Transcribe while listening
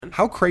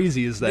How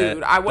crazy is that?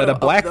 Dude, I that would've a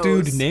black upped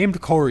dude those. named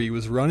Corey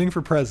was running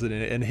for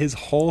president and his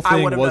whole I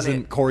thing would've done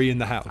wasn't it. Corey in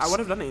the house. I would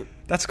have done it.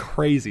 That's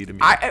crazy to me.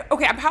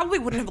 Okay, I probably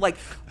wouldn't have like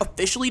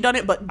officially done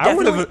it, but I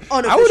would definitely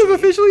have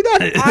officially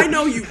done it. I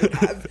know you would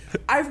have.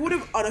 I would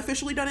have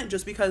unofficially done it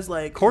just because,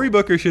 like, Cory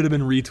Booker should have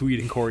been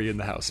retweeting Corey in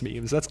the house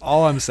memes. That's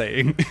all I'm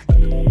saying.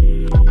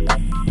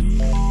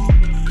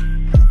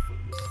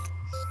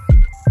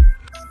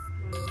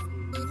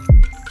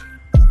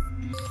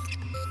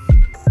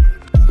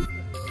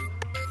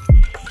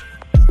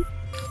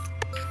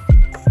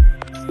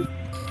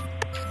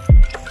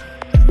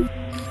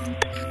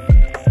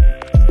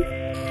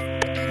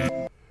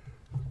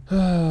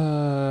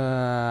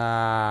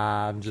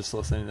 I'm just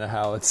listening to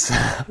how it's.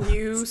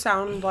 you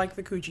sound like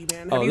the Coochie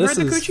Man. Have you this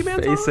heard the is Coochie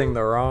Man facing song?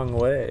 the wrong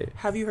way.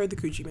 Have you heard the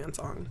Coochie Man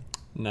song?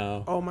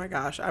 No. Oh my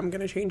gosh, I'm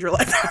gonna change your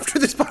life after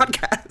this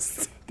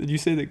podcast. Did you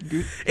say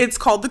that? It's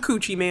called the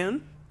Coochie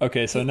Man.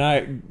 Okay, so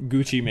not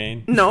Gucci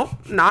Mane. No,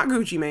 not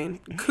Gucci Mane.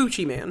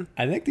 Coochie Man.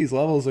 I think these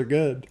levels are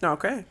good.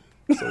 Okay.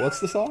 So what's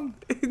the song?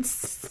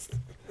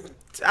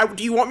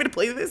 Do you want me to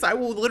play this? I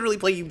will literally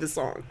play you this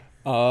song.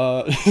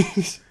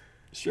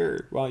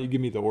 Sure. Why don't you give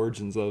me the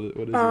origins of it?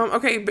 What is it?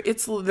 Okay, but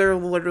they're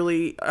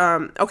literally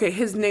okay,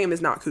 his name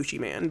is not Coochie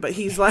Man, but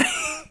he's like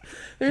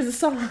there's a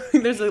song,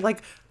 there's a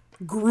like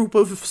group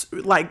of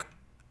like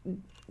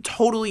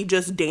totally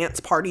just dance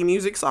party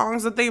music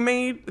songs that they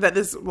made that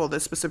this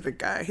specific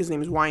guy, his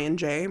name is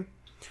YNJ,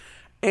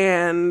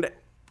 and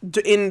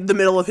in the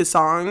middle of his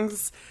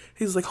songs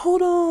he's like,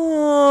 hold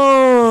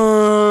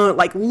on,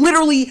 like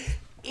literally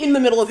in the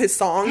middle of his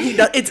song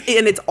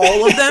it's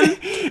all of them,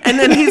 and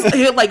then he's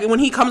like, when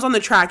he comes on the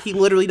track he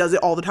literally does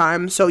it all the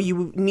time. So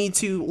you need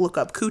to look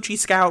up Coochie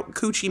Scout,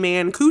 Coochie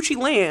Man, Coochie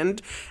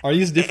Land, Are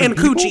these different and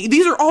people? Coochie.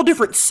 These are all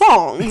different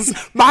songs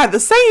by the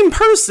same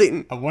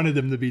person. I wanted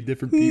them to be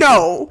different people.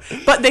 No,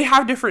 but they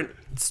have different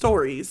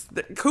stories.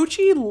 The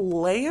Coochie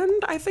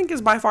Land, I think,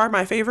 is by far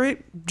my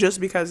favorite,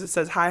 just because it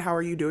says, hi, how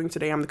are you doing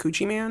today? I'm the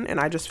Coochie Man. And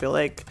I just feel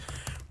like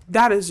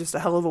that is just a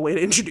hell of a way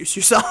to introduce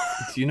yourself.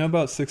 Do you know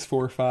about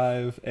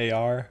 645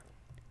 AR?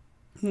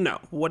 No,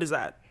 what is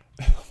that?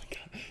 Oh my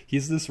god.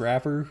 He's this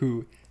rapper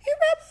who he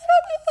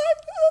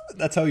raps.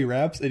 That's how he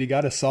raps, and he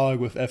got a song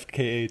with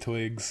FKA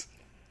Twigs.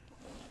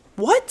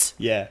 What?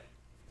 Yeah.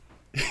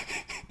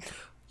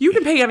 You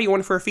can pay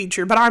anyone for a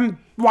feature, but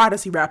why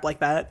does he rap like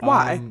that?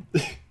 Why?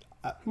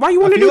 Why you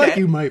I want to feel do like that?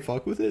 you might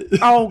fuck with it.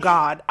 Oh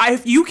God!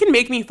 If you can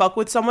make me fuck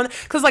with someone,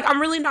 because like I'm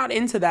really not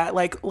into that.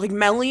 Like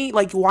Melly,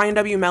 like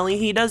YNW Melly,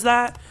 he does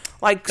that.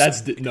 Like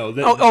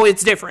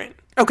it's different.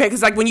 Okay,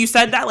 because like when you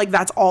said that, like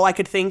that's all I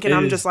could think, and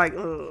I'm just like,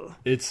 ugh.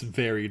 It's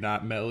very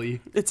not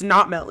Melly. It's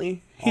not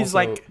Melly. He's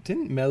Also, like,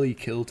 didn't Melly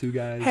kill 2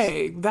 guys?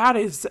 hey, that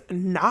is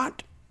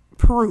not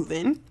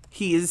proven.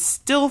 He is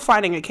still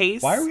fighting a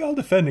case. Why are we all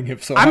defending him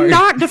so I'm hard?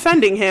 not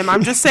defending him.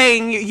 I'm just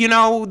saying, you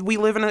know, we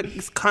live in a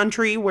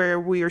country where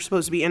we are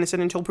supposed to be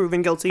innocent until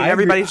proven guilty. And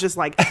everybody's just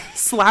like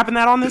slapping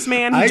that on this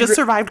man. He just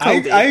survived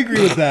COVID. I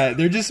agree with that.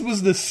 There just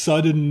was this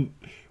sudden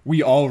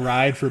we all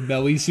ride for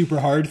Melly super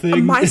hard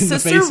thing. My in the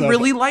sister face of-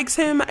 really likes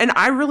him, and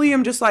I really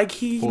am just like,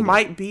 he Hold on.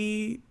 might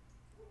be.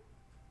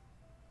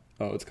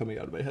 Oh, it's coming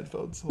out of my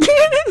headphones.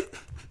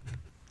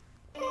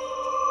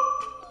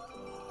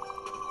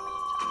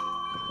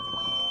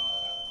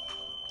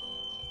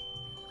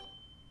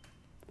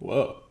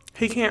 Whoa.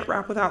 He can't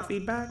rap without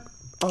feedback.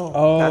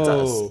 Oh, that's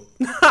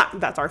us.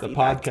 That's our The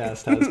feedback.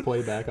 podcast has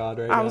playback on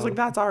right now. I was like,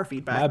 that's our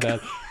feedback. My bad.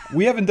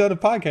 We haven't done a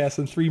podcast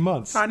in 3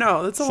 months. I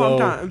know, that's a long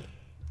time.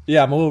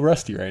 Yeah, I'm a little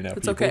rusty right now.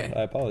 It's people. okay.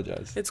 I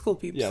apologize. It's cool,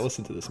 peeps. Yeah,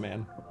 listen to this,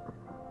 man.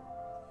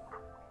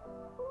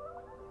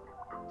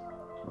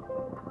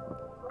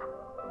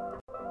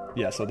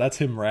 Yeah, so that's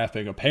him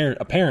rapping.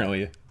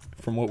 Apparently,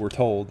 from what we're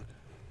told.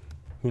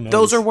 Who knows?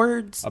 Those are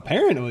words.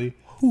 Apparently.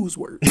 Whose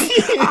words?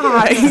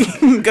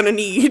 I'm gonna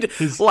need,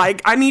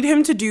 I need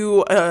him to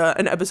do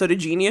an episode of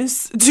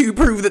Genius to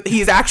prove that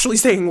he's actually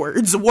saying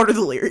words. What are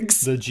the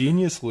lyrics? The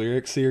Genius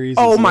lyric series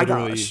Oh is my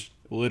gosh.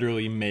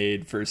 literally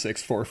made for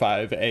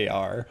 645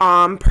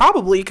 AR.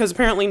 Probably, because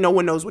apparently no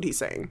one knows what he's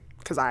saying.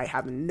 Because I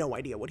have no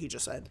idea what he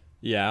just said.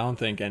 Yeah, I don't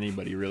think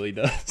anybody really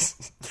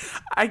does.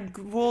 I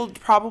will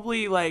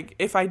probably,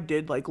 if I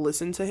did,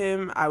 listen to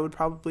him, I would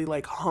probably,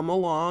 hum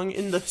along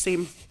in the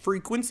same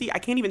frequency. I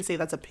can't even say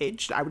that's a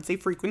pitch. I would say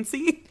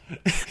frequency.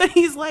 That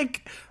he's,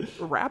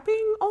 rapping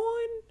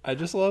on. I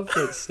just love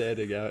that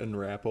standing out and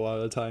rap a lot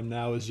of the time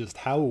now is just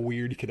how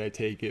weird can I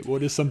take it?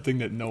 What is something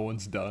that no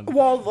one's done?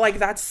 Well,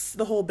 that's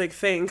the whole big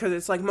thing. Because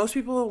it's, most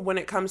people, when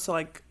it comes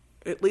to,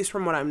 at least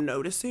from what I'm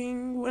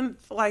noticing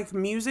with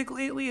music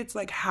lately, it's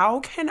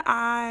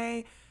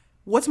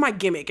what's my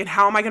gimmick and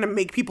how am I going to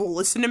make people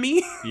listen to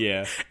me?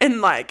 Yeah.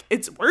 And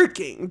it's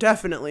working,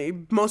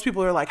 definitely. Most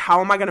people are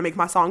how am I going to make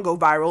my song go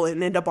viral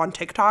and end up on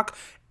TikTok?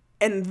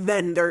 And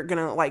then they're going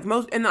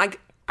to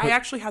I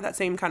actually had that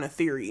same kind of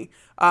theory.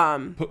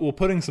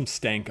 Putting some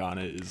stank on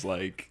it is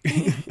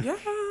Yeah.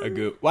 a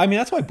good. Well, I mean,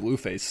 that's why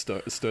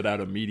Blueface stood out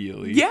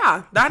immediately.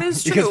 Yeah, that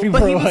is Because true. people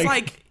But he are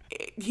was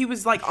he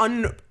was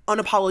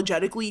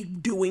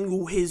unapologetically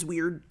doing his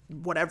weird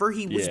whatever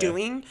he was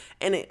doing,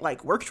 and it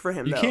like worked for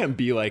him. You can't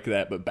be like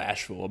that but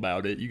bashful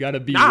about it. You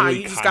gotta be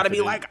really you just gotta be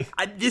like,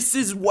 this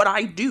is what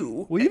I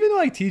do. Well, even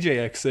like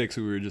TJX6,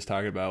 who we were just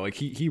talking about, like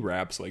he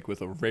raps like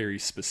with a very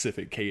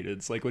specific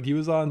cadence. Like when he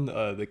was on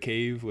The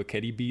Cave with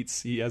Ketty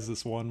Beats, he has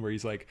this one where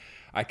he's like,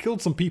 I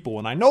killed some people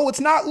and I know it's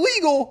not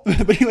legal,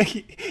 but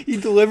he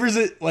delivers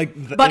it like.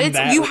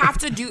 But you have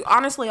to do.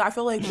 Honestly, I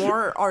feel like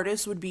more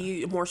artists would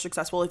be more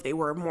successful if they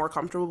were more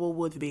comfortable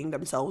with being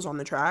themselves on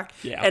the track,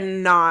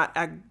 and not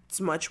as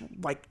much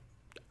like,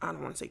 I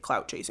don't want to say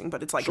clout chasing,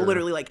 but it's like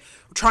literally like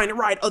trying to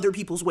ride other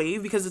people's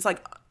wave, because it's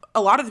like a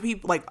lot of the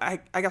people, like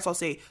I guess I'll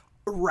say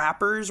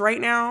rappers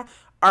right now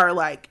are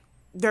like,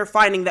 they're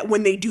finding that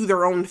when they do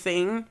their own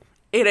thing,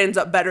 it ends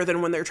up better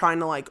than when they're trying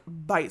to like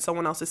bite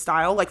someone else's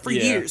style. Like for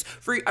years,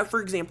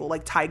 for example,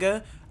 like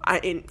Tyga,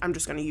 I'm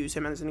just going to use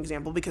him as an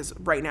example because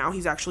right now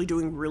he's actually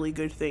doing really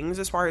good things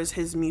as far as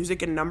his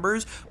music and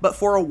numbers. But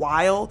for a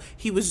while,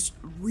 he was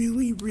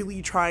really,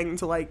 really trying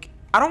to like,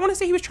 I don't want to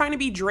say he was trying to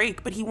be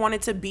Drake, but he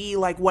wanted to be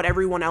like what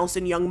everyone else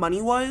in Young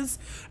Money was.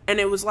 And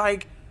it was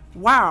like,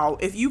 wow,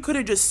 if you could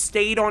have just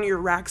stayed on your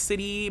Rack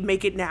City,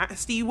 Make It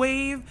Nasty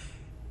wave,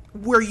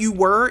 where you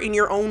were in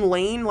your own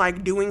lane,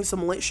 like doing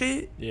some lit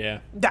shit. Yeah.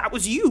 That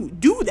was you.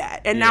 Do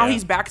that. And now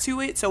he's back to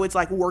it. So it's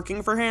like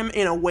working for him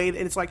in a way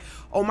that it's like,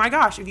 oh my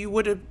gosh, if you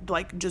would have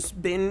like just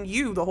been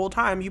you the whole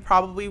time, you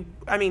probably,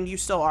 I mean, you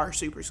still are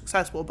super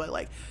successful, but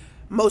like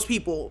most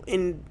people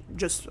in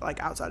just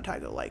like outside of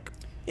Tyga, like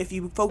if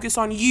you focus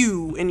on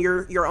you and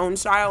your own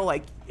style,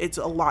 like it's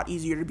a lot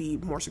easier to be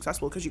more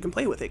successful because you can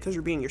play with it because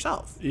you're being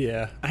yourself.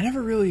 Yeah. I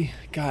never really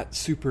got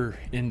super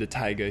into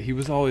Tyga. He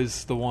was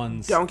always the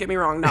ones. Don't get me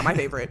wrong, not my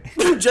favorite.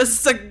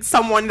 Just like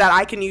someone that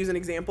I can use an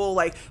example.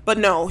 Like, but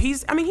no,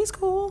 he's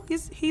cool.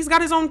 He's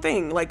got his own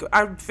thing. Like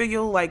I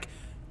feel like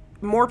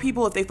more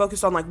people, if they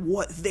focused on like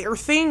what their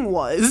thing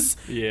was,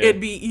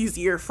 it'd be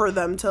easier for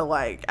them to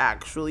like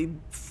actually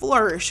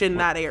flourish in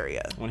that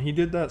area. When he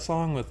did that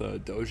song with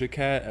Doja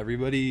Cat,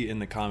 everybody in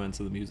the comments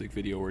of the music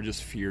video were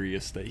just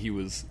furious that he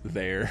was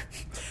there.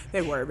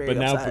 They were very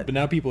upset. But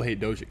now people hate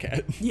Doja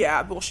Cat.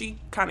 Yeah, well, she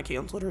kind of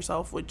canceled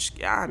herself, which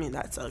I mean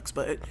that sucks,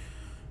 but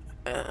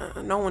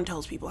no one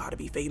tells people how to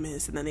be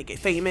famous, and then they get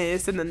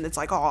famous, and then it's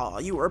like, oh,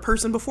 you were a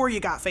person before you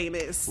got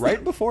famous.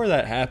 Right before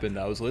that happened,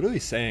 I was literally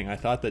saying I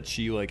thought that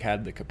she like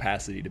had the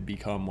capacity to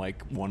become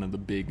like one of the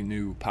big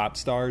new pop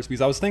stars, because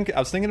I was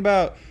thinking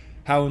about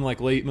how in like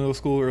late middle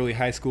school, early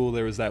high school,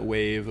 there was that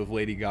wave of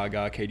Lady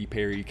Gaga, Katy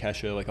Perry,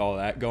 Kesha, like all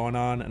that going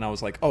on, and I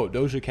was like, oh,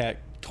 Doja Cat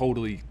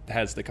totally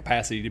has the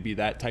capacity to be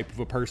that type of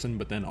a person,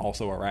 but then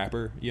also a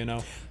rapper, you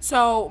know?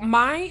 So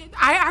I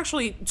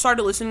actually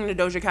started listening to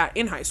Doja Cat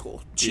in high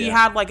school. She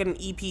had like an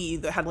EP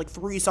that had like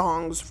 4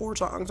 songs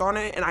on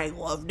it, and I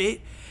loved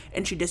it.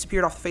 And she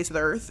disappeared off the face of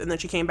the earth, and then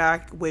she came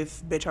back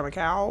with Bitch I'm a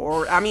Cow,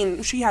 or I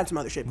mean she had some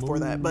other shit before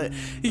that, but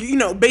you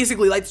know,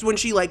 basically like when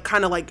she like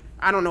kind of like,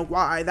 I don't know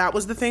why that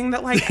was the thing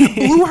that like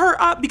blew her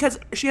up, because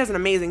she has an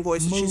amazing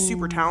voice and she's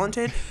super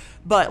talented,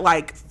 but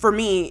like for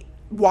me,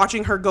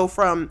 watching her go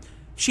from,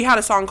 she had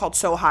a song called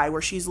So High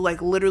where she's like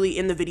literally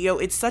in the video,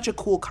 it's such a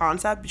cool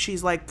concept.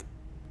 She's like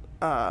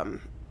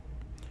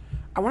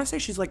I want to say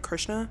she's like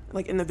Krishna,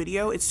 like in the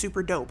video. It's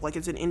super dope. Like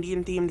it's an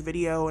Indian themed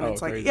video, and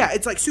it's like crazy. Yeah,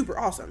 it's like super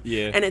awesome.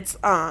 Yeah. And it's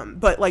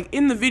but like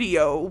in the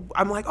video,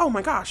 I'm like, oh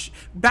my gosh.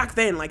 Back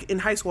then, like in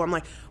high school, I'm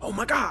like, oh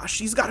my gosh,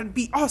 she's got to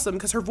be awesome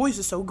because her voice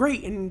is so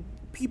great and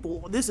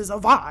people, this is a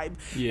vibe.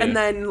 Yeah. And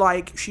then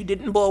like she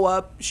didn't blow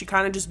up. She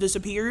kind of just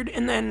disappeared,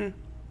 and then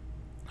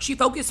she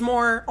focused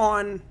more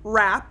on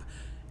rap.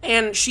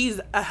 And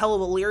she's a hell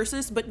of a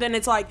lyricist, but then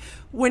it's like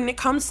when it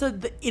comes to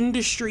the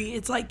industry,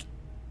 it's like,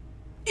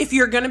 if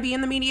you're going to be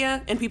in the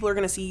media and people are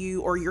going to see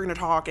you, or you're going to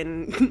talk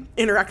and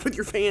interact with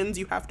your fans,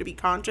 you have to be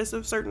conscious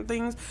of certain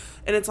things.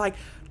 And it's like,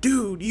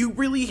 dude, you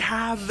really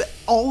have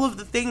all of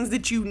the things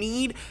that you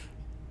need.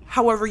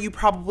 However, you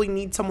probably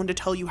need someone to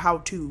tell you how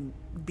to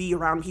be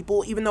around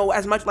people, even though,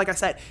 as much, like I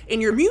said,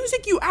 in your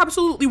music, you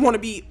absolutely want to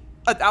be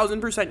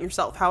 1,000%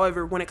 yourself.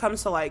 However, when it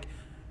comes to like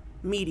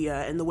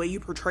media and the way you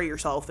portray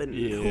yourself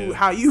and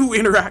how you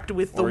interact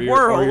with the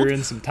world, or you're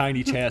in some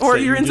tiny chats, or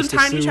you're in some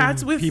tiny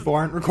chats with people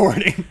aren't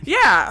recording,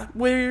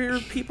 where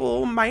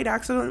people might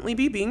accidentally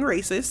be being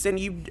racist, and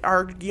you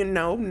are, you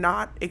know,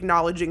 not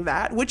acknowledging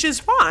that, which is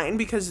fine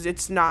because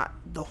it's not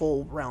the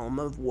whole realm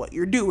of what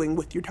you're doing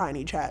with your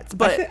tiny chats.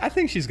 But I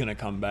think she's gonna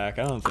come back.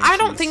 I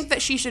don't think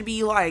that she should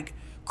be like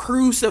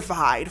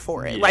crucified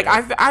for it. Like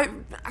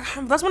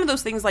that's one of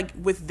those things, like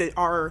with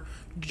our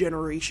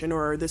generation,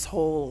 or this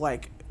whole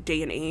like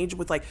day and age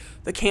with like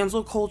the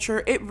cancel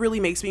culture, it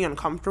really makes me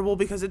uncomfortable,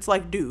 because it's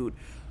like, dude,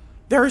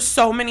 there are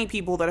so many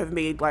people that have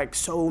made like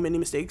so many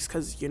mistakes,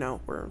 because, you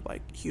know, we're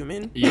like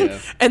human.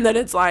 And then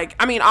it's like,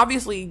 I mean,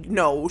 obviously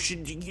no,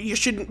 you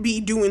shouldn't be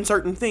doing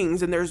certain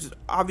things, and there's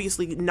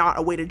obviously not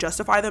a way to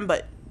justify them,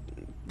 but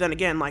then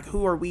again, like,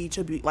 who are we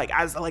to be, like,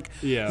 as, like,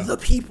 Yeah. the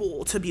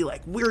people to be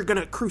like, we're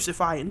gonna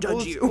crucify and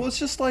judge you? Well, it's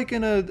just like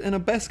in a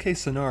best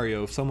case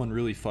scenario, if someone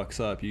really fucks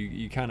up,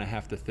 you kind of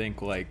have to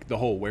think like the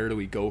whole where do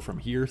we go from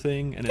here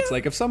thing. And it's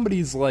like if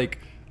somebody's like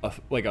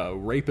a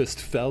rapist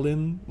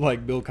felon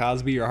like Bill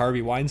Cosby or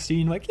Harvey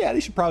Weinstein, like, yeah, they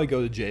should probably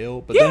go to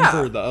jail. But then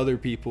for the other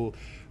people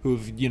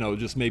who've, you know,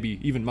 just maybe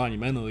even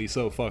monumentally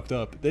so fucked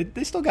up,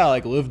 they still gotta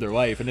like live their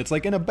life. And it's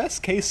like in a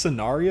best case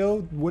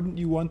scenario, wouldn't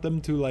you want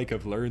them to like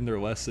have learned their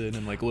lesson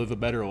and like live a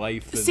better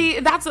life? See,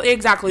 that's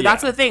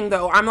that's the thing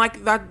though. I'm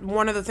like, that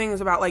one of the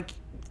things about like,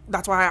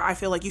 that's why I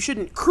feel like you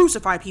shouldn't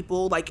crucify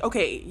people. Like,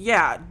 okay,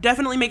 yeah,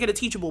 definitely make it a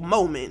teachable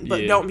moment,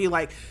 but don't be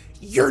like,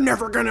 you're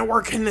never gonna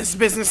work in this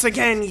business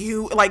again.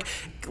 You like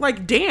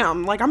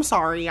damn, like, I'm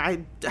sorry. I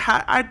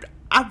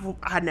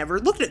had never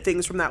looked at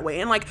things from that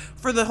way. And like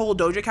for the whole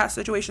Doja Cat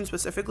situation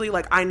specifically,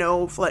 like I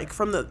know like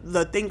from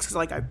the things, cause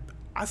like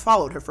I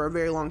followed her for a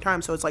very long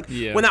time. So it's like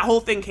when that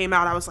whole thing came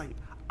out, I was like,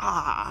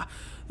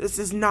 this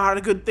is not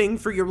a good thing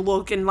for your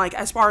look. And like,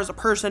 as far as a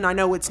person, I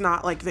know it's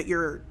not like that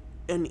you're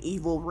an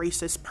evil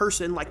racist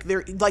person. Like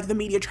they're like the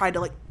media tried to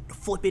like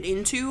flip it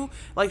into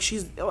like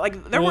she's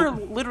like there were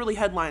literally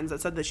headlines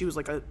that said that she was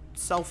like a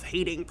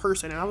self-hating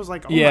person, and I was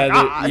like, oh my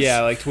gosh.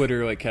 Like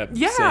Twitter like kept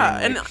saying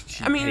like, and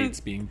she hates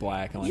being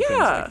black and like things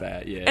like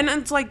that. And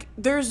it's like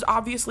there's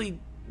obviously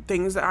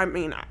things that, I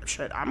mean,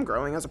 shit, I'm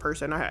growing as a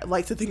person. I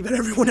like to think that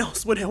everyone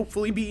else would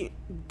hopefully be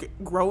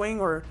growing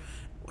or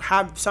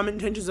have some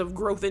intentions of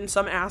growth in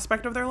some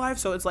aspect of their life.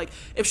 So it's like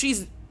if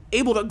she's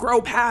able to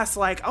grow past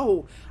like,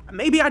 oh,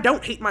 maybe I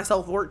don't hate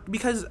myself, or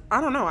because I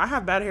don't know, I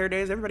have bad hair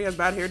days. Everybody has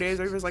bad hair days.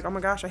 Everybody's like, oh my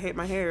gosh, I hate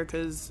my hair,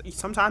 because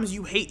sometimes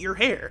you hate your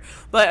hair.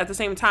 But at the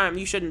same time,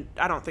 you shouldn't,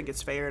 I don't think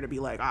it's fair to be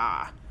like,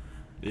 I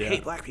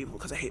hate black people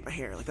because I hate my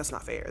hair. Like, that's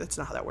not fair. That's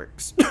not how that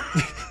works.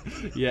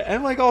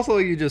 And like also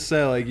like you just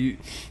said, like you'd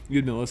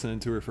been listening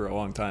to her for a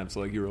long time,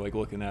 so like you were like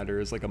looking at her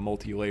as like a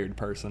multi-layered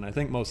person. I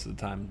think most of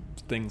the time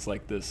things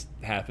like this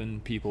happen,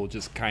 people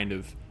just kind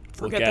of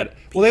look at it.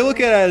 Well, they look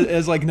at it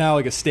as like now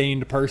like a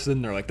stained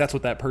person. They're like, that's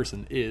what that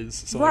person is.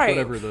 So like,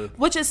 whatever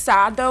which is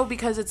sad though,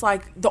 because it's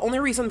like the only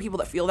reason people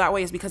that feel that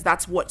way is because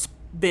that's what's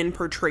been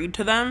portrayed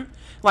to them.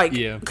 Like,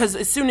 because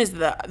as soon as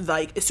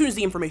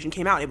the information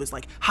came out, it was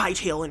like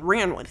hightail and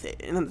ran with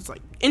it, and it's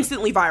like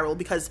instantly viral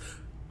because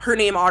her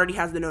name already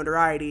has the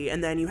notoriety,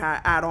 and then you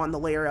add on the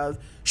layer of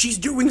she's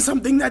doing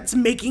something that's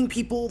making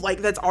people like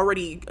that's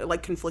already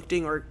like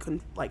conflicting or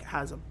like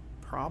has a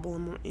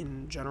problem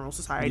in general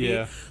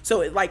society.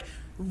 So it like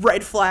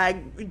red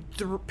flag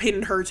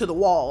pinned her to the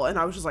wall, and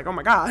I was just like, oh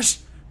my gosh,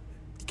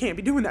 you can't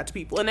be doing that to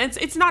people. And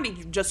it's not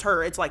even just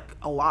her, it's like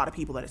a lot of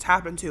people that it's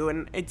happened to.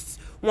 And it's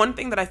one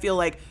thing that I feel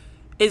like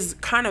is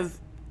kind of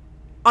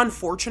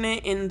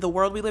unfortunate in the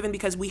world we live in,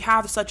 because we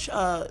have such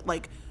a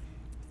like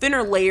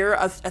thinner layer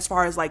of as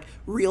far as like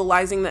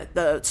realizing that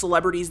the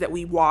celebrities that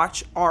we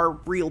watch are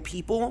real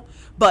people,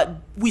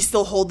 but we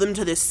still hold them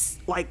to this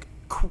like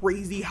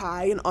crazy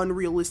high and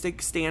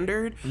unrealistic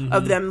standard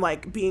of them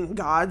like being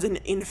gods and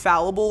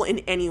infallible in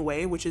any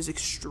way, which is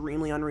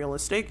extremely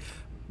unrealistic.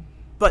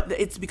 But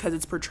it's because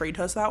it's portrayed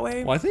to us that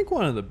way. Well, I think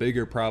one of the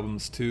bigger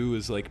problems too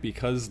is like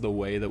because the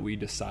way that we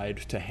decide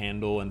to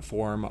handle and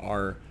form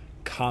our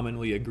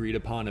commonly agreed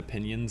upon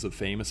opinions of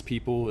famous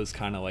people is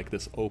kind of like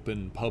this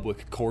open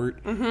public court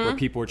where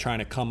people are trying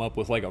to come up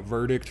with like a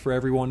verdict for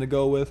everyone to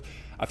go with.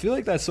 I feel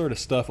like that sort of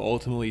stuff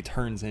ultimately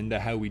turns into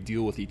how we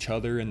deal with each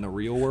other in the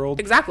real world.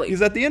 Exactly.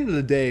 Because at the end of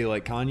the day,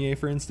 like Kanye,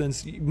 for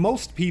instance,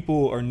 most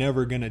people are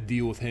never going to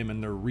deal with him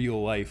in their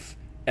real life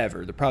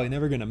ever. They're probably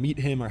never going to meet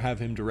him or have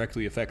him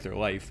directly affect their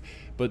life.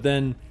 But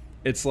then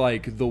it's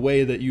like the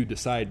way that you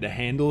decide to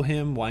handle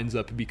him winds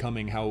up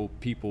becoming how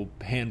people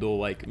handle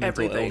like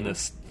mental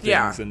illness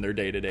things in their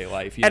day-to-day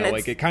life. You know,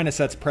 like it kind of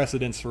sets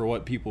precedence for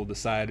what people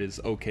decide is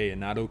okay and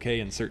not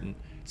okay in certain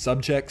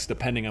subjects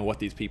depending on what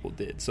these people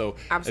did. So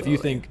if you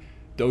think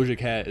Doja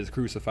Cat is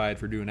crucified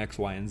for doing X,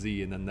 Y, and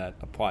Z, and then that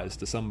applies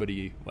to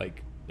somebody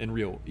like in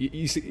real,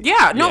 you see,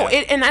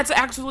 and that's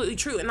absolutely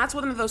true. And that's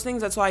one of those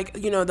things that's like,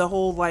 you know, the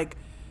whole like,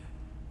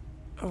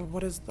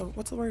 what's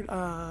the word?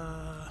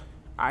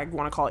 I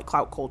want to call it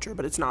clout culture,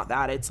 but it's not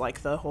that. It's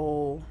like the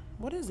whole,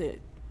 what is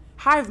it?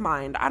 Hive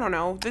mind. I don't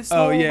know. This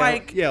whole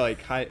like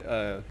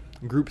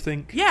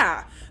groupthink.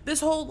 Yeah, this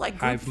whole like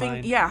hive groupthink.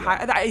 Mind.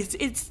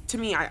 It's to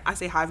me. I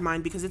say hive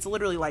mind because it's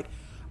literally like,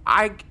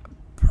 I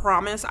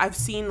promise I've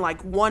seen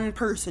like one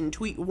person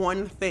tweet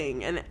one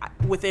thing, and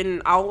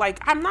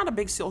I'm not a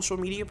big social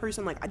media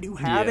person. Like I do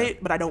have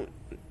it, but I'm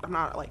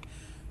not like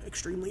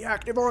extremely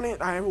active on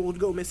it. I will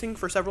go missing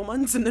for several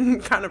months and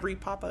then kind of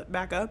pop up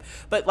back up.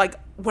 But like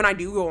when I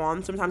do go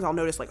on, sometimes I'll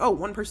notice like, oh,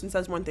 one person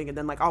says one thing, and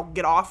then like I'll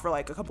get off for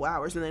like a couple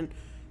hours, and then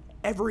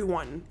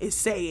everyone is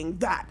saying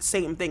that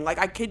same thing. Like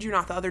I kid you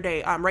not, the other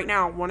day, right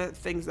now, one of the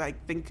things I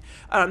think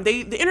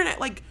the internet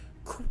like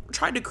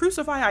tried to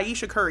crucify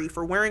Ayesha Curry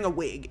for wearing a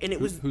wig, and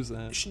it was who's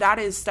that? That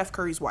is Steph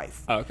Curry's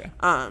wife. Oh, okay.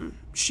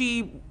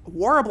 She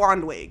wore a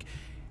blonde wig.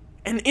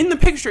 And in the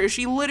picture,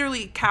 she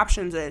literally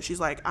captions it. She's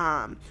like,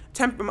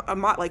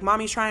 like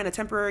mommy's trying a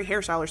temporary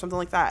hairstyle or something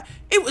like that.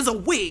 It was a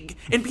wig,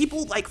 and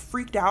people like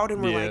freaked out and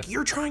were like,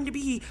 "You're trying to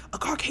be a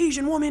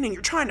Caucasian woman, and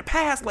you're trying to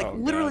pass." Like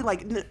literally,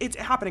 like it's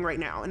happening right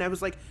now. And I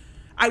was like,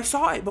 I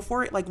saw it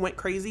before it like went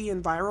crazy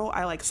and viral.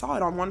 I like saw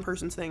it on one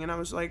person's thing, and I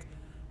was like,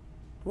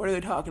 "What are they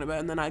talking about?"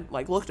 And then I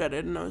like looked at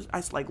it, and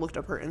I like looked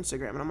up her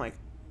Instagram, and I'm like,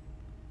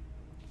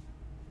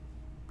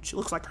 she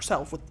looks like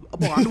herself with a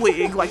blonde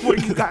wig. Like, what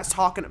are you guys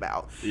talking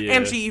about? Yeah.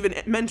 And she even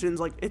mentions,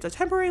 like, it's a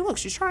temporary look.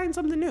 She's trying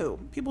something new.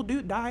 People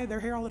do dye their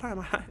hair all the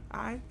time.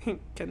 I can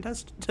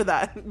attest to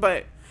that.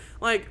 But,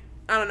 like,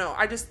 I don't know.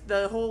 I just,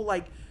 the whole,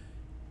 like,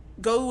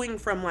 going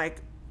from,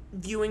 like,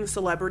 viewing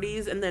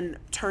celebrities and then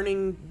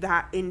turning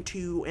that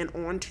into and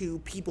onto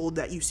people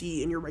that you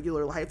see in your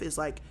regular life is,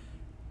 like,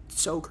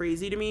 so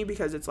crazy to me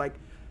because it's, like,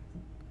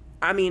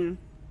 I mean,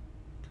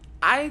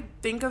 I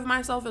think of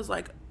myself as,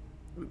 like,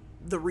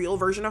 the real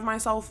version of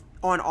myself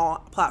on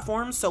all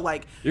platforms. So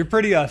like you're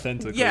pretty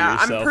authentic. Yeah,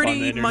 I'm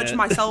pretty much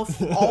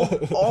myself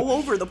all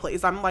over the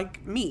place. I'm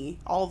like me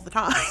all the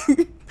time.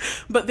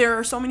 But there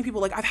are so many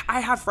people like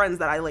I have friends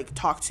that I like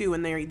talk to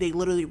and they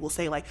literally will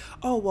say like,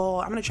 "Oh,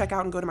 well, I'm going to check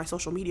out and go to my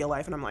social media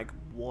life." And I'm like,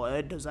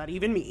 "What does that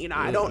even mean?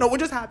 I don't know what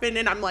just happened."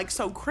 And I'm like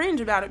so cringe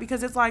about it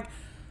because it's like,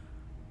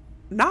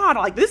 nah,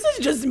 like this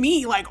is just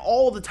me like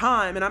all the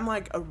time. And I'm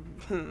like,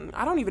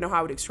 I don't even know how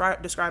I would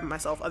describe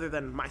myself other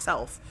than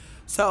myself.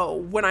 So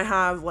when I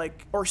have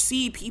like, or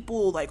see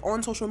people like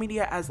on social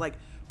media as like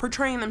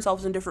portraying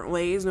themselves in different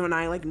ways, and when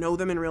I like know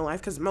them in real life,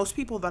 because most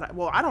people that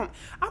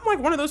I'm like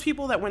one of those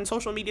people that when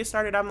social media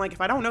started, I'm like, if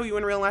I don't know you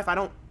in real life, I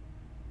don't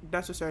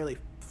necessarily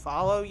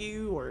follow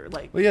you or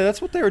like. Well, yeah,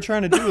 that's what they were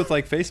trying to do with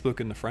like Facebook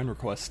and the friend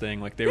request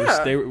thing. Like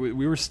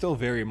we were still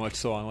very much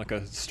so on like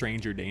a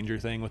stranger danger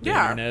thing with the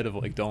internet of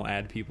like don't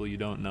add people you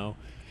don't know.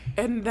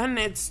 And then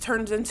it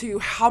turns into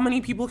how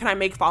many people can I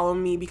make follow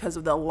me because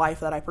of the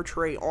life that I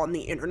portray on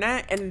the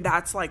internet. And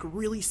that's like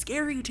really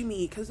scary to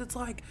me because it's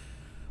like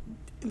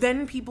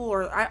then people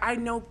are I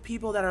know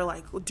people that are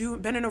like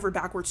bending over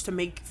backwards to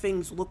make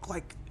things look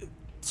like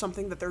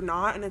something that they're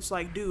not. And it's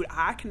like, dude,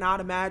 I cannot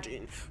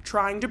imagine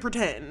trying to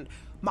pretend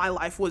my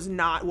life was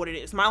not what it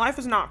is. My life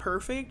is not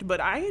perfect, but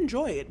I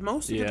enjoy it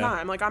most of the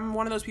time. Like I'm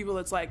one of those people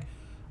that's like,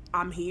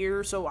 I'm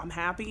here, so I'm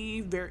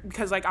happy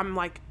because like I'm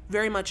like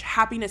very much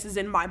happiness is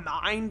in my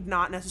mind,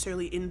 not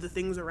necessarily in the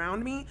things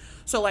around me.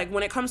 So like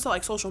when it comes to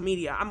like social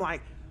media, I'm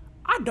like,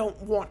 I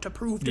don't want to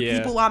prove to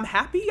people I'm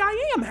happy.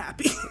 I am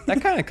happy.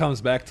 That kind of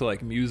comes back to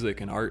like music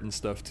and art and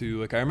stuff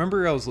too. Like I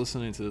remember I was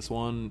listening to this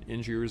one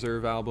Injury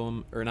Reserve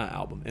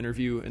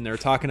interview, and they were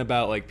talking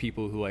about like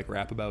people who like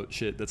rap about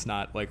shit that's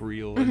not like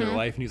real in their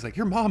life, and he's like,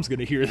 your mom's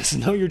gonna hear this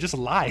and know you're just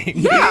lying.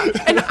 Yeah,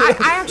 and I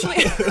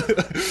actually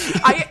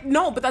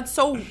no, but that's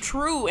so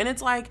true. And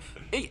it's like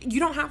you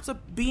don't have to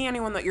be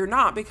anyone that you're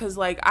not, because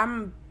like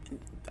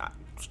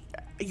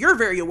you're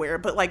very aware,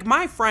 but like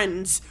my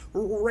friends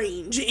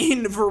range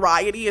in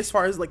variety as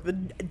far as like the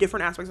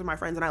different aspects of my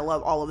friends, and I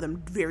love all of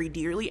them very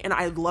dearly, and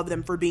I love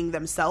them for being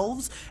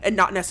themselves and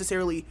not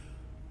necessarily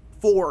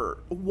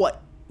for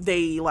what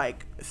they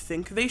like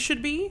think they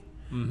should be.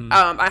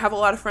 I have a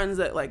lot of friends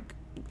that like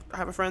I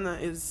have a friend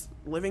that is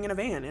living in a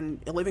van and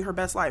living her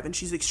best life, and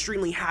she's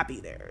extremely happy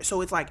there.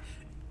 So it's like,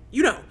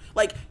 you know,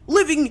 like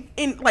living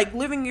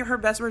her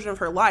best version of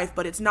her life,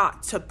 but it's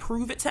not to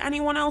prove it to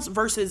anyone else.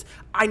 Versus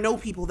I know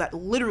people that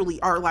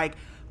literally are like,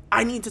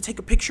 I need to take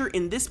a picture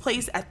in this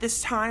place at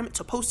this time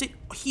to post it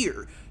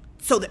here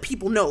so that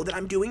people know that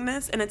I'm doing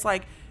this. And it's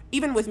like,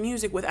 even with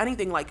music, with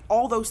anything, like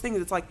all those things,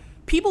 it's like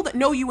people that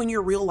know you in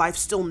your real life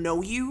still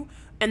know you.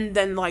 And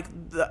then like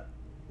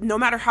no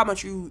matter how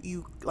much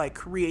you like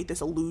create this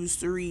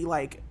illusory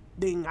like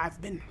thing, I've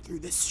been through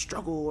this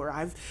struggle, or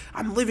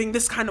I'm living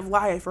this kind of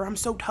life, or I'm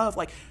so tough,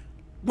 like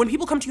when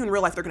people come to you in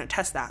real life, they're going to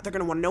test that. They're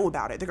going to want to know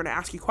about it. They're going to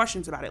ask you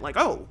questions about it. Like,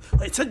 oh,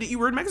 it said that you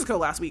were in Mexico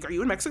last week. Are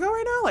you in Mexico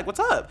right now? Like, what's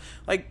up?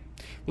 Like,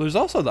 well, there's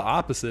also the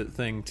opposite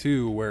thing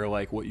too, where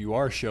like what you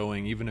are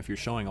showing, even if you're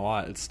showing a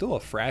lot, it's still a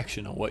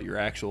fraction of what your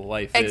actual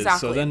life is.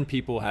 So then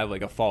people have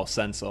like a false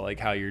sense of like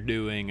how you're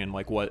doing and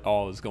like what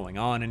all is going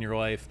on in your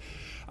life.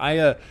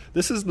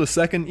 This is the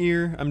second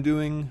year I'm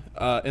doing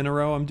in a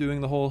row. I'm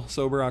doing the whole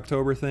sober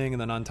October thing,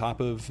 and then on top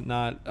of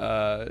not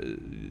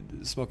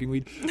smoking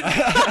weed,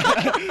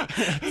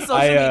 social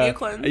media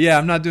cleanse. Yeah,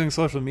 I'm not doing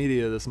social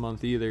media this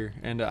month either,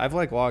 and I've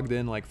like logged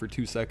in like for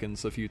 2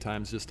 seconds a few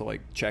times just to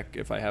like check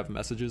if I have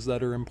messages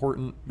that are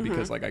important,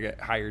 because like I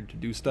get hired to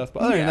do stuff.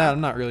 But other than that,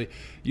 I'm not really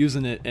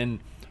using it.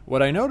 And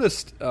what I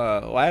noticed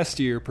last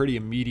year pretty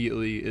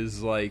immediately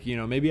is like, you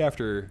know, maybe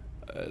after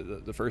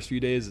the first few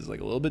days is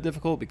like a little bit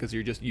difficult because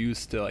you're just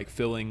used to like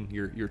filling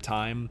your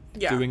time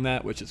doing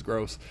that, which is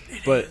gross.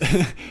 But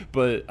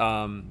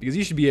because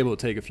you should be able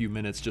to take a few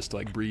minutes just to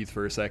like breathe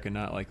for a second,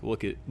 not like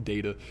look at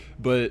data.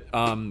 But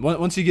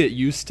once you get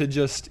used to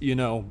just, you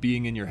know,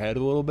 being in your head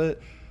a little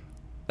bit,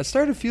 I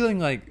started feeling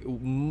like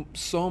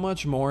so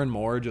much more and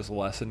more just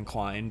less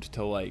inclined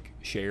to like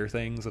share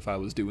things if I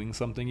was doing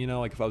something, you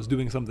know, like if I was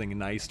doing something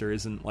nice, there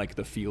isn't like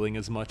the feeling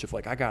as much of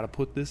like I gotta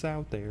put this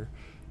out there.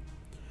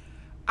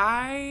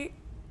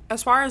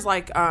 As far as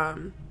like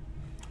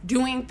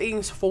doing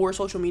things for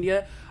social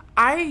media,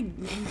 I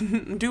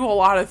do a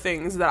lot of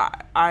things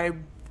that I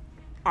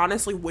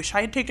honestly wish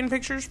I had taken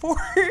pictures for,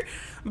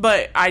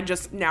 but I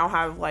just now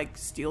have like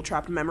steel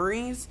trapped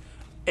memories.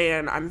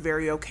 And I'm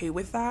very okay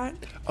with that.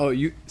 Oh,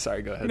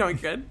 sorry, go ahead. No, you're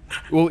good.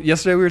 Well,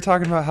 yesterday we were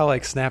talking about how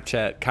like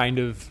Snapchat kind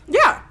of...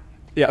 Yeah.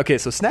 Yeah, okay,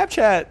 so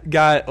Snapchat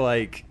got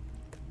like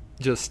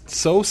just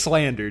so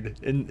slandered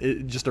and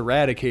it just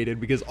eradicated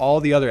because all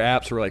the other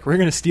apps were like, we're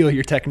going to steal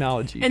your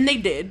technology. And they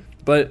did.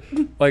 But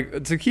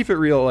like to keep it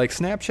real, like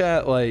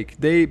Snapchat, like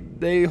they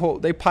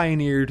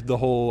pioneered the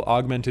whole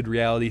augmented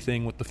reality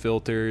thing with the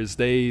filters.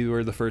 They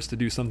were the first to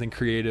do something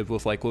creative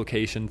with like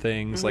location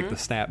things, like the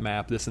Snap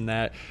Map, this and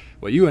that.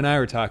 What you and I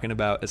were talking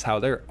about is how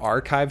their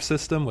archive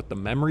system with the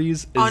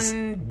memories is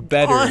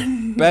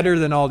better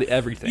than all the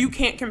everything. You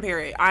can't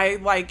compare it. I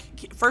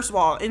like, first of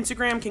all,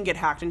 Instagram can get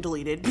hacked and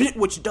deleted,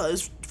 which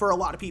does for a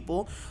lot of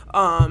people.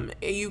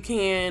 You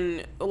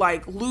can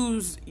like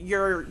lose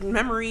your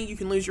memory. You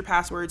can lose your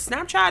password.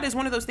 Snapchat is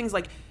one of those things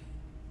like,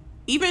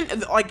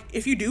 even like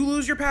if you do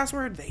lose your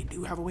password, they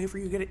do have a way for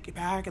you to get it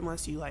back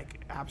unless you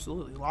like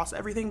absolutely lost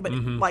everything. But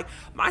like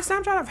my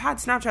Snapchat, I've had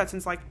Snapchat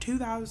since like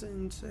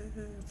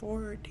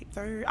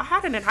 2014. I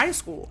had it in high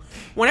school.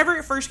 Whenever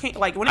it first came,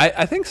 like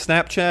I think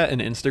Snapchat and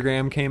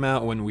Instagram came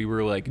out when we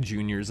were like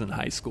juniors in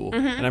high school,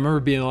 and I remember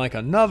being like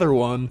another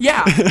one.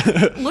 Yeah,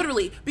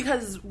 literally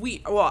because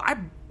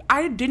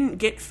I didn't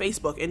get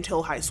Facebook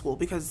until high school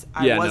because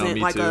I wasn't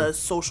like too. a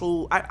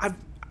social.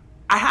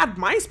 I had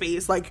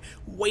MySpace like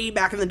way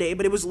back in the day,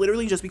 but it was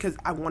literally just because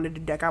I wanted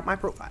to deck out my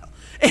profile,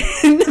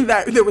 and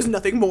that there was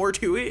nothing more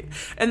to it.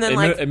 And then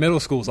middle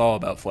school was all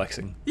about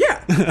flexing.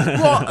 Yeah,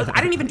 well, I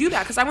didn't even do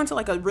that because I went to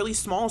like a really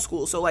small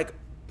school. So like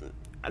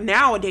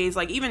nowadays,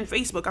 like even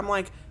Facebook, I'm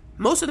like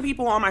most of the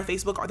people on my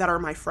Facebook that are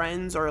my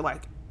friends or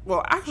like,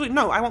 well, actually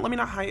no, I won't. Let me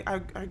not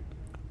hide.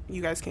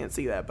 You guys can't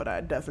see that, but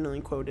I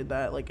definitely quoted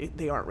that. Like,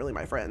 they aren't really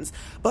my friends.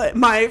 But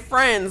my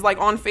friends, like,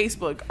 on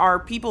Facebook are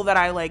people that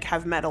I, like,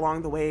 have met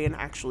along the way and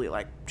actually,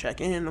 like,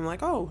 check in. I'm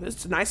like, oh,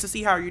 it's nice to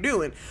see how you're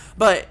doing.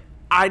 But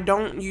I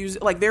don't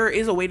use... Like, there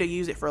is a way to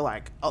use it for,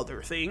 like,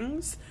 other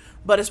things.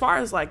 But as far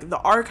as, like, the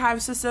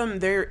archive system,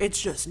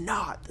 it's just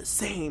not the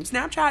same.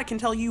 Snapchat can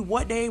tell you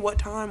what day, what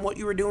time, what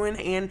you were doing,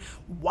 and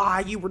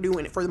why you were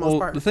doing it for the most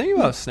part. The thing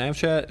about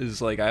Snapchat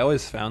is, like, I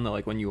always found that,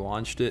 like, when you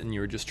launched it and you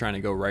were just trying to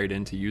go right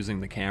into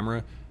using the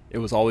camera, it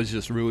was always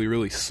just really,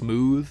 really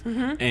smooth.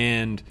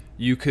 And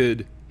you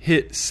could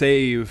hit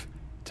save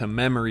to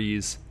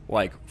memories,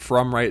 like,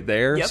 from right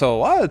there. Yep. So a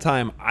lot of the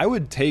time, I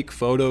would take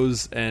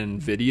photos and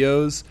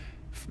videos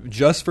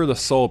just for the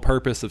sole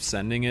purpose of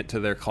sending it to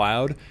their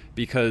cloud,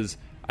 because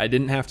I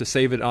didn't have to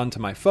save it onto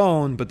my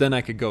phone, but then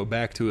I could go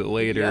back to it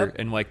later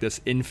in like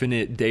this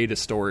infinite data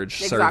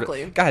storage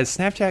service. Guys,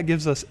 Snapchat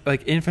gives us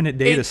like infinite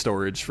data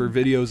storage for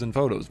videos and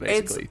photos,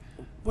 basically.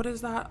 What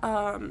is that?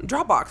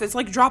 Dropbox. It's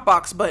like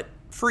Dropbox, but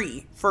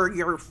free for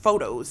your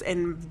photos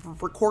and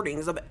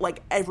recordings of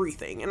like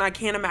everything. And I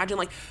can't imagine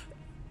like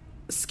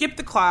skip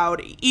the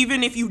cloud,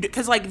 even if you,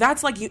 because like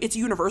that's like it's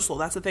universal.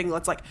 That's the thing.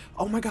 That's like,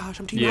 oh my gosh,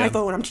 I'm team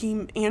iPhone, I'm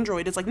team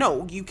Android. It's like,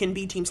 no, you can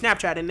be team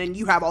Snapchat, and then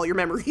you have all your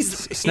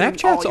memories.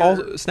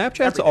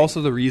 Snapchat's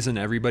also the reason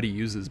everybody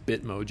uses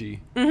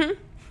Bitmoji.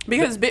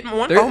 Because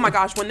oh my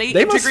gosh, when they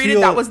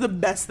integrated, that was the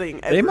best thing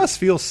ever. They must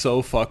feel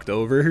so fucked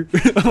over.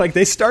 Like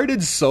they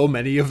started so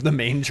many of the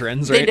main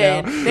trends right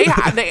now.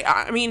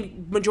 I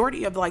mean,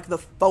 majority of like the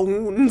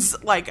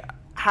phones like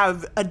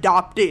have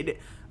adopted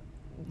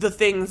the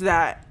things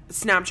that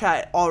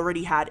Snapchat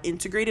already had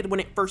integrated when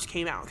it first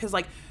came out. Because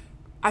like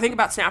I think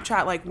about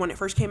Snapchat, like when it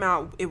first came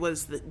out, it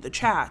was the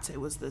chats,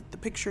 it was the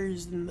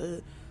pictures and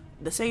the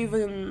save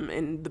them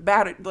and the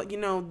battery, like, you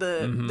know,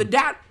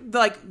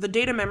 the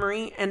data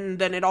memory, and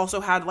then it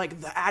also had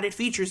like the added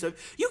features of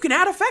you can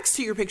add effects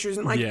to your pictures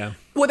and like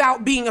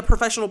without being a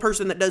professional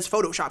person that does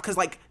Photoshop, because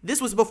like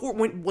this was before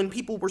when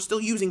people were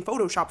still using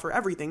Photoshop for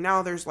everything.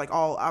 Now there's like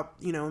all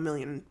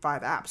 1,000,005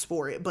 apps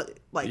for it, but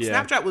like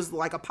Snapchat was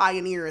like a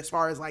pioneer as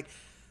far as like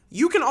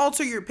you can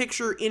alter your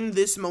picture in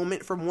this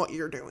moment from what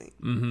you're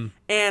doing,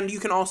 and you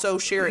can also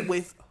share it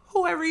with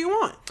whoever you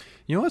want.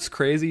 You know what's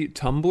crazy?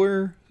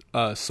 Tumblr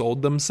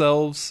sold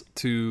themselves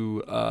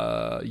to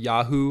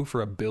Yahoo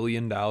for $1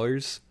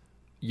 billion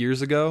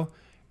years ago,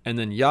 and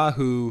then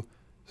Yahoo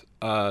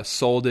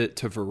sold it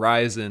to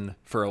Verizon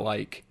for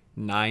like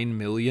 $9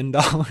 million,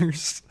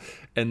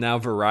 and now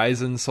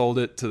Verizon sold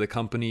it to the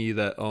company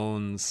that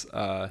owns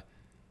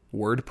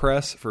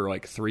WordPress for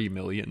like $3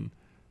 million.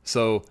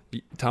 So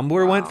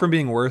Tumblr went from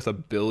being worth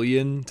 $1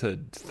 billion to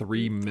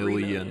 $3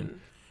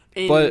 million.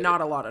 In not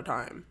a lot of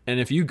time.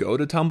 And if you go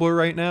to Tumblr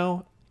right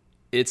now,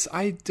 it's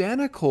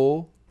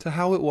identical to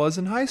how it was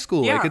in high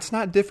school. Yeah. Like, it's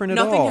not different at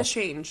all. Nothing has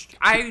changed.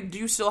 I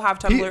do still have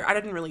Tumblr. I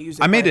didn't really use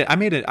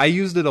it. I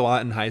used it a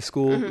lot in high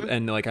school,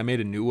 and like I made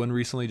a new one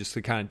recently just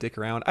to kind of dick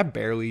around. I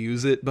barely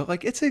use it, but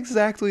like it's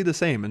exactly the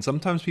same. And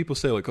sometimes people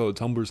say like, "Oh,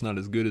 Tumblr's not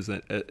as good as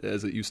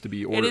it used to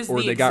be," or it is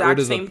or the they got rid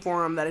of same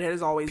forum that it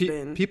has always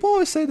been. People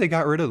always say they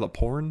got rid of the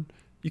porn.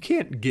 You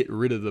can't get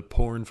rid of the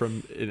porn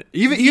from even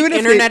The if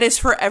internet is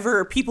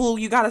forever. People,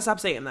 you gotta stop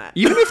saying that.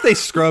 Even if they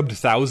scrubbed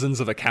thousands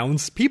of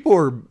accounts, people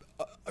are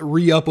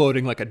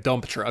re-uploading like a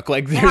dump truck.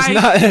 Like there's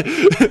not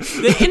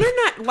the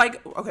internet.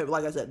 Like okay,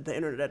 like I said, the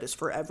internet is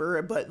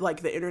forever, but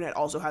like the internet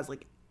also has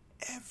like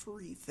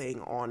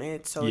everything on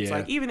it. So it's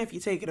like even if you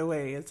take it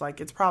away, it's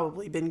like it's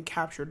probably been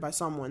captured by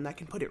someone that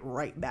can put it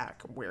right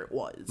back where it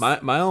was.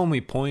 My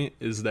only point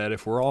is that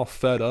if we're all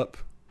fed up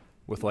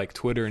with like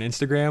Twitter and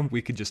Instagram,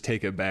 we could just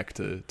take it back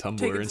to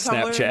Tumblr and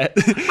Snapchat.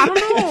 I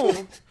don't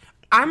know.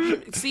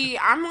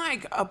 I'm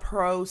like a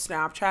pro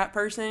Snapchat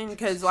person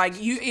because like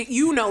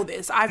you know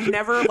this. I've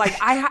never like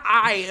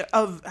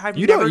I've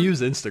you never, don't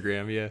use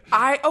Instagram, yeah?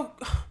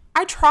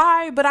 I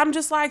try, but I'm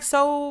just like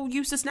so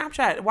used to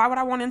Snapchat. Why would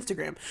I want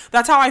Instagram?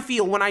 That's how I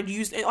feel when I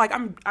use it. Like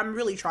I'm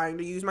really trying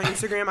to use my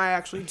Instagram. I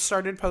actually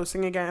started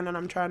posting again, and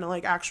I'm trying to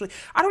like actually.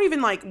 I don't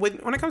even like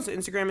when it comes to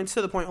Instagram. It's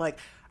to the point like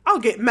I'll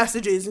get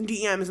messages and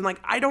DMs, and like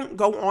I don't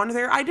go on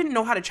there. I didn't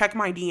know how to check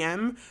my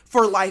DM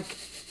for like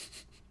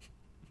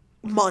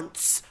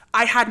months.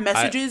 I had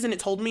messages and it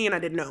told me, and I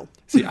didn't know.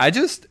 See,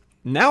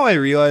 now I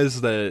realize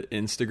that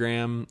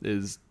Instagram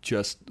is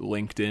just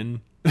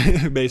LinkedIn.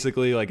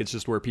 Basically, like it's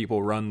just where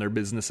people run their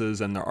businesses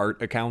and their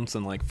art accounts,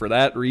 and like for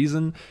that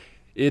reason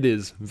it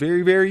is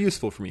very, very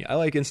useful for me. I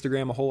like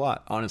Instagram a whole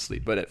lot, honestly,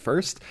 but at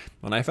first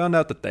when I found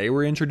out that they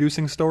were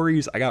introducing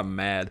stories, I got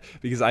mad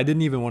because I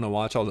didn't even want to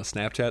watch all the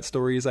Snapchat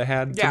stories I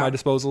had to my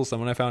disposal. So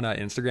when I found out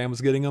Instagram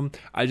was getting them,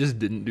 I just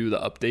didn't do the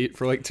update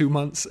for like 2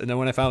 months, and then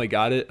when I finally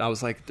got it, I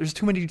was like, there's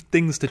too many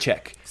things to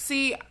check.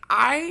 See,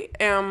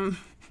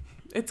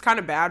 it's kind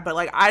of bad, but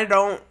like I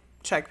don't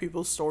check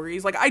people's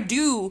stories. Like I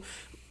do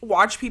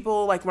watch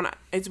people, like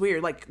it's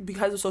weird, like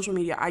because of social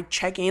media I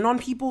check in on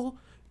people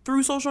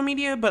through social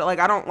media, but like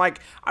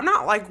I'm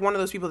not like one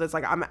of those people that's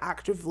like I'm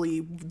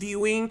actively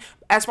viewing.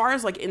 As far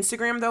as like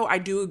Instagram though, I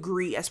do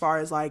agree as far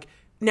as like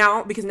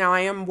now, because now I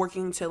am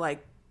working to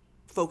like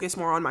focus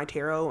more on my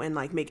tarot and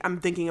like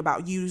I'm thinking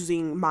about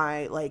using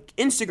my like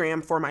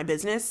Instagram for my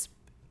business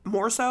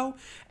more so.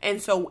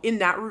 And so in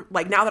that,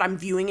 like now that I'm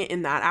viewing it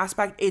in that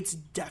aspect, it's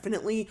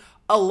definitely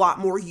a lot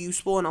more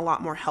useful and a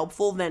lot more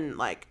helpful than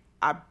like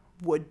I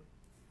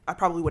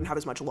probably wouldn't have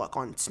as much luck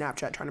on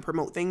Snapchat trying to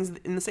promote things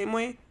in the same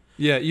way.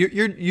 Yeah,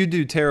 you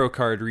do tarot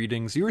card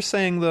readings. You were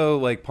saying though,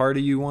 like part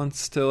of you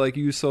wants to like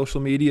use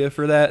social media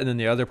for that, and then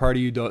the other part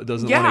of you doesn't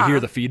want to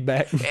hear the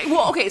feedback.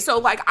 Well, okay, so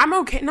like I'm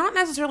okay, not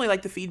necessarily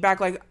like the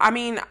feedback. Like I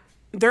mean,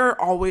 there's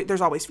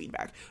always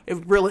feedback.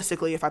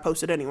 If I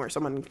post it anywhere,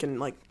 someone can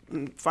like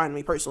find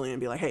me personally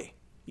and be like, "Hey,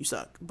 you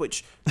suck,"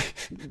 which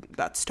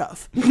that's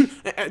tough.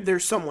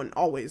 There's someone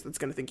always that's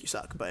gonna think you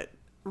suck, but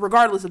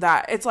regardless of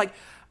that, it's like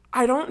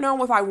I don't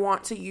know if I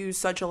want to use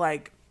such a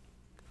like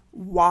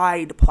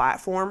wide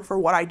platform for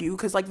what I do,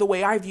 because like the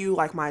way I view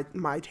like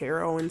my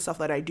tarot and stuff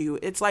that I do,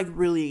 it's like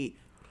really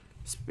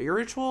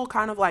spiritual,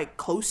 kind of like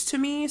close to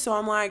me. So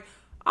I'm like,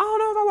 I don't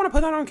know if I want to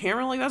put that on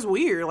camera. Like that's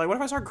weird. Like what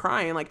if I start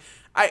crying? Like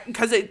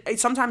because it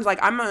sometimes like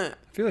I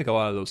feel like a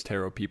lot of those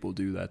tarot people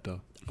do that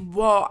though.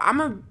 Well, I'm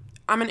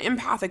an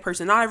empathic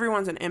person. Not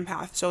everyone's an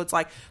empath. So it's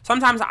like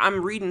sometimes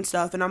I'm reading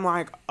stuff and I'm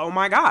like, oh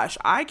my gosh,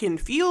 I can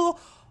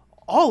feel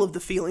all of the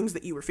feelings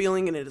that you were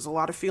feeling, and it is a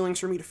lot of feelings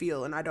for me to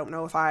feel, and I don't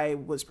know if I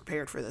was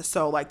prepared for this.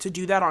 So like to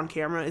do that on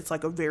camera, it's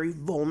like a very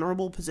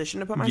vulnerable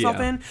position to put myself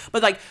in.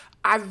 But like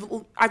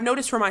I've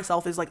noticed for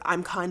myself is like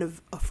I'm kind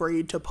of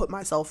afraid to put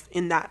myself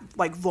in that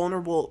like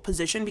vulnerable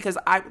position, because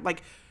I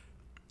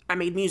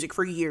made music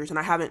for years and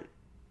I haven't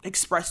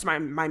expressed my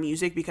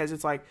music because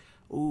it's like,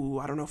 ooh,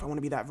 I don't know if I want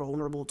to be that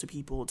vulnerable to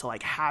people, to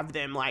like have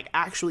them like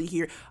actually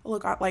hear.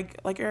 Look,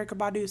 like Erykah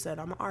Badu said,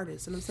 I'm an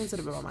artist and I'm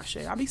sensitive about my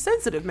shit. I'll be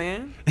sensitive,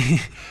 man.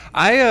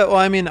 I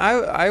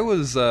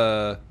was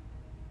sorry,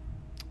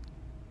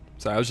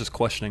 I was just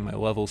questioning my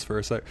levels for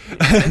a sec.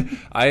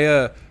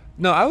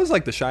 No, I was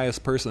like the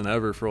shyest person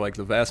ever for like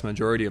the vast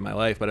majority of my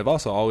life, but I've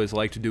also always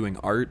liked doing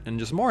art, and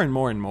just more and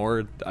more and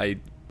more I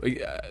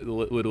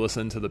would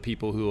listen to the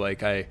people who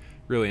like I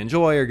really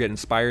enjoy or get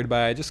inspired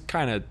by. I just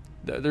kind of,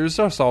 there's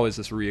just always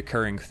this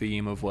reoccurring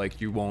theme of like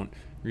you won't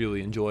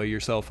really enjoy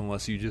yourself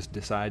unless you just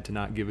decide to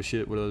not give a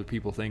shit what other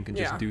people think and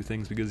just do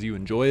things because you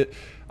enjoy it.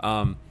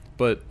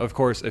 But of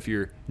course, if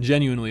you're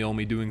genuinely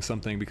only doing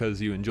something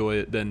because you enjoy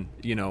it, then,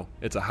 you know,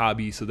 it's a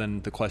hobby. So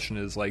then the question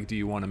is like, do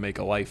you want to make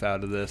a life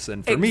out of this?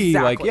 And for me,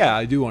 like, yeah,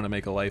 I do want to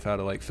make a life out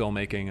of like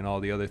filmmaking and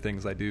all the other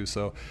things I do.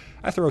 So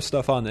I throw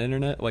stuff on the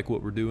internet like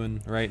what we're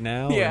doing right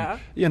now. Yeah.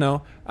 And, you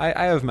know,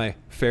 I have my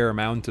fair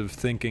amount of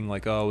thinking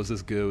like, oh, was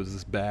this good? Was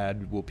this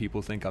bad? Will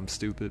people think I'm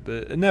stupid?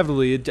 But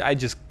inevitably, I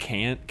just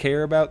can't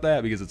care about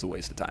that because it's a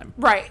waste of time.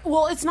 Right.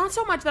 Well, it's not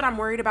so much that I'm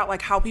worried about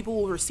like how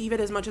people will receive it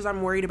as much as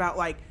I'm worried about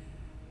like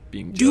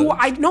being Do judged.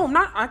 I? No, I'm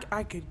not.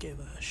 I could give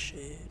a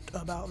shit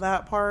about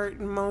that part.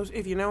 Most,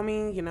 if you know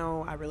me, you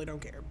know I really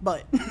don't care.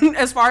 But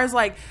as far as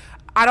like,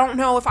 I don't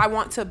know if I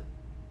want to,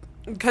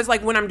 because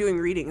like when I'm doing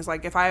readings,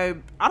 like if I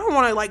don't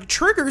want to like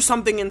trigger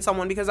something in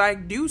someone, because I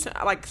do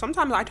like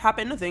sometimes I tap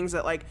into things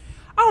that like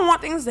I don't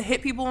want things to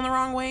hit people in the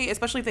wrong way,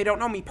 especially if they don't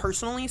know me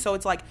personally. So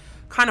it's like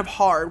kind of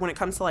hard when it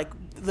comes to like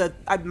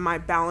my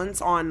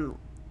balance on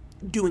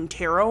doing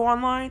tarot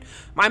online.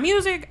 My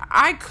music,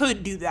 I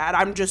could do that.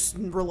 I'm just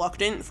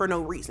reluctant for no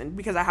reason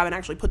because I haven't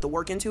actually put the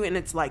work into it, and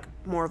it's like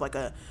more of like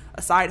a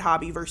side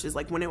hobby versus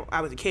like when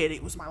I was a kid,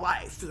 it was my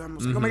life. I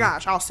was like, oh my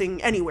gosh, I'll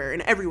sing anywhere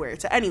and everywhere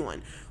to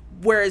anyone.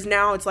 Whereas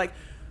now it's like,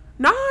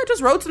 nah, I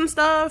just wrote some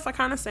stuff. I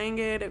kind of sang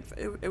it.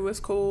 It was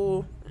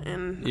cool,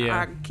 and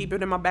I keep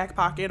it in my back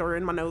pocket or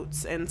in my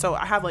notes. And so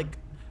I have like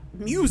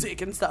music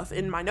and stuff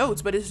in my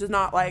notes, but it's just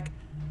not like,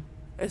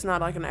 it's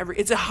not like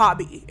it's a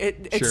hobby.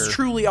 It's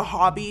truly a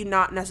hobby,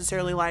 not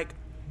necessarily like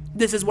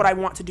this is what I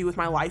want to do with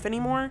my life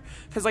anymore.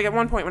 Because like at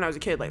one point when I was a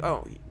kid, like,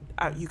 oh,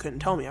 you couldn't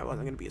tell me I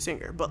wasn't going to be a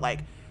singer. But like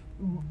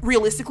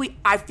realistically,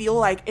 I feel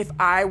like if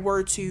I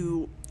were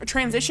to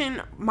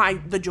transition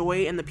the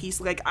joy and the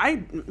peace, like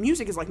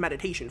music is like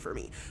meditation for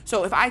me.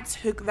 So if I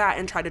took that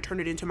and tried to turn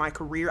it into my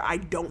career, I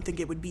don't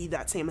think it would be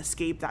that same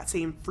escape, that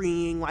same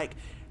freeing, like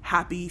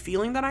happy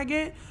feeling that I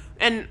get.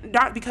 And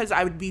not because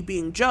I would be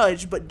being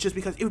judged, but just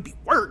because it would be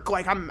work.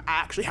 Like I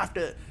actually have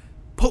to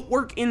put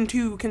work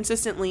into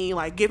consistently,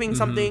 like giving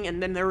something,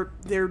 and then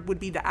there would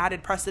be the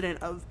added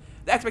precedent of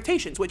the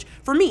expectations, which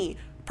for me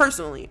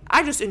personally,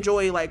 I just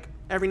enjoy like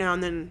every now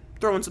and then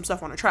throwing some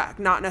stuff on a track.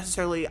 Not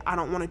necessarily, I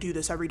don't want to do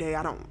this every day.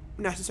 I don't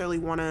necessarily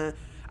want to.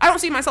 I don't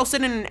see myself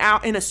sitting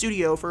out in a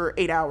studio for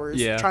 8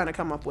 hours trying to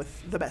come up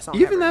with the best song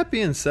Even ever. that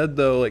being said,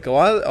 though, like a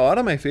lot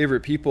of my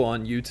favorite people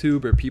on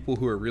YouTube are people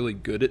who are really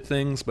good at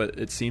things, but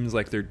it seems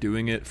like they're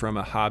doing it from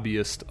a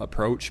hobbyist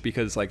approach.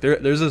 Because like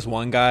there's this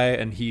one guy,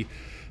 and he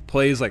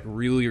plays like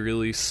really,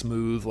 really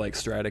smooth like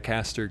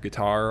Stratocaster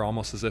guitar,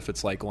 almost as if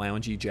it's like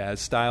loungy jazz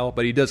style.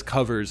 But he does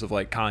covers of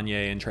like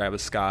Kanye and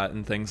Travis Scott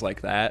and things like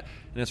that,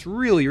 and it's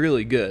really,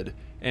 really good.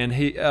 And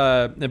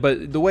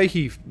but the way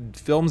he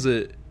films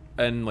it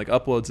and like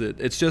uploads it,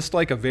 it's just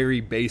like a very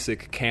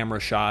basic camera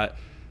shot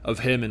of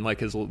him in like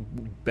his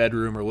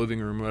bedroom or living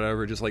room or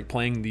whatever, just like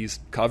playing these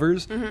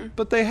covers.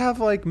 But they have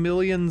like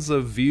millions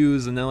of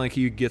views, and then like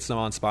he gets them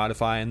on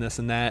Spotify and this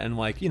and that, and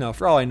like, you know,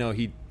 for all I know,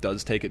 he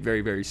does take it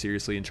very, very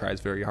seriously and tries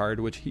very hard,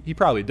 which he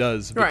probably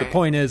does. But the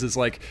point is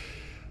like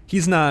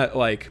he's not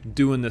like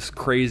doing this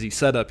crazy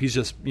setup. He's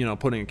just, you know,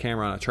 putting a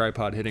camera on a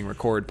tripod, hitting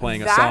record,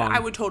 playing a song. That I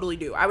would totally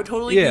do. I would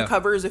totally do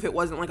covers if it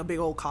wasn't like a big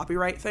old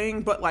copyright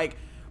thing. But like,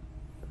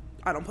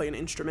 I don't play an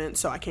instrument,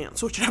 so I can't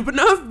switch it up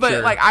enough.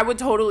 But like, I would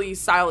totally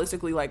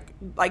stylistically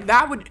like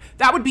that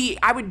would be,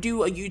 I would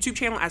do a YouTube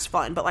channel as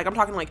fun. But like, I'm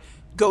talking like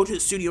go to the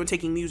studio and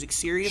taking music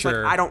serious. Like,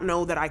 I don't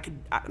know that I could.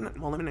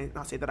 Well, let me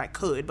not say that I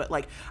could, but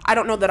like, I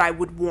don't know that I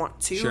would want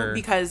to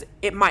because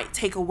it might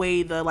take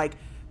away the like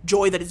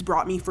joy that it's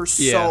brought me for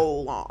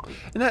so long.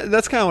 And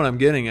that's kind of what I'm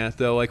getting at,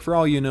 though. Like, for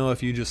all you know,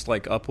 if you just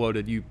like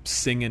uploaded you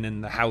singing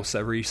in the house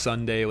every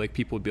Sunday, like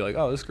people would be like,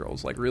 oh, this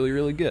girl's like really,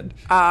 really good.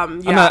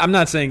 I'm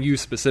not saying you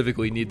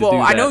specifically need to do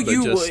that. I know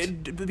you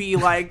would be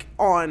like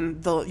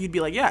you'd be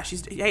like, yeah,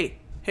 hey,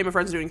 my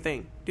friend's doing a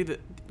thing. Do the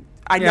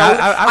I know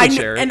I would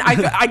share it. And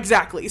I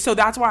exactly. So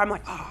that's why I'm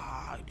like,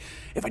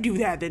 if I do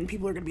that, then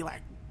people are gonna be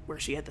like,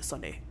 where's she at this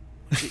Sunday?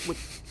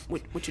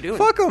 What you doing?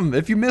 Fuck them.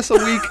 If you miss a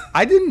week,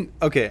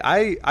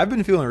 I've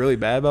been feeling really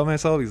bad about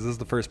myself because this is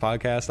the first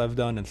podcast I've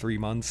done in 3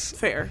 months.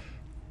 Fair.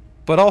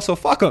 But also,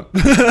 fuck them.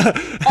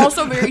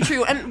 Also very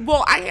true. And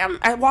while I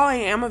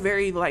am a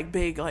very like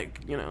big, like,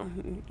 you know,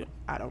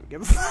 I don't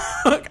give a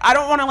fuck. I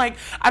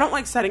don't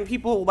like setting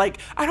people, like,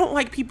 I don't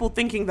like people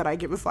thinking that I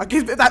give a fuck,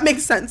 if that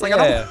makes sense. Like,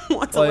 I don't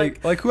want to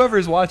like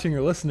whoever's watching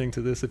or listening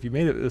to this, if you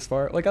made it this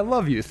far, like, I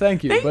love you.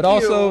 Thank you. Thank but you.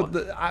 Also,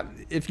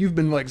 if you've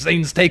been like,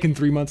 Zane's taken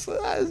 3 months,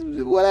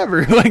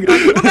 whatever. Like,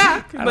 go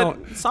back.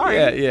 But sorry.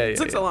 Yeah. It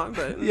took so long,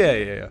 but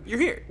yeah. You're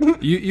here.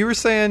 You were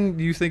saying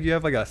you think you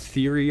have like a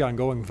theory on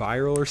going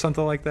viral or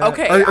something like that?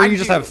 Okay. Or you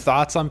just have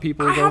thoughts on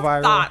people who go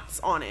viral? I have thoughts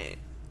on it.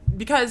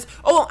 Because,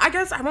 I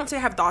guess I won't say I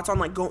have thoughts on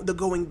like the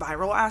going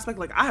viral aspect.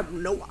 Like, I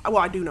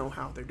do know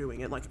how they're doing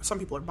it. Like, some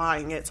people are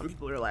buying it, some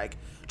people are like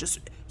just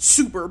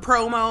super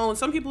promo, and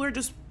some people are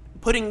just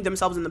putting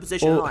themselves in the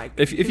position like,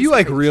 if you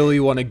like really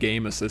want to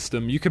game a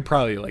system, you could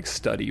probably like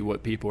study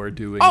what people are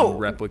doing and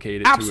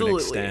replicate it to an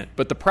extent.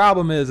 But the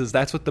problem is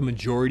that's what the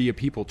majority of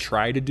people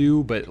try to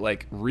do, but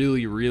like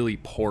really, really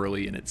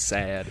poorly, and it's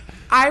sad.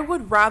 I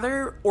would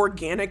rather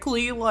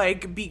organically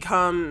like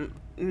become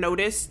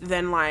noticed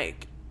than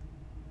like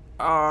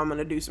oh, I'm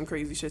gonna do some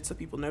crazy shit so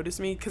people notice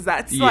me, because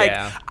that's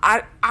Yeah.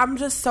 like I'm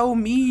just so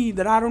me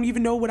that I don't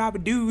even know what I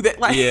would do. That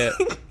like Yeah,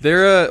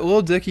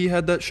 Lil Dicky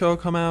had that show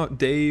come out,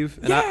 Dave,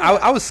 and Yeah.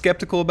 I was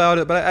skeptical about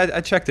it, but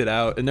I checked it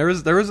out, and there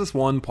was this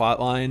one plot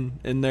line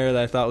in there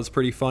that I thought was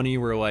pretty funny,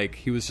 where like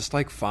he was just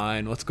like,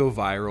 fine, let's go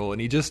viral,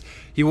 and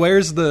he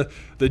wears the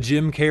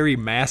Jim Carrey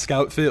mask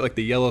outfit, like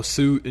the yellow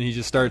suit, and he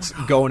just starts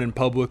going in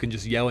public and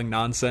just yelling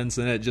nonsense,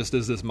 and it just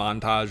is this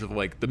montage of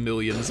like the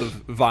millions of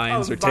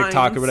Vines or TikTok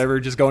Vines. or whatever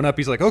just going up.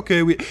 He's like,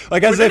 okay, we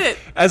like as We did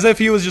it. if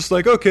he was just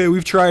like, okay,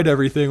 we've tried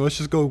everything, let's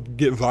just go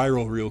get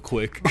viral real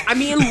quick. I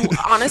mean,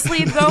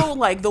 honestly though,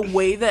 like the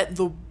way that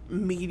the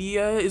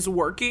media is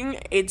working,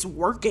 it's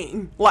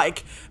working.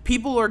 Like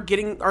people are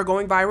going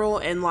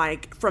viral, and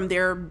like from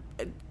there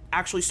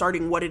actually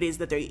starting what it is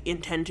that they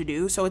intend to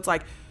do. So it's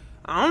like,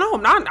 I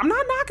don't know, I'm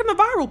not knocking the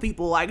viral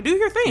people. Like, do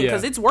your thing,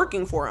 because Yeah. it's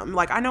working for them.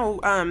 Like I know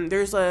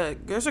there's a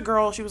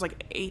girl, she was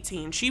like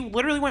 18. She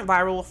literally went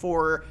viral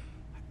for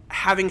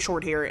having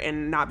short hair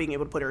and not being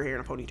able to put her hair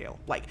in a ponytail.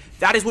 Like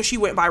that is what she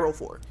went viral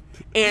for.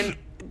 And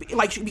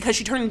like because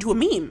she turned into a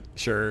meme.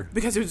 Sure.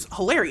 Because it was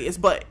hilarious,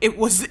 but it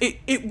wasn't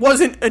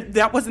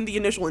that wasn't the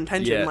initial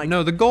intention. Yeah, Like,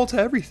 no, the goal to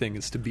everything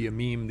is to be a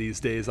meme these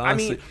days, I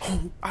honestly.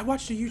 mean, I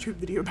watched a YouTube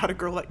video about a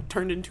girl that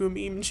turned into a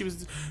meme, and she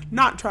was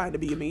not trying to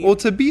be a meme. Well,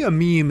 to be a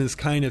meme is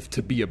kind of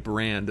to be a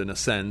brand in a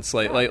sense.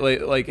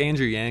 Like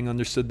Andrew Yang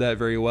understood that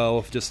very well,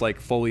 of just like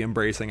fully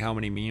embracing how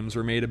many memes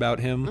were made about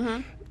him.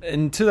 Mm-hmm.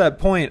 And to that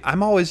point,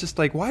 I'm always just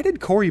like, why did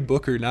Cory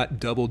Booker not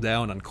double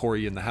down on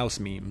Cory in the House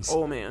memes?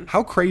 Oh, man.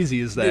 How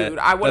crazy is that? Dude,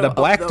 I that would've a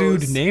black upped dude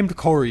those. named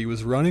Cory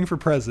was running for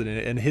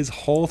president, and his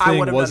whole I thing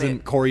would've done wasn't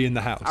it. Cory in the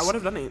House. I would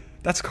have done it.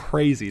 That's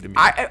crazy to me.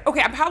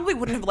 Okay, I probably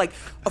wouldn't have like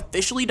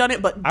officially done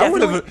it, but I would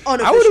definitely have.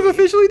 I would have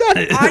officially done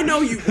it. I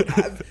know you would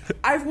have.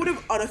 I would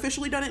have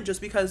unofficially done it just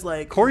because,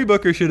 like, Cory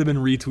Booker should have been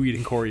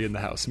retweeting Cory in the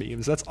House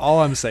memes. That's all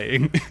I'm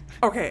saying.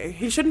 okay,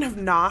 he shouldn't have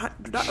not.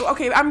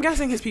 Okay, I'm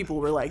guessing his people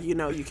were like, you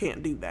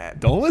can't do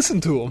that. Don't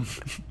listen to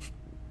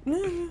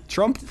him.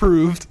 Trump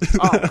approved.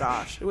 Oh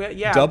gosh,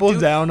 yeah. Double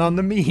down on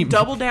the meme.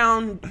 Double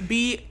down.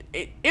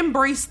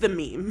 Embrace the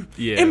meme.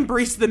 Yeah.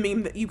 Embrace the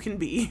meme that you can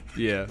be.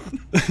 Yeah.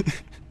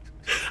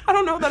 I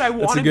don't know that I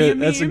want to be a meme.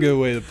 That's a good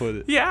way to put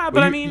it. Yeah,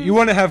 but I you, mean, you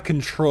want to have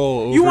control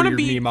over you want your to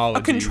be memeology.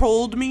 a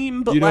controlled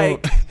meme, but You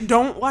like don't-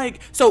 don't like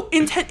so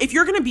intent. If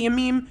you're gonna be a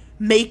meme,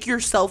 make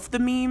yourself the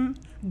meme.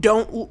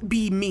 Don't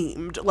be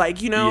memed.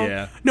 Like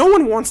Yeah. no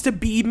one wants to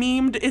be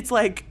memed. It's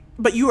like,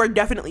 but you are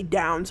definitely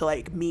down to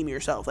like meme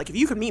yourself. Like if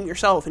you can meme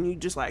yourself and you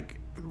just like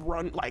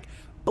run like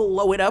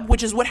blow it up,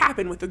 which is what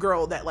happened with the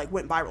girl that like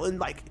went viral. And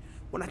like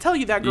when I tell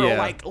you that girl Yeah.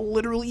 like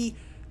literally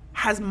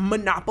has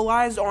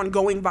monopolized on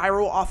going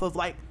viral off of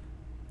like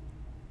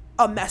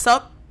a mess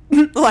up,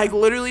 like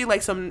literally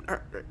like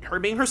her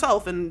being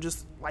herself and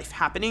just life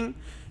happening.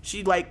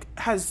 She like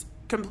has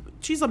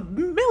she's a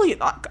million,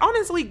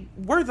 honestly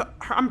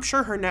I'm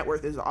sure her net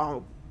worth is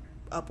all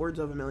upwards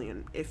of $1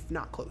 million, if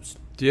not close.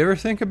 Do you ever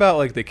think about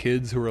like the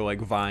kids who were like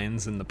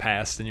Vines in the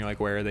past, and you're like,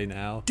 where are they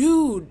now?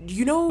 Dude,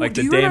 Like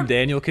do the you damn remember,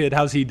 Daniel kid,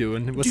 how's he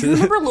doing? What's do you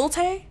his- remember Lil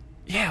Tay?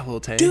 Yeah, Lil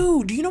Tay.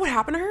 Dude, do you know what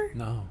happened to her?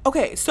 No.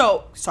 Okay,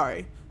 so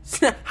sorry.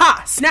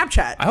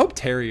 Snapchat. I hope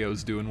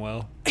Terrio's doing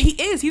well.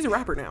 He's a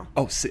rapper now.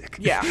 Oh, sick.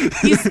 Yeah,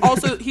 he's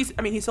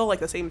still like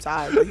the same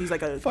size, but he's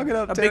like Fuck it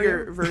up, a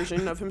bigger Terrio.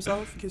 version of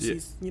himself because Yeah.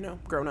 he's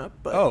grown up.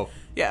 But Oh.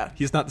 yeah,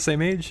 He's not the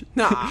same age?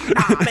 nah,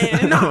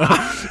 man,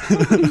 nah.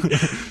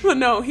 But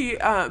no,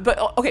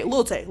 but okay,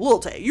 Lil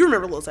Tay, you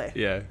remember Lil Tay?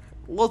 Yeah.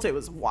 Lil Tay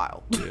was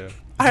wild. Yeah.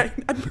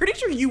 I'm pretty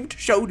sure you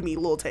showed me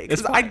Lil Tay because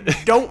It's I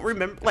don't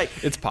remember. Like,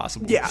 It's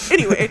possible. yeah.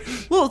 Anyway,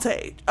 Lil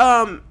Tay.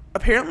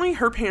 Apparently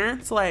her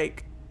parents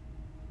like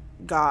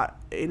got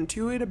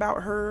into it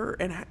about her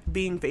and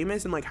being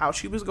famous and like how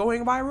she was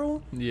going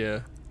viral,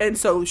 Yeah. and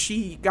so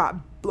she got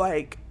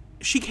like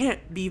she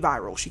can't be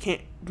viral. She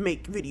can't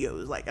make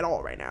videos like at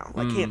all right now.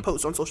 Like can't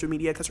post on social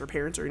media because her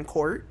parents are in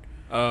court.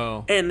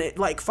 Oh. And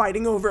like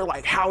fighting over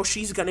like how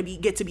she's gonna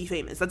get to be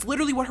famous. That's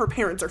literally what her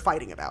parents are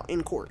fighting about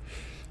in court.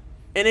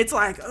 And it's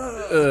like,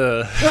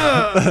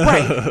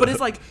 right? But it's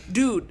like,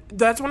 dude,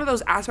 that's one of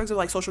those aspects of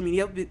like social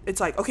media. It's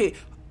like, okay,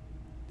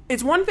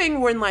 it's one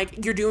thing when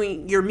like you're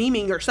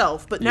memeing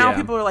yourself, but now Yeah.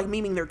 people are like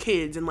memeing their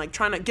kids and like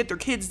trying to get their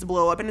kids to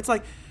blow up. And it's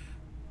like,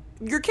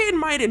 your kid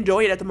might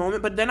enjoy it at the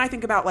moment, but then I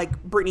think about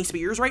like Britney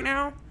Spears right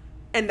now,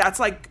 and that's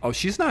like. Oh,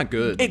 she's not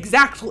good.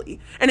 Exactly.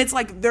 And it's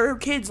like there are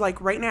kids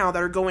like right now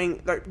that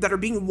are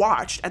being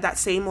watched at that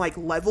same like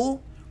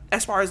level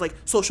as far as like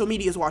social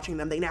media is watching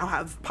them. They now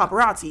have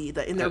paparazzi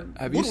in their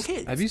little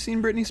kids. Have you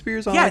seen Britney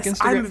Spears on Yes, like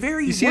Instagram? I'm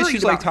very You see how worried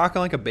she's like about-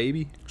 talking like a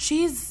baby?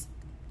 She's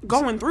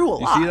going through a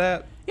You lot. see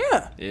that?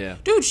 Yeah.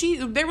 Dude,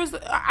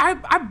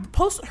 I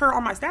posted her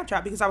on my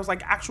Snapchat because I was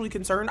like actually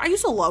concerned. I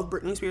used to love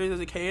Britney Spears as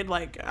a kid,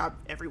 like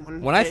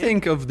everyone. When I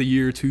think of the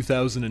year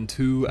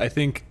 2002, I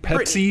think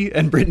Pepsi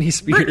and Britney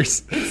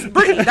Spears.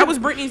 Britney. That was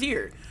Britney's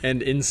year.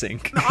 And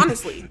NSYNC.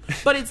 Honestly.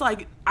 But it's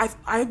like,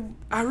 I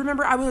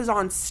remember I was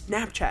on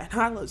Snapchat.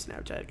 I love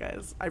Snapchat,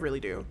 guys. I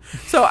really do.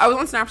 So I was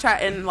on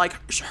Snapchat and like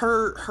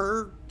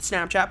her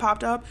Snapchat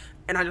popped up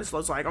and I just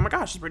was like, oh my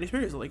gosh, it's Britney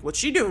Spears. Like, what's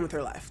she doing with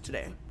her life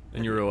today?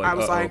 And you were like, I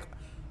was uh-oh. like,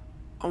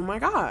 oh my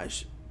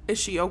gosh, is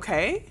she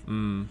okay?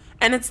 And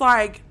it's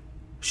like,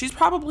 she's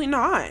probably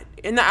not.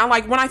 And I,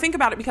 like, when I think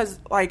about it, because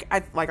like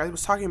I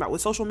was talking about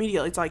with social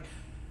media, it's like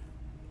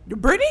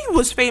Britney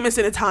was famous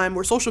in a time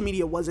where social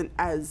media wasn't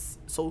as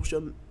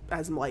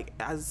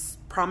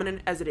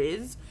prominent as it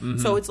is.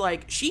 So it's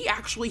like she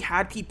actually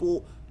had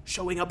people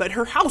showing up at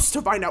her house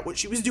to find out what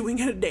she was doing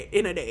in a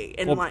day.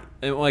 And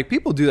like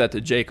people do that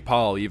to Jake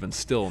Paul even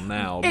still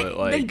now, but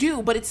like they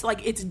do, but it's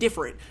like it's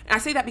different. And I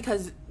say that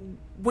because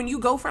when you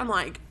go from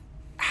like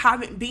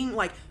being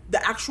like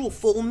the actual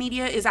full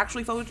media is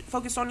actually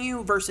focused on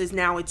you versus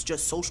now it's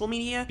just social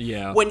media.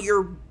 Yeah. When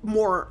you're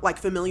more like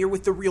familiar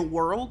with the real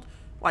world,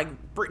 like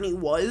Britney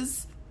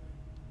was,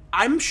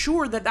 I'm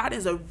sure that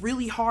is a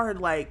really hard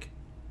like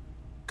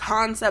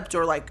concept,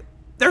 or like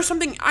there's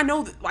something I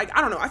know that, like,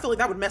 I don't know, I feel like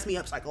that would mess me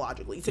up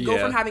psychologically to go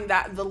from having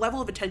the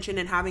level of attention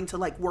and having to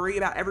like worry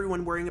about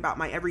everyone worrying about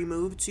my every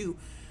move to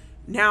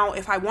now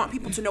if I want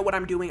people to know what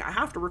I'm doing, I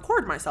have to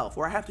record myself,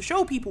 or I have to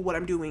show people what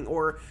I'm doing,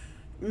 or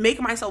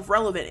make myself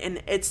relevant.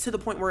 And it's to the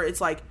point where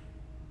it's like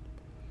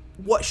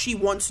what she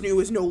once knew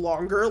is no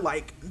longer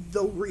like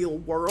the real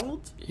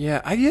world.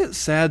 Yeah, I get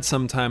sad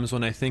sometimes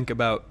when I think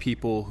about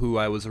people who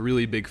I was a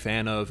really big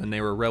fan of and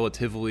they were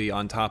relatively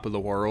on top of the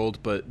world,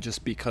 but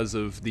just because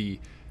of the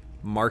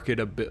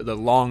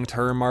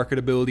long-term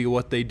marketability of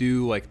what they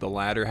do, like the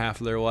latter half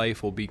of their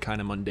life will be kind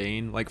of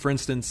mundane. Like, for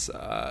instance,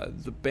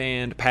 the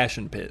band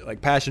Passion Pit. Like,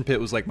 Passion Pit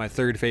was like my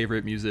third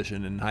favorite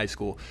musician in high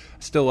school.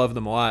 I still love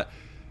them a lot.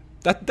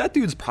 That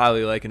dude's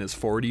probably like in his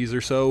 40s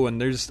or so,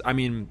 and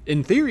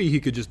in theory he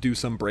could just do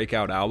some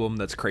breakout album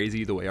that's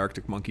crazy the way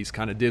Arctic Monkeys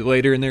kind of did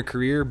later in their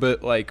career,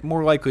 but like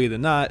more likely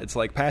than not, it's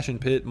like Passion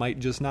Pit might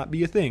just not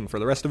be a thing for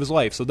the rest of his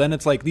life. So then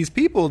it's like these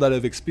people that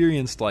have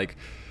experienced like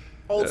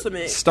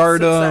ultimate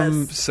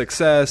stardom,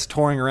 success,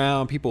 touring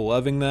around, people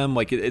loving them.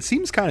 Like it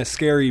seems kind of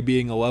scary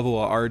being a level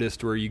of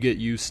artist where you get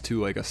used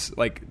to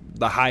like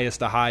the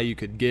highest a high you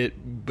could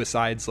get,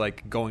 besides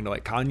like going to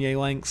like Kanye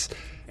lengths,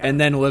 and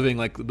then living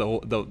like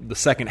the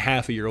second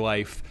half of your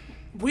life.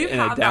 We've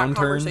had that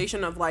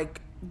conversation of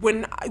like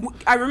when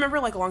I remember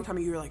like a long time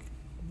ago you were like,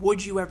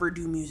 would you ever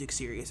do music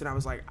serious? And I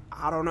was like,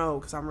 I don't know,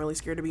 because I'm really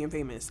scared of being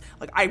famous.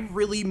 Like I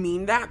really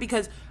mean that,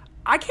 because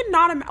I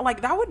cannot,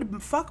 like, that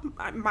would fuck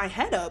my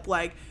head up.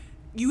 Like,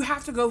 you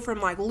have to go from,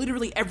 like,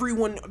 literally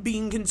everyone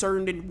being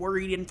concerned and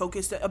worried and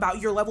focused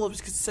about your level of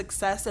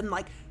success and,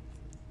 like,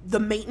 the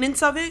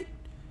maintenance of it.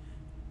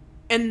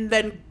 And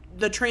then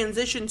the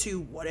transition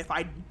to, what if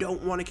I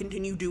don't want to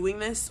continue doing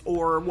this?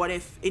 Or what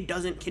if it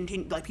doesn't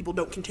continue, like, people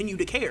don't continue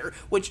to care?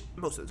 Which,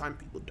 most of the time,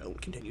 people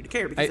don't continue to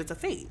care because it's a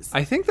phase.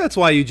 I think that's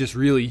why you just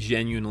really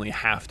genuinely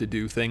have to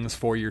do things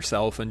for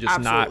yourself and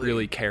just not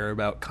really care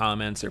about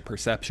comments or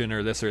perception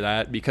or this or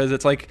that. Because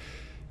it's like,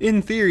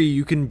 in theory,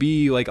 you can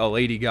be like a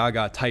Lady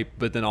Gaga type,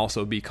 but then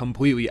also be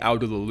completely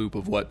out of the loop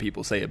of what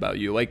people say about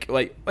you. Like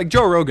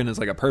Joe Rogan is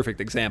like a perfect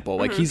example.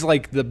 Like he's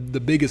like the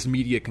biggest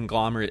media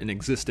conglomerate in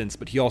existence,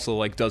 but he also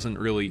like doesn't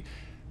really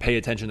pay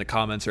attention to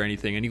comments or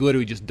anything, and he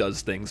literally just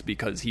does things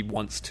because he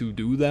wants to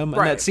do them.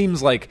 And that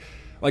seems like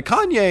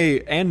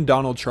Kanye and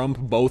Donald Trump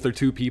both are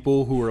two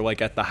people who are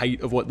like at the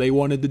height of what they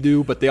wanted to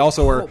do, but they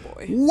also are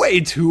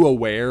way too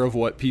aware of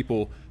what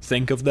people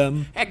think of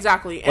them.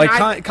 Exactly. And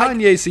like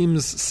Kanye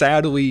seems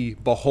sadly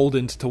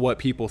beholden to what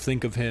people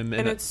think of him,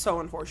 and it's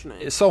so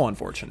unfortunate. It's so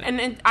unfortunate.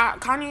 And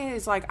Kanye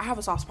is like, I have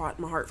a soft spot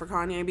in my heart for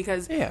Kanye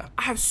because I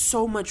have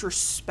so much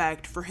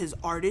respect for his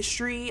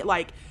artistry.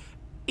 Like,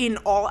 in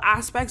all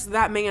aspects,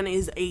 that man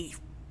is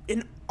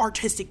an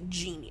artistic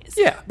genius.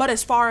 Yeah. But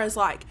as far as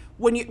like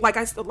when you like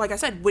I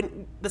said,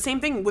 when the same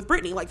thing with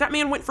Britney, like that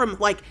man went from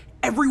like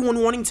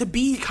everyone wanting to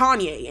be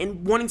Kanye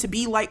and wanting to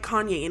be like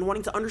Kanye and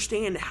wanting to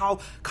understand how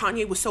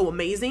Kanye was so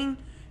amazing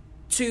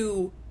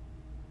to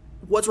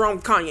what's wrong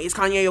with Kanye? Is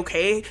Kanye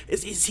okay?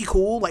 Is he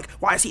cool? Like,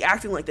 why is he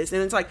acting like this?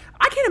 And it's like,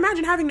 I can't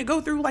imagine having to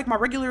go through like my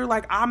regular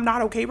like I'm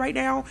not okay right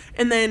now,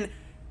 and then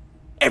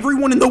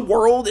everyone in the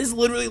world is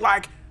literally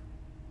like,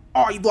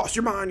 oh, you've lost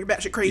your mind, you're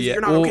batshit crazy,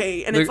 you're not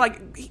okay. And it's like,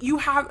 you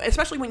have,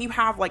 especially when you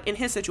have, like, in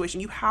his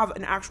situation, you have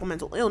an actual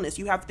mental illness.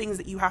 You have things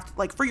that you have to,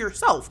 like, for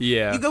yourself.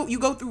 Yeah. You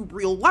go through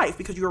real life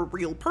because you're a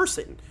real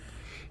person.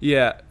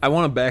 Yeah, I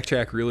want to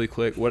backtrack really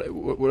quick. What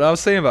I was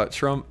saying about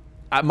Trump,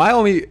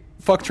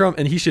 fuck Trump,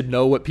 and he should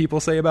know what people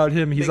say about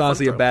him. He's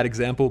honestly a bad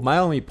example. My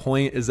only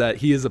point is that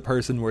he is a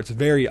person where it's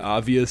very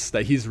obvious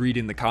that he's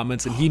reading the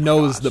comments and he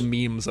knows the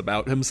memes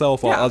about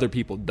himself while other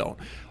people don't.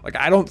 Like,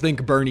 I don't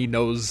think Bernie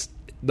knows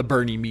the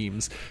Bernie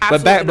memes.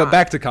 Absolutely But not.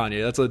 back to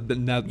Kanye. That's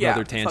another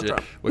Yeah, tangent.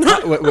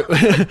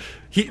 fuck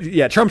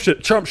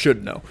Trump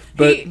should know.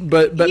 But He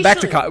back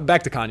should.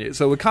 to Kanye.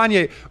 So with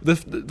Kanye, the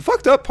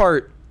fucked up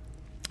part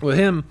with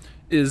him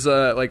is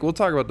like, we'll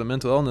talk about the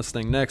mental illness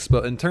thing next,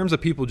 but in terms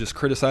of people just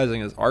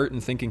criticizing his art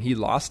and thinking he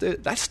lost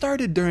it, that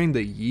started during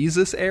the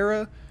Yeezus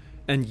era,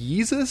 and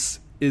Yeezus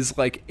is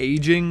like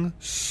aging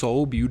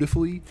so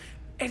beautifully.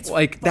 It's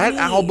Like funny.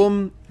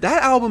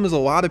 that album is a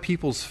lot of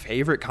people's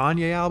favorite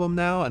Kanye album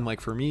now, and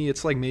like for me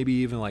it's like maybe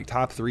even like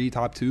top 3,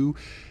 top 2.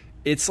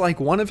 It's like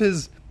one of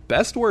his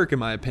best work in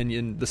my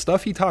opinion. The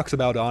stuff he talks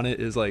about on it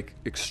is like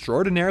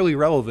extraordinarily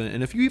relevant,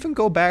 and if you even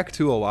go back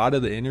to a lot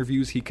of the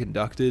interviews he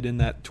conducted in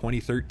that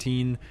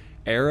 2013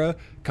 era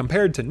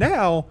compared to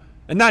now,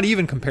 and not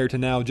even compared to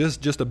now,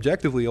 just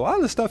objectively, a lot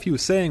of the stuff he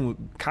was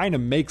saying kind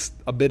of makes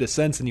a bit of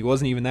sense, and he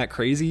wasn't even that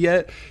crazy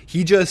yet.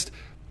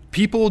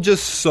 People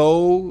just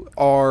so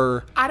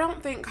are. I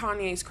don't think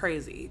Kanye's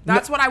crazy.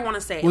 That's what I want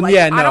to say. Well, like,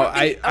 yeah, no,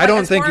 I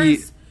don't think he-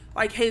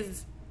 like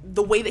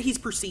the way that he's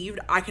perceived.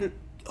 I can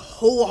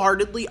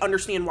wholeheartedly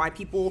understand why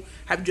people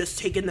have just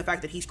taken the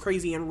fact that he's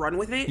crazy and run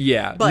with it.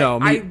 Yeah, but no,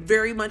 I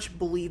very much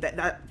believe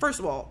that first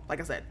of all,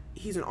 like I said,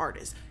 he's an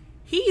artist.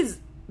 He's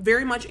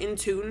very much in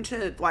tune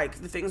to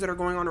like the things that are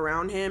going on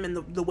around him, and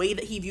the way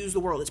that he views the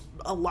world is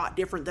a lot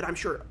different than I'm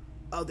sure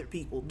other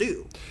people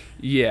do.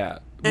 Yeah,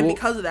 And well,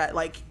 because of that,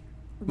 like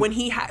when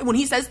he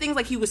says things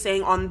like he was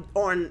saying on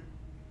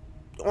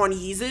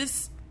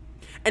Yeezus,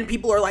 and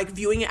people are like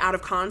viewing it out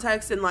of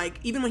context, and like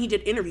even when he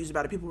did interviews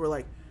about it, people were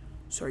like,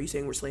 "So are you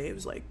saying we're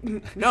slaves?" Like,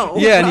 no.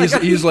 Yeah,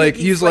 and he's like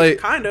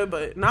kind of,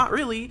 but not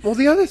really. well,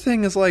 the other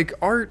thing is like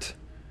art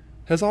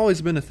has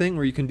always been a thing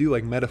where you can do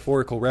like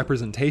metaphorical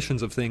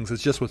representations of things.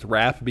 It's just with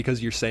rap,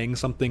 because you're saying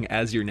something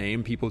as your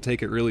name, people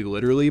take it really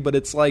literally, but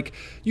it's like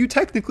you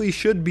technically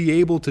should be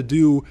able to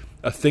do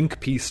a think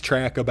piece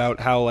track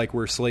about how like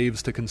we're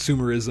slaves to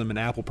consumerism and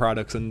Apple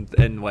products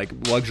and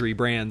like luxury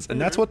brands,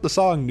 and that's what the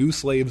song New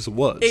Slaves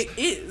was. It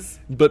is.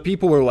 But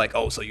people were like,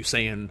 oh, so you're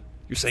saying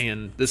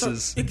this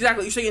is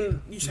exactly.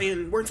 You're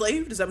saying we're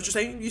enslaved? Is that what you're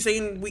saying? You're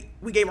saying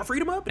we gave our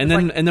freedom up? and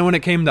then when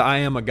it came to I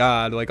Am a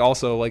God, like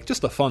also like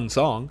just a fun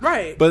song,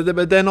 Right.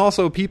 But then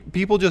also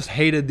people just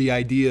hated the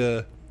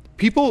idea.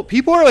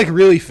 People are like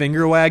really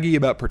finger waggy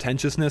about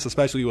pretentiousness,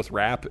 especially with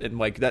rap, and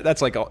like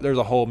that's like there's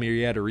a whole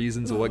myriad of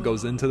reasons of what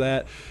goes into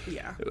that.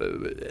 Yeah.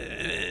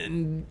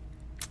 And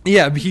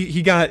yeah,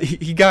 he got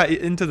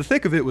into the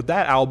thick of it with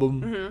that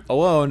album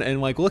alone, and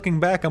like looking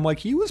back, I'm like,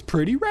 he was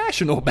pretty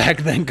rational back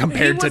then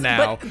compared to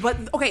now.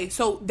 But okay,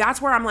 so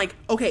that's where I'm like,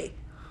 okay,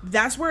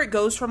 that's where it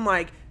goes from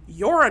like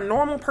you're a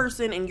normal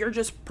person and you're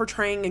just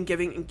portraying and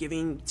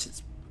giving,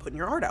 just putting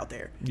your art out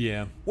there.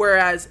 Yeah.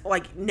 Whereas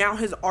like now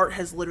his art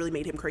has literally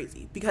made him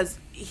crazy, because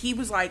he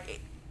was like,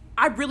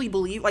 I really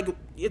believe, like,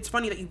 it's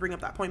funny that you bring up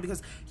that point,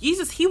 because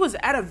Yeezus, he was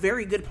at a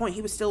very good point.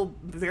 He was still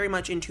very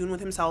much in tune with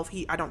himself.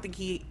 He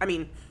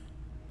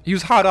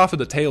was hot off of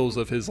the tails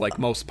of his like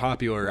most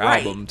popular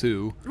Right. album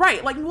too.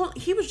 Right, like, well,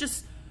 he was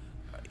just,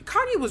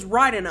 Kanye was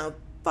riding a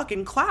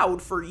fucking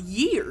cloud for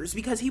years,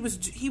 because he was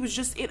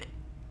just in,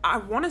 I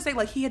want to say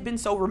like he had been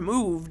so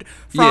removed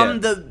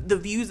from the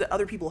views that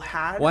other people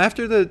had. Well,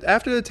 after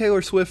the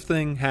Taylor Swift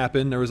thing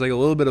happened, there was like a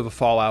little bit of a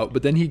fallout,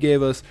 but then he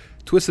gave us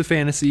Twisted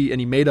Fantasy and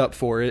he made up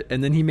for it,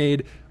 and then he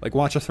made like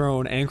Watch a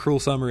Throne and Cruel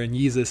Summer and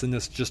Yeezus in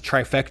this just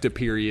trifecta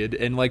period,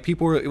 and like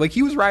people were like,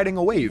 he was riding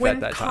a wave When at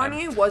that time.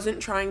 Kanye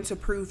wasn't trying to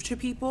prove to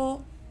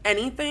people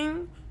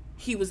anything,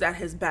 he was at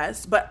his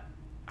best. But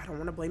I don't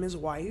want to blame his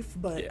wife,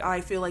 but Yeah.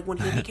 I feel like when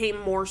he became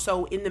more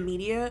so in the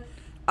media,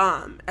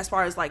 as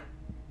far as like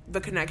the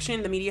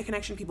media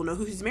connection, people know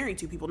who he's married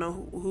to, people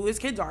know who his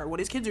kids are, what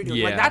his kids are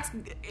doing. Like Yeah.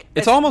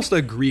 It's almost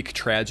a Greek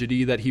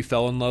tragedy that he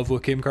fell in love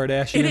with Kim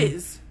Kardashian. It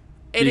is.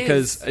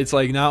 Because it's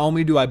like, not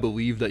only do I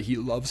believe that he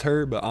loves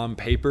her, but on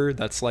paper,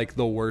 that's like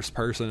the worst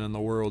person in the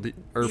world,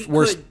 or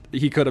worst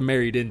he could have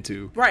married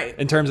into. Right.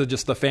 In terms of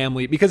just the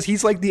family, because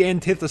he's like the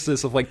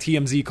antithesis of like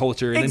TMZ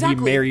culture, and then he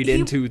married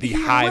into the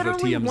hive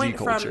of literally TMZ went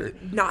culture.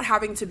 From not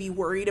having to be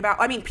worried about,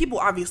 I mean, people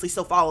obviously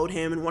still followed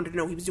him and wanted to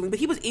know what he was doing, but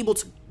he was able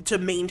to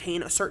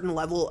maintain a certain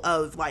level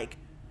of like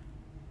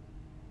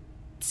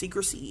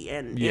secrecy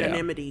and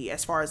anonymity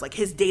as far as like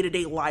his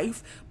day-to-day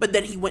life. But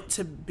then he went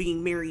to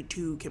being married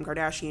to Kim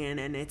Kardashian,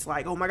 and it's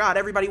like, oh my god,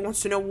 everybody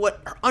wants to know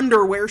what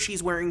underwear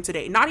she's wearing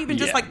today, not even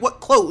just like what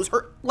clothes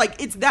her, like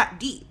it's that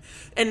deep.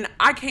 And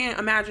I can't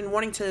imagine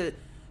wanting to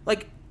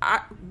like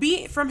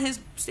be from his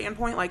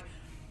standpoint, like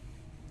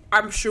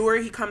I'm sure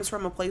he comes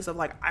from a place of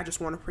like, I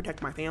just want to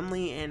protect my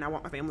family and I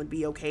want my family to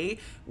be okay,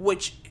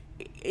 which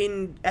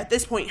at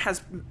this point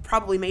has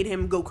probably made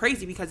him go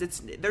crazy, because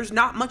there's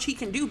not much he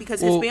can do, because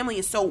his family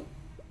is so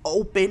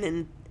open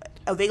and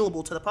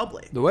available to the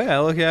public. The way I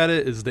look at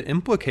it is the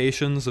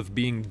implications of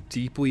being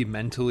deeply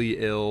mentally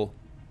ill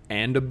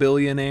and a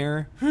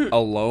billionaire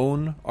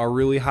alone are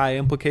really high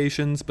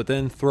implications, but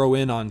then throw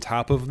in on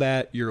top of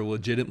that, you're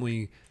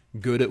legitimately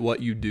good at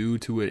what you do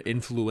to an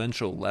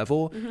influential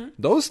level,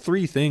 those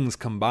three things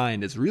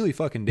combined is really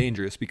fucking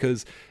dangerous,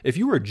 because if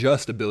you were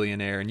just a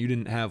billionaire and you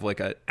didn't have like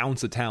an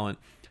ounce of talent,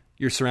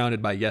 you're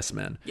surrounded by yes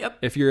men. Yep.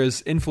 If you're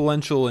as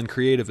influential and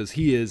creative as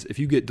he is, if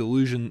you get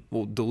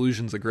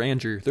delusions of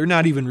grandeur, they're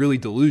not even really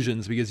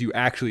delusions, because you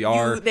actually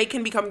are. They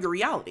can become your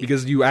reality.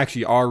 Because you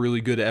actually are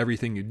really good at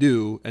everything you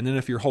do. And then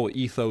if your whole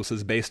ethos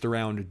is based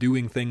around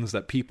doing things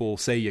that people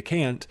say you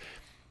can't,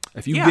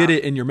 if you get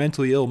it in your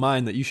mentally ill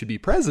mind that you should be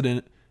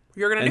president,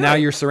 you're gonna and now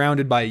you're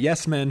surrounded by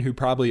yes men who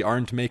probably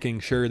aren't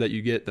making sure that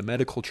you get the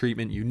medical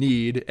treatment you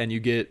need, and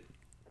you get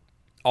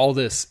all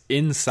this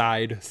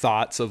inside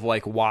thoughts of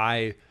like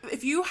why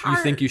you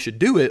think you should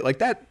do it, like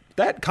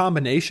that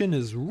combination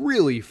is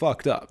really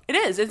fucked up. It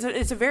is.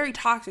 It's a very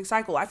toxic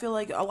cycle. I feel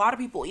like a lot of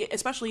people,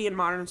 especially in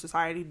modern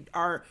society,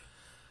 are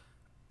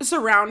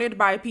surrounded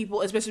by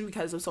people, especially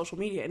because of social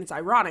media. And it's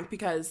ironic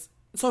because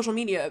social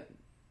media,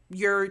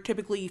 you're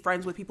typically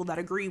friends with people that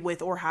agree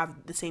with or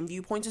have the same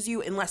viewpoints as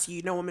you, unless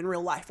you know them in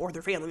real life or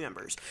they're family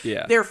members.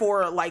 Yeah.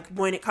 Therefore, like,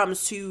 when it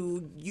comes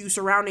to you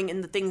surrounding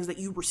and the things that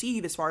you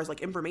receive as far as,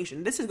 like,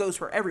 information, this goes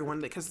for everyone,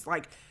 because,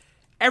 like,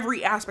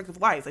 every aspect of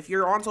life, if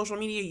you're on social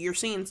media, you're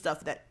seeing stuff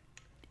that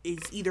is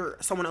either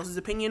someone else's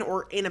opinion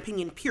or an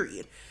opinion,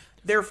 period.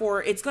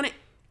 Therefore, it's going to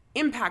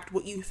impact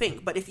what you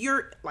think. But if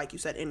you're, like you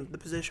said, in the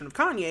position of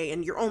Kanye,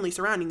 and you're only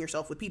surrounding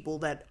yourself with people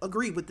that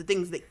agree with the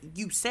things that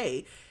you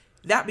say,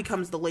 that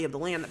becomes the lay of the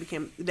land.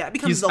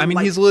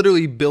 He's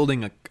literally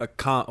building a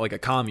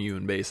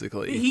commune,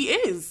 basically. He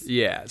is.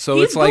 Yeah. So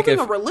he's it's like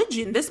building a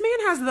religion. This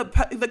man has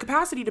the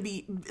capacity to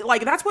be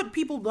like. That's what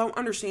people don't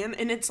understand.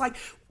 And it's like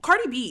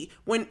Cardi B,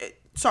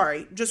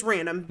 sorry, just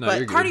random,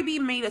 but Cardi B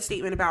made a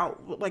statement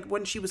about, like,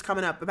 when she was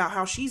coming up, about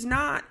how she's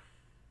not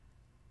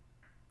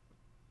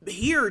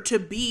here to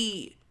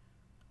be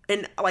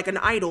an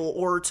idol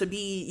or to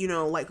be, you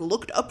know, like,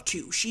 looked up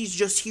to. She's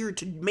just here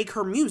to make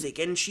her music,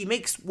 and she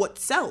makes what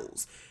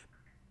sells.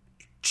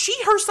 She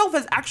herself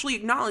has actually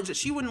acknowledged that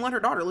she wouldn't let her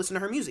daughter listen to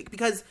her music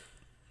because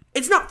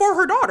it's not for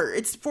her daughter.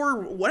 It's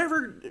for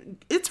whatever.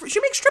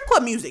 She makes strip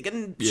club music,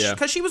 and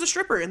because she was a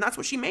stripper, and that's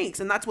what she makes,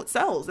 and that's what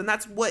sells, and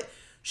that's what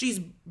she's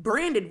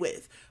branded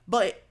with.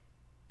 But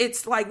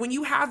it's like, when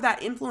you have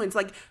that influence,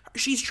 like,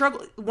 she's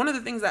struggled. One of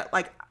the things that,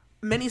 like,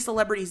 many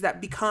celebrities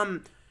that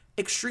become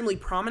extremely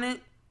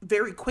prominent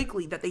very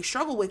quickly, that they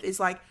struggle with, is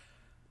like,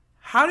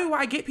 how do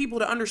I get people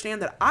to understand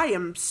that I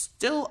am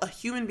still a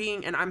human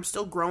being and I'm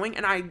still growing,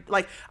 and I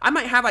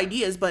might have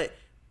ideas, but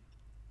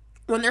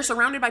when they're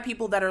surrounded by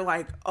people that are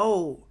like,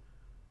 oh,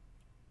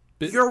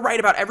 you're right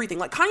about everything.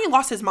 Like, Kanye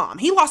lost his mom.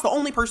 He lost the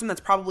only person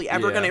that's probably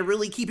ever going to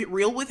really keep it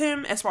real with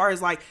him, as far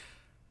as, like,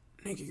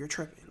 nigga, you're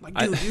tripping. Like,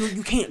 dude,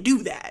 you can't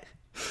do that.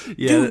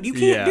 Dude, you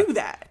can't do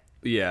that.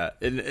 Yeah,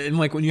 and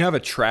like, when you have a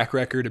track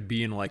record of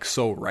being, like,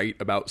 so right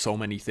about so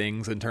many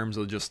things in terms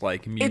of just,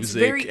 like,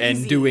 music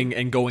and doing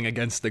and going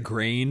against the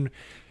grain,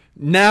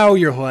 now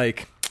you're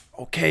like,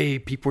 okay,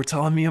 people are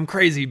telling me I'm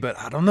crazy, but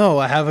I don't know.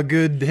 I have a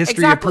good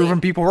history of proving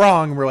people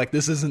wrong. And we're like,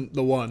 this isn't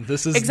the one.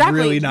 This is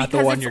really not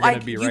the one you're going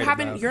to be right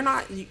about. You're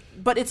not,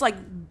 but it's like,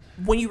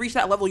 when you reach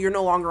that level, you're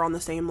no longer on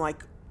the same,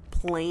 like,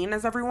 plane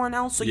as everyone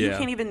else. So you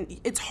can't even,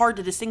 it's hard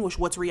to distinguish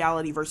what's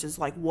reality versus,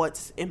 like,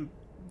 what's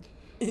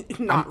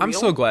I'm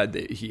so glad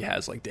that he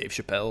has, like, Dave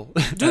Chappelle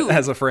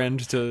as a friend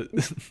to.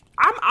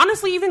 I'm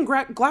honestly even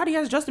glad he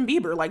has Justin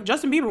Bieber. Like,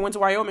 Justin Bieber went to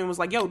Wyoming and was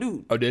like, "Yo,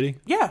 dude." Oh, did he?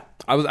 Yeah.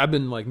 I've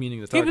been, like,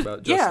 meaning to talk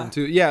about Justin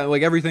too. Yeah,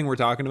 like, everything we're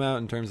talking about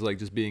in terms of, like,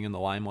 just being in the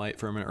limelight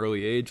from an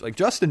early age. Like,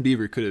 Justin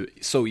Bieber could have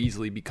so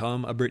easily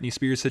become a Britney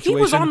Spears situation.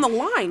 He was on the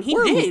line. He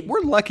did.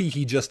 We're lucky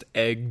he just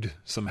egged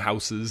some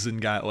houses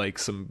and got, like,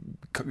 some,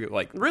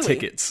 like,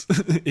 tickets.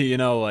 You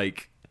know,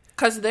 like.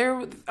 Because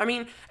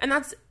and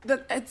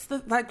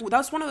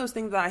that's one of those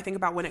things that I think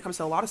about when it comes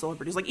to a lot of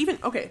celebrities. Like, even,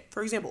 okay,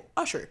 for example,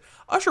 Usher.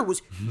 Usher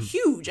was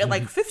huge at,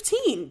 like,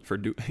 15 for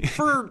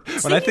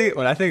when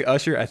I think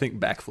Usher, I think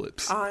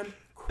backflips. I'm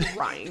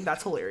crying.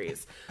 That's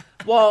hilarious.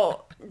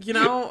 Well, you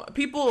know,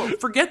 people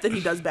forget that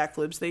he does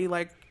backflips. They,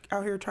 like,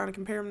 out here trying to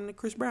compare him to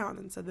Chris Brown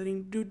and said that he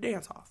do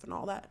dance off and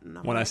all that.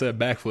 And when I said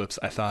backflips,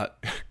 I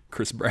thought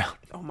Chris Brown.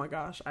 Oh my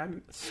gosh,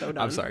 I'm so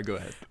done. I'm sorry, go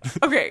ahead.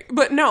 Okay,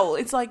 but no,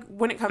 it's like,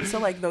 when it comes to,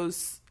 like,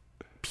 those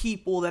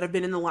people that have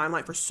been in the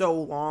limelight for so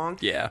long,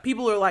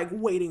 people are, like,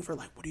 waiting for,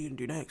 like, what are you gonna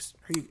do next?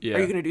 Are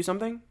you gonna do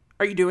something?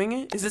 Are you doing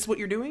it? Is this what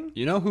you're doing?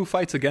 You know who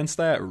fights against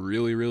that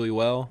really, really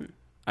well?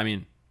 I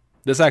mean,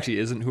 this actually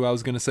isn't who I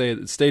was going to say.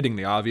 It's stating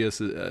the obvious,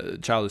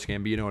 Childish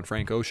Gambino and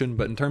Frank Ocean.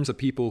 But in terms of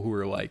people who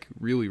are, like,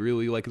 really,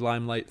 really, like,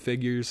 limelight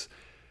figures,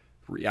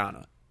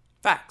 Rihanna.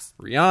 Facts.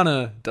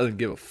 Rihanna doesn't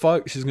give a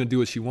fuck. She's going to do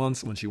what she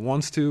wants when she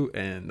wants to,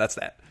 and that's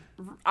that.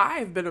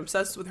 I've been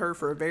obsessed with her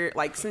for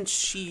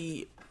since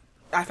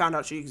I found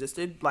out she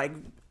existed. Like,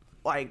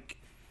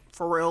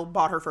 for real,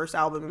 bought her first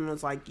album and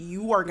was like,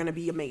 you are going to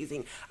be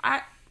amazing.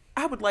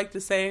 I would like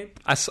to say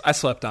I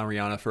slept on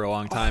Rihanna for a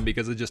long time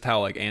because of just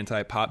how like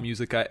anti-pop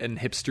music and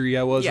hipstery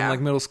I was in like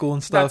middle school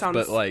and stuff.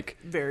 But like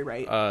very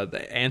right.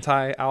 The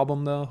Anti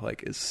album though,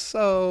 like, is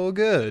so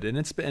good, and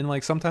it's been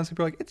like sometimes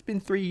people are like, it's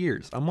been 3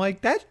 years. I'm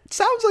like, that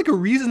sounds like a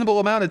reasonable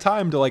amount of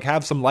time to like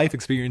have some life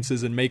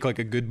experiences and make like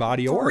a good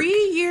body of work. 3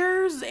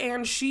 years,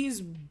 and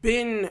she's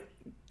been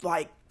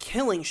like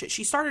killing shit.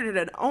 She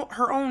started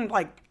her own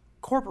like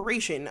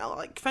corporation.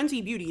 Like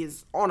Fenty Beauty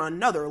is on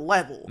another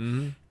level.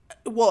 Mm-hmm.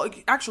 Well,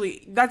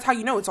 actually, that's how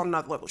you know it's on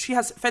another level. She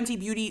has Fenty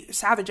Beauty,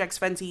 Savage X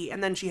Fenty,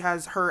 and then she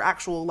has her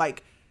actual,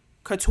 like,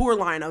 couture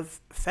line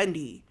of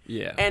Fendi.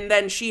 Yeah. And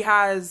then she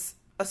has,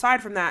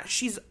 aside from that,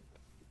 she's,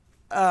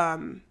 what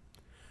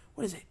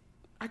is it?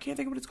 I can't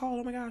think of what it's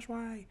called. Oh my gosh,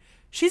 why?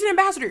 She's an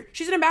ambassador.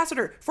 She's an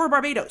ambassador for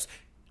Barbados.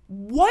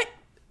 What?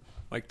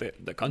 Like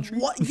the country?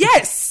 What?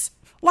 Yes!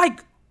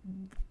 Like,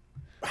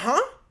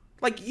 huh?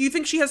 Like, you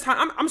think she has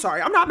time? I'm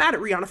sorry. I'm not mad at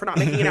Rihanna for not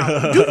making an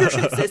album. Do your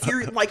shit, sis.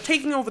 You're, like,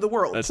 taking over the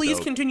world. That's Please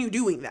dope. continue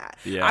doing that.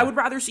 Yeah. I would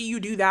rather see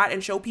you do that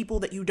and show people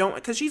that you don't...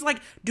 Because she's,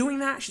 like, doing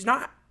that. She's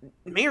not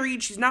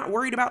married. She's not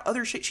worried about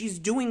other shit. She's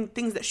doing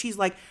things that she's,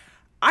 like,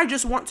 I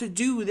just want to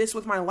do this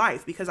with my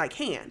life because I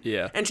can.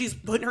 Yeah. And she's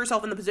putting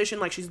herself in the position,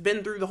 like, she's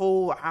been through the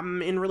whole,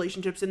 I'm in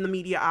relationships in the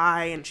media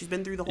eye, and she's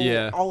been through the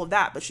whole, all of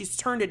that. But she's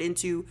turned it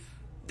into...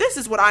 This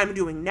is what I'm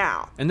doing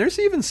now. And there's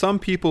even some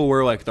people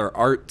where like their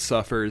art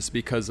suffers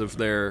because of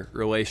their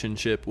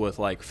relationship with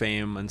like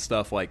fame and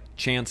stuff, like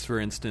Chance, for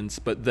instance.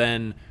 But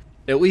then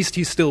at least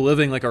he's still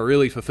living like a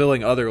really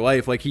fulfilling other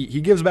life. Like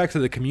he gives back to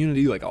the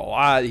community like a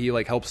lot. He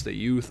like helps the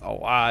youth a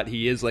lot.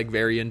 He is like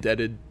very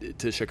indebted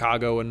to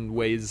Chicago in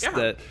ways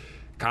that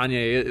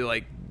Kanye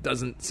like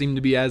doesn't seem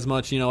to be as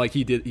much. You know, like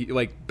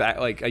like back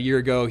like a year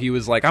ago he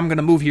was like, I'm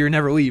gonna move here and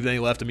never leave. Then he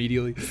left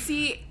immediately.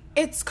 See,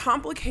 it's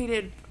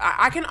complicated.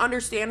 I can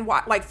understand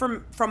why, like,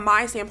 from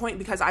my standpoint,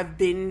 because I've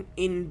been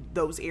in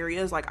those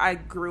areas. Like, I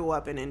grew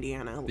up in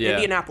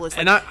Indianapolis.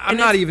 Like, and I'm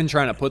not even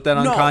trying to put that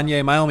on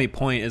Kanye. My only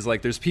point is,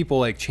 like, there's people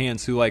like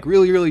Chance who, like,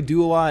 really, really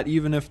do a lot,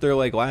 even if their,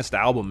 like, last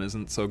album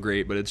isn't so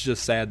great. But it's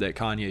just sad that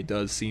Kanye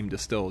does seem to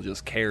still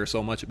just care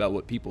so much about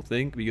what people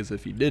think, because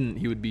if he didn't,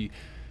 he would be...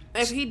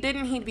 If he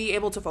didn't, he'd be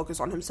able to focus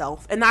on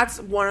himself. And that's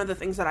one of the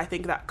things that I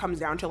think that comes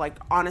down to, like,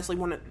 honestly,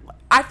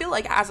 I feel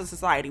like as a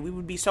society, we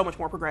would be so much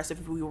more progressive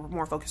if we were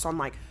more focused on,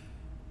 like,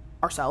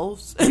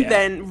 ourselves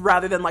than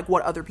rather than, like,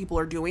 what other people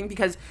are doing.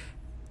 Because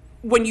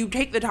when you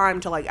take the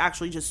time to, like,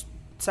 actually just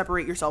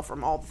separate yourself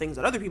from all the things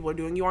that other people are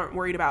doing, you aren't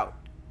worried about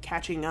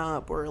catching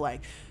up or,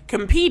 like,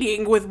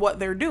 competing with what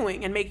they're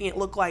doing and making it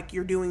look like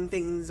you're doing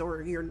things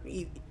or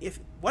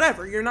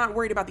whatever. You're not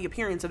worried about the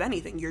appearance of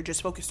anything. You're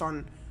just focused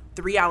on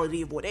the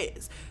reality of what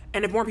is.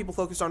 And if more people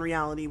focused on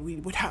reality, we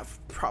would have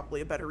probably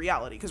a better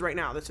reality. Because right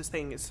now, this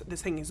thing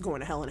is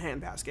going to hell in a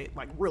handbasket,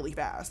 like, really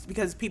fast.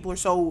 Because people are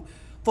so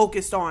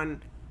focused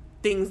on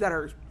things that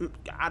are,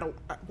 I don't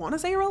want to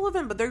say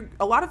irrelevant, but there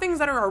a lot of things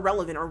that are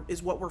irrelevant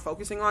is what we're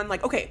focusing on.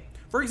 Like, okay,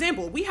 for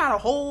example, we had a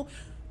whole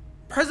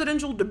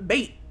presidential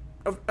debate,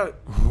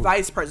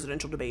 vice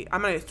presidential debate.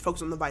 I'm going to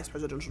focus on the vice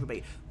presidential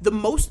debate.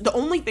 The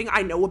only thing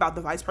I know about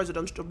the vice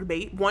presidential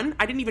debate, one,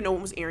 I didn't even know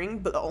it was airing,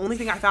 but the only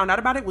thing I found out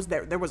about it was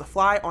there was a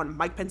fly on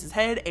Mike Pence's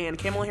head and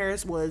Kamala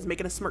Harris was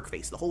making a smirk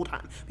face the whole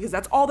time, because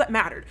that's all that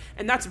mattered.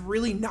 And that's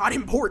really not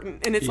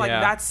important. And it's like,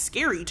 that's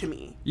scary to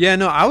me. Yeah,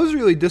 no, I was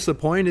really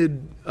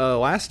disappointed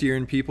last year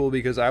in people,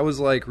 because I was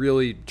like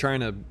really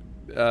trying to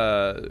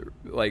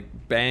like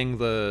bang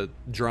the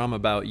drum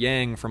about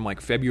Yang from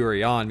like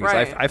February on,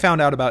 because I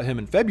found out about him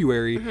in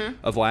February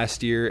of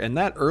last year, and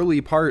that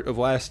early part of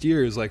last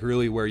year is like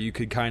really where you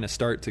could kind of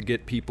start to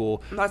get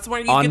people that's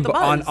when you get the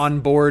buzz.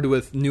 on board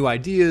with new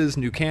ideas,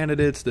 new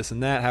candidates, this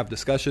and that, have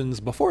discussions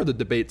before the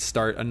debates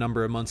start a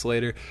number of months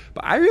later.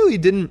 But I really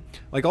didn't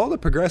like all the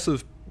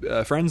progressive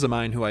friends of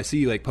mine who I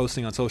see like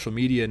posting on social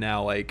media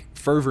now like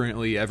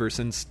fervently ever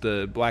since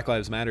the Black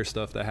Lives Matter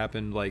stuff that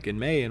happened like in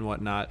May and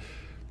whatnot.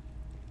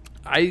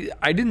 I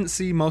didn't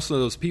see most of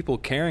those people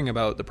caring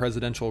about the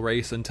presidential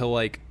race until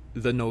like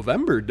the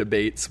November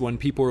debates, when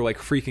people were like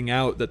freaking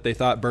out that they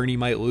thought Bernie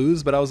might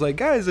lose. But I was like,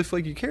 guys, if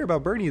like you care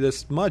about Bernie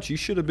this much, you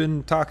should have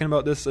been talking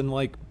about this in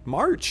like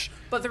March.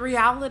 But the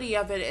reality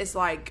of it is,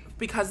 like,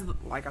 because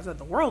like I said,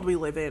 the world we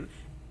live in,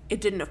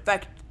 it didn't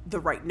affect the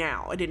right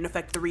now. It didn't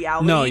affect the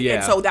reality. No, yeah.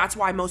 And so that's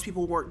why most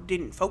people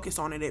didn't focus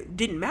on it. It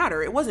didn't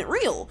matter. It wasn't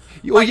real.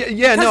 Well,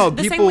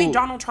 the same way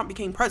Donald Trump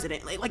became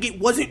president. Like it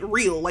wasn't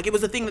real. Like, it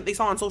was a thing that they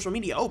saw on social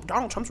media. Oh,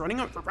 Donald Trump's running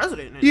up for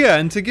president.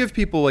 And to give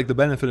people like the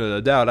benefit of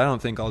the doubt, I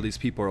don't think all these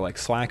people are like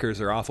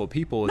slackers or awful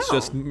people. It's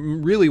just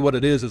really what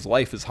it is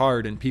life is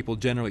hard, and people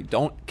generally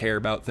don't care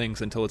about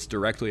things until it's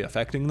directly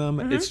affecting them.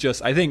 It's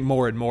just, I think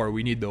more and more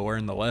we need to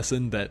learn the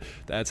lesson that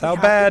that's how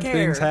bad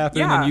things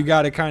happen, and you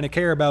got to kind of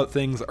care about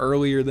things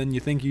earlier than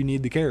you think you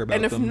need to care about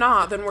them. And if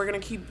not, then we're gonna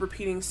keep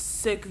repeating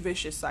sick,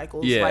 vicious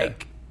cycles.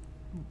 Like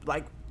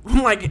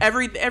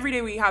every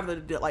day we have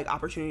the like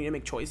opportunity to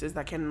make choices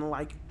that can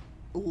like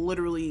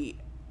literally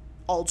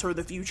alter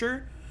the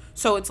future.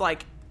 So it's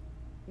like,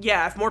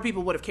 if more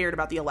people would have cared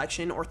about the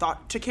election or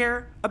thought to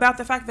care about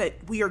the fact that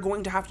we are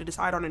going to have to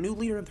decide on a new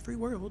leader of the free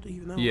world,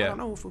 even though I don't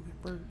know if we're,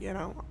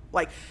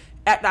 like,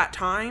 at that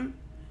time,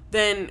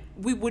 then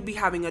we would be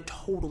having a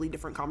totally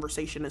different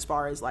conversation as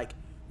far as, like,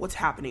 what's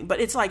happening. But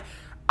it's like,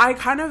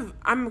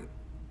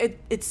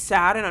 it's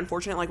sad and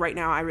unfortunate. Like, right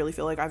now, I really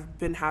feel like I've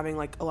been having,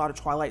 like, a lot of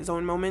Twilight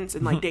Zone moments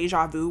and, like,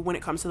 deja vu when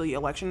it comes to the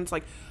election. It's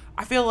like,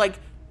 I feel like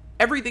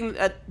everything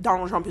that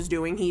Donald Trump is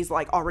doing, he's,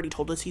 like, already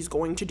told us he's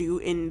going to do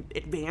in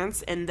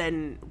advance, and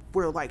then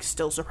we're, like,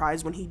 still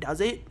surprised when he does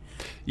it.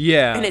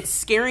 Yeah. And it's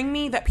scaring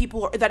me that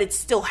that it's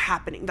still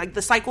happening. Like,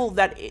 the cycle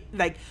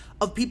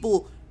of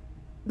people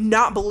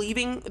not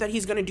believing that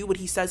he's going to do what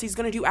he says he's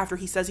going to do after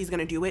he says he's going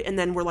to do it, and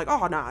then we're like,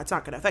 oh, no, it's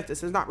not going to affect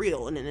us. It's not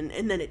real. And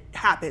then it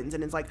happens,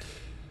 and it's like,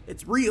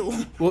 it's real.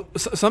 Well,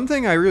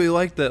 something I really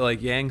like that,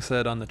 like, Yang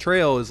said on the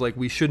trail is, like,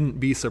 we shouldn't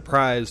be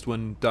surprised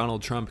when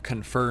Donald Trump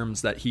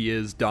confirms that he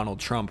is Donald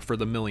Trump for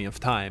the millionth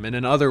time. And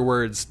in other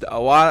words, a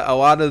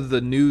lot of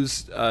the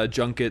news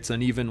junkets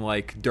and even,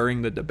 like,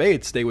 during the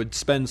debates, they would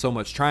spend so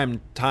much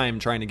time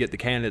trying to get the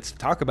candidates to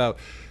talk about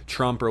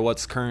Trump or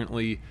what's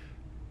currently,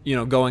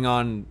 going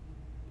on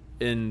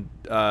in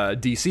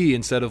DC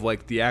instead of,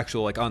 like, the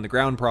actual, like, on the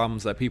ground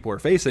problems that people are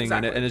facing.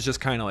 Exactly. And it's just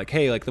kind of like,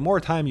 hey, like, the more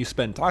time you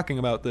spend talking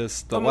about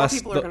this, the more less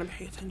people are going to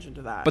pay attention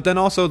to that. But then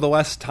also the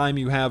less time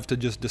you have to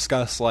just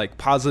discuss, like,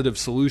 positive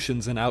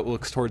solutions and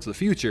outlooks towards the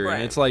future. Right.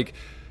 And it's like,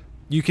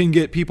 you can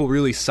get people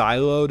really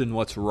siloed in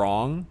what's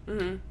wrong,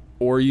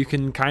 or you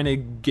can kind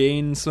of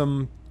gain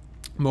some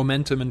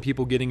momentum and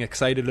people getting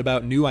excited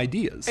about new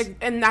ideas.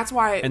 And that's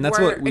why and that's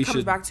what we it comes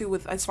should back to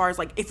with, as far as,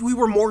 like, if we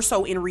were more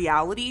so in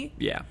reality,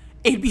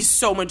 it'd be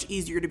so much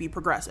easier to be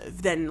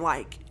progressive than,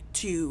 like,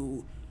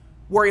 to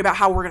worry about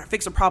how we're going to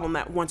fix a problem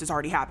that once it's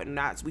already happened,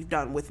 as we've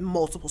done with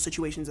multiple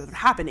situations that have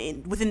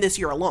happened within this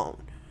year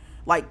alone.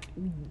 Like,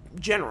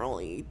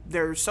 generally,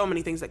 there's so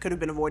many things that could have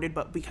been avoided,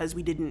 but because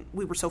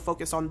we were so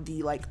focused on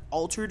the, like,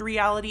 altered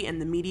reality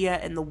and the media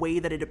and the way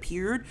that it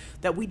appeared,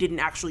 that we didn't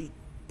actually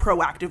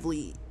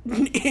proactively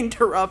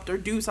interrupt or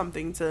do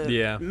something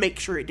to make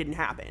sure it didn't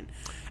happen.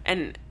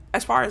 And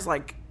as far as,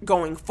 like,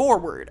 going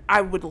forward, I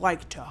would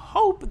like to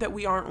hope that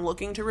we aren't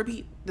looking to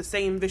repeat the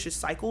same vicious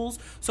cycles.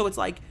 So it's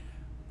like,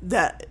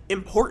 the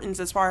importance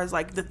as far as,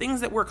 like, the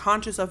things that we're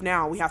conscious of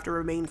now, we have to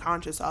remain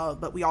conscious of,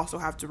 but we also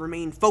have to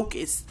remain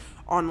focused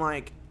on,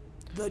 like,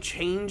 the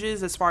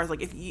changes as far as,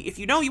 like, if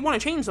you know you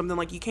want to change something,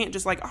 like, you can't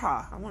just, like,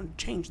 I want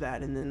to change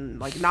that and then,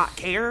 like, not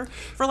care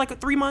for, like,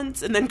 3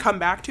 months and then come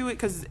back to it,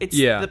 because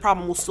the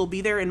problem will still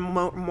be there, and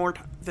more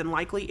than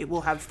likely it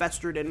will have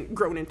festered and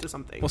grown into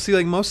something. Well, see,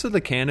 like, most of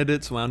the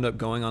candidates wound up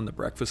going on The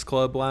Breakfast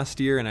Club last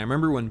year, and I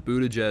remember when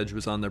Buttigieg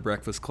was on The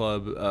Breakfast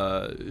Club,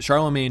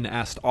 Charlemagne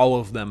asked all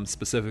of them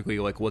specifically,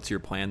 like, what's your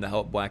plan to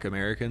help Black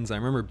Americans? I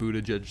remember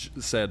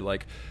Buttigieg said,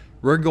 like,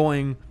 we're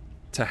going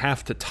to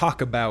have to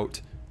talk about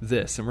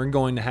this, and we're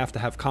going to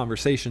have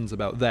conversations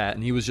about that.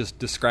 And he was just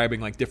describing,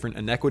 like, different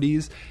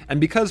inequities.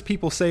 And because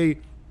people say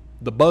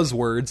the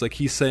buzzwords, like,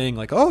 he's saying,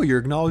 like, oh, you're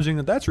acknowledging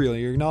that that's real,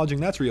 you're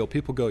acknowledging that's real,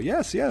 people go,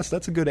 yes,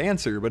 that's a good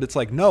answer. But it's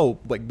like, no,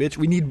 like, bitch,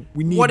 we need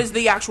what is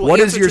the actual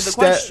answer to the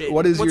question?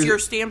 What's your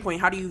standpoint?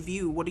 How do you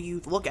view? What do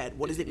you look at?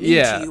 What does it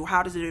mean to you?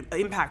 How does it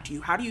impact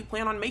you? How do you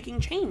plan on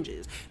making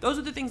changes? Those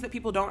are the things that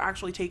people don't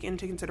actually take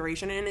into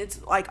consideration. And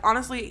it's like,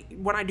 honestly,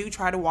 when I do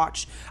try to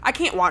watch, I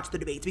can't watch the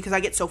debates because I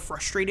get so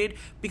frustrated,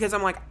 because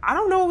I'm like, I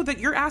don't know that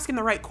you're asking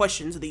the right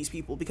questions of these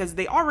people, because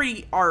they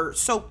already are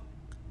so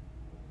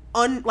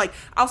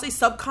I'll say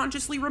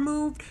subconsciously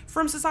removed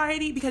from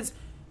society, because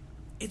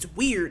it's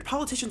weird.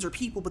 Politicians are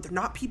people, but they're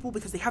not people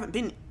because they haven't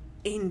been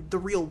in the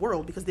real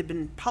world, because they've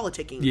been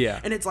politicking. Yeah.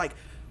 And it's like,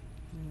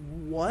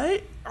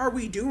 what are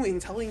we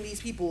doing telling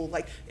these people,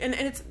 like, and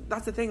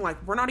that's the thing, like,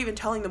 we're not even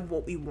telling them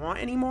what we want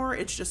anymore.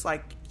 It's just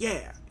like,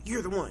 yeah,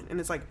 you're the one. And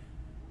it's like,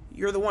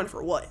 you're the one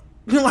for what?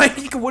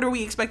 Like, what are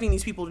we expecting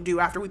these people to do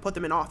after we put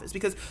them in office?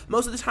 Because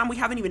most of the time we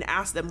haven't even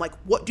asked them, like,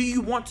 what do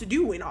you want to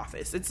do in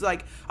office? It's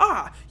like,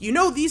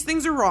 these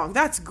things are wrong.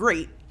 That's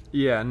great.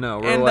 Yeah, no,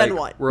 then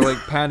what? We're, like,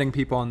 patting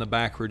people on the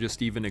back for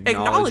just even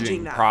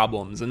acknowledging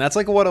problems. And that's,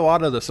 like, what a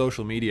lot of the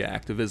social media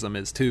activism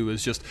is too,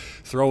 is just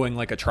throwing,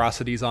 like,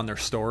 atrocities on their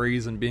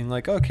stories and being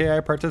like, okay,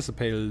 I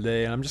participated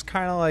today. And I'm just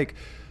kind of like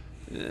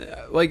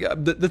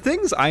the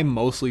things I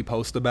mostly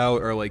post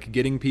about are, like,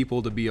 getting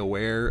people to be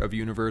aware of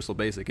universal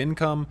basic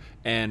income,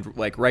 and,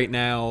 like, right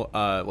now,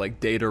 like,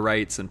 data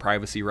rights and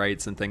privacy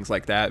rights and things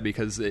like that,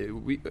 because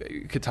we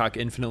could talk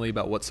infinitely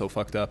about what's so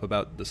fucked up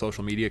about the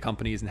social media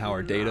companies and how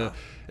our data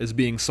is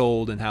being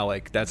sold, and how,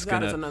 like, that's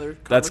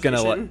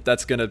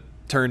gonna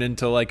turn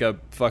into, like, a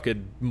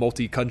fucking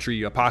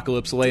multi-country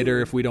apocalypse later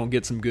if we don't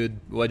get some good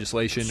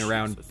legislation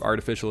around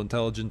artificial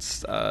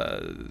intelligence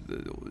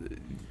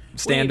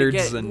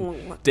standards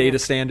and data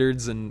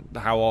standards, and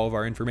how all of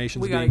our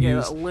information is being used. We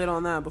gotta get a lid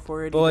on that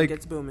before it even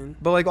gets booming.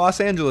 But, like, Los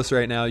Angeles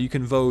right now, you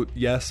can vote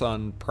yes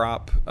on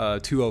Prop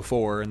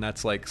 204, and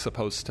that's, like,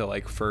 supposed to,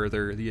 like,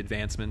 further the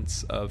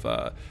advancements of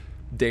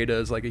data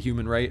as, like, a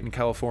human right in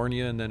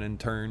California, and then in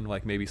turn,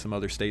 like, maybe some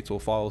other states will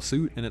follow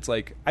suit. And it's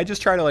like, I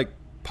just try to, like,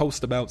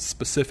 post about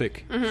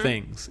specific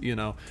things, you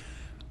know.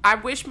 I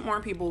wish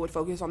more people would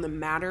focus on the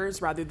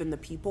matters rather than the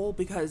people,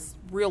 because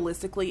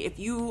realistically, if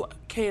you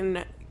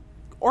can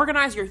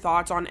organize your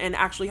thoughts on and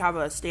actually have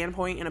a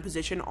standpoint and a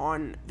position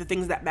on the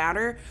things that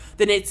matter,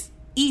 then it's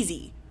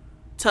easy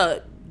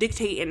to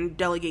dictate and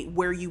delegate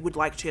where you would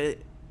like to,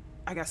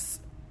 I guess,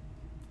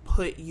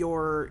 put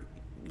your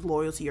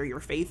loyalty or your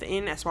faith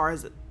in as far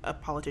as a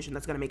politician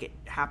that's going to make it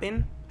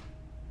happen.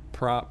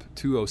 Prop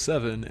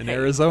 207 in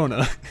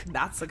Arizona.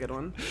 That's a good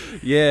one.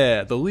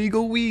 Yeah, the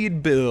legal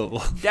weed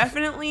bill.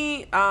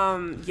 Definitely,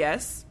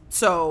 yes.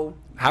 So,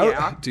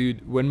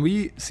 dude, when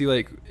we see,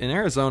 like, in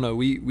Arizona,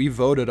 we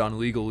voted on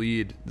legal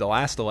weed the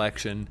last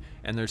election,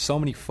 and there's so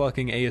many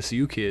fucking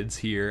ASU kids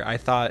here. I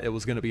thought it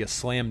was going to be a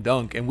slam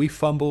dunk, and we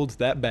fumbled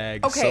that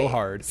bag so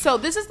hard. So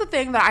this is the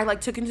thing that I, like,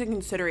 took into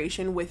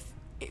consideration with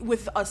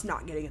us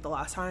not getting it the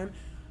last time.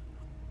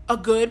 A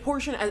good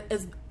portion,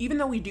 as even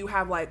though we do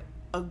have, like,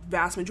 a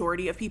vast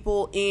majority of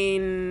people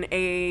in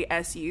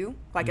ASU,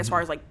 like, as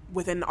far as, like,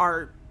 within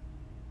our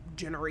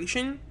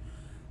generation,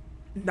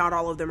 not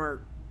all of them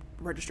are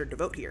registered to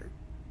vote here.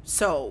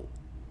 So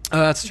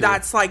that's true.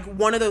 That's, like,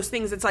 one of those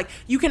things. It's like,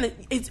 you can,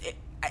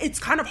 it's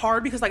kind of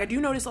hard because, like, I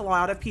do notice a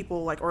lot of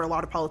people, like, or a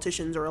lot of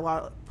politicians or a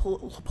lot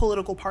of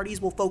political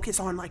parties will focus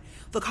on, like,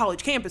 the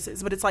college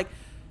campuses, but it's like,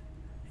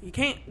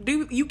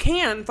 you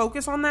can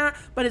focus on that,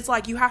 but it's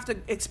like you have to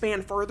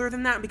expand further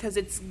than that, because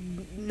it's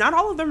not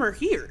all of them are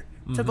here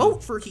to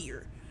vote for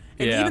here.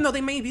 And even though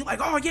they may be like,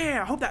 oh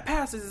yeah, I hope that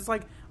passes, it's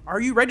like, are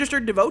you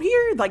registered to vote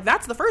here? Like,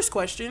 that's the first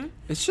question.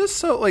 It's just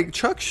so, like,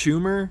 Chuck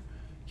Schumer,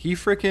 he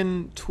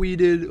freaking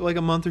tweeted like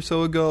a month or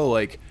so ago,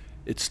 like,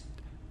 it's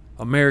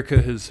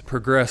America has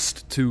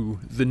progressed to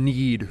the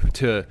need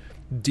to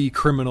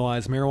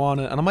decriminalize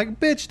marijuana, and I'm like,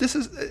 bitch, this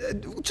is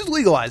just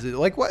legalize it.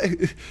 Like, what?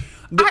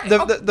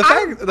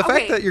 The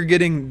fact that you're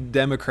getting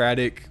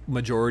Democratic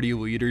majority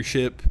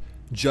leadership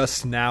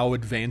just now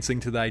advancing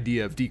to the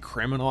idea of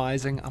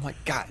decriminalizing, I'm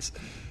like, guys.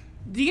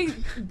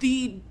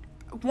 The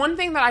one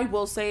thing that I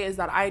will say is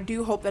that I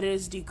do hope that it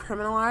is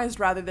decriminalized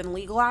rather than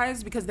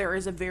legalized, because there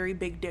is a very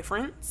big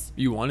difference.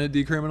 You want it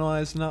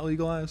decriminalized, not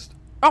legalized?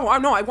 Oh,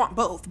 no, I want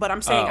both, but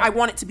I'm saying I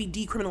want it to be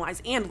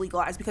decriminalized and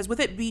legalized, because with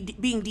it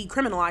being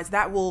decriminalized,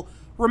 that will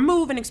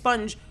remove and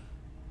expunge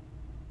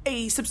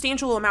a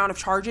substantial amount of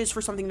charges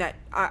for something that,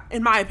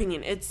 in my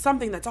opinion, it's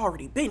something that's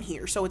already been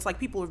here. So it's like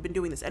people have been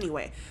doing this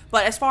anyway.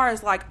 But as far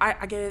as, like,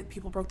 I get it,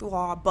 people broke the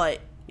law, but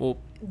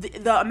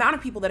the amount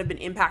of people that have been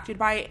impacted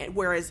by it,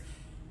 whereas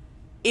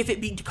if it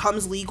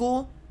becomes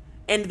legal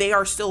and they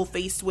are still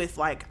faced with,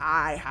 like,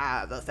 I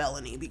have a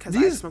felony because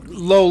I smoked weed.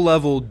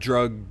 Low-level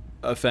drug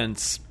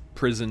offense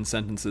prison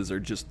sentences are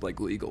just,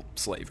 like, legal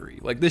slavery.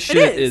 Like, this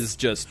shit is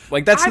just,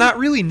 like, that's not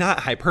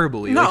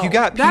hyperbole. No, like, you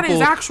got people that is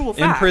actual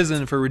fact. In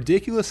prison for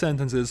ridiculous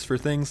sentences for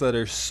things that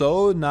are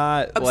so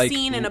not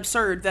obscene and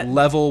absurd, that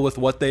level with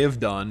what they have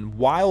done,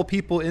 while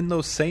people in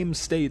those same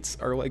states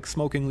are, like,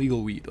 smoking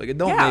legal weed. Like, it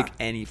don't make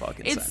any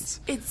fucking sense.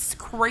 It's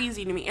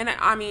crazy to me. And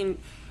I mean,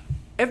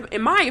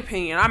 in my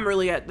opinion, I'm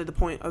really at the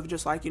point of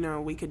just, like, you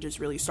know, we could just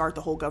really start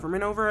the whole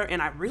government over,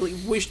 and I really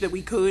wish that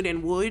we could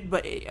and would,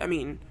 but I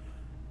mean,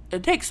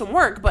 it takes some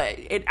work, but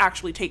it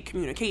actually takes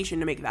communication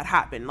to make that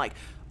happen. Like,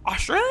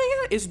 Australia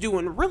is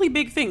doing really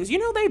big things. You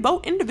know, they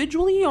vote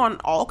individually on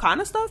all kind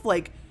of stuff.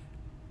 Like,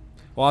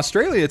 well,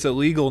 Australia, it's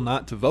illegal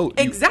not to vote.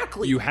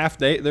 Exactly. You have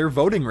their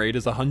voting rate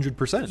is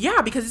 100%.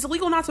 Yeah, because it's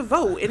illegal not to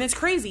vote, and it's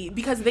crazy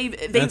because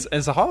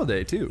it's a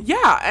holiday too.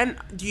 Yeah, and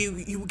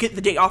you get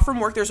the day off from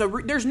work.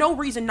 There's no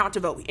reason not to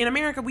vote. In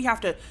America, we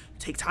have to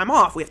take time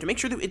off. We have to make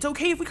sure that it's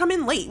okay if we come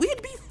in late. We had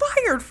to be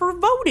fired for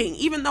voting,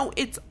 even though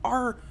it's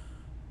our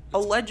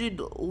alleged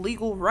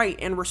legal right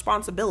and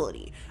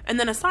responsibility. And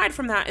then aside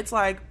from that, it's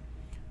like,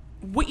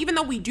 even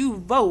though we do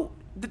vote,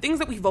 the things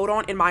that we vote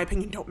on, in my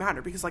opinion, don't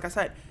matter, because, like I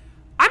said,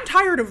 I'm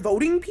tired of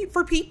voting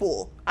for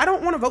people. I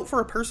don't want to vote for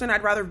a person.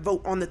 I'd rather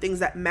vote on the things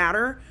that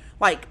matter.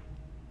 Like,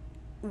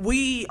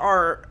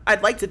 I'd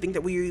like to think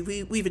that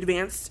we've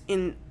advanced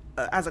in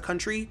as a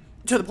country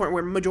to the point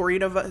where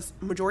majority of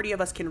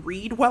us can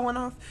read well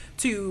enough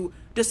to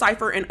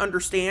decipher and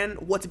understand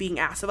what's being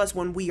asked of us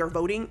when we are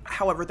voting.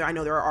 However, I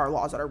know there are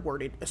laws that are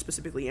worded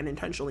specifically and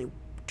intentionally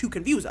to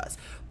confuse us.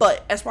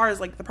 But as far as,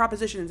 like, the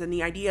propositions and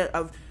the idea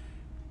of,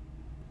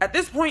 at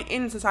this point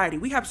in society,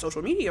 we have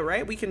social media,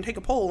 right? We can take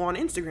a poll on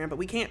Instagram, but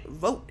we can't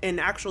vote and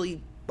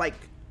actually, like,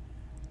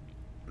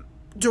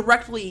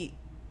 directly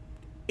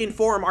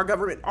inform our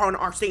government on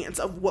our stance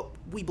of what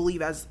we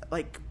believe as,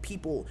 like,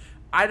 people.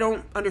 I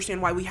don't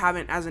understand why we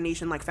haven't, as a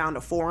nation, like, found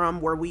a forum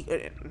where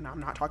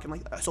I'm not talking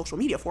like a social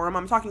media forum,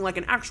 I'm talking like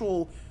an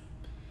actual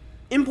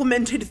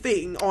implemented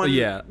thing on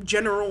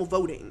general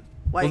voting.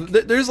 Like,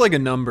 well, there's, like, a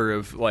number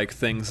of, like,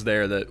 things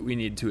there that we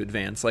need to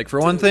advance. Like, for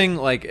one thing,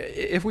 like,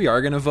 if we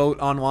are going to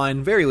vote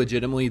online, very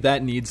legitimately,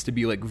 that needs to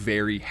be, like,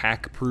 very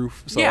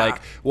hack-proof. So,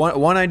 like,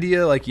 one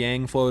idea, like,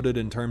 Yang floated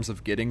in terms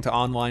of getting to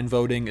online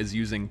voting is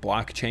using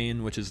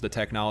blockchain, which is the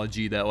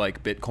technology that,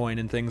 like, Bitcoin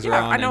and things are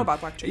on. I know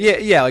about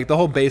blockchain. Yeah, like, the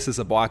whole basis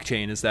of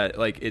blockchain is that,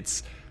 like,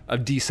 it's a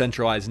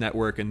decentralized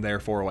network and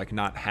therefore like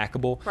not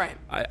hackable. Right.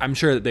 I'm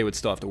sure that they would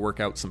still have to work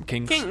out some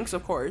kinks. Kinks,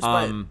 of course.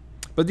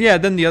 But yeah,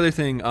 then the other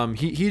thing,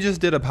 he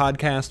just did a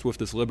podcast with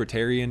this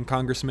libertarian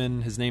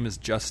congressman. His name is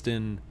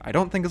Justin. I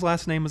don't think his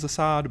last name is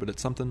Assad, but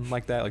it's something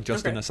like that, like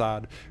Justin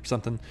Assad or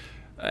something.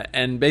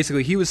 And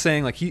basically, he was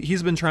saying like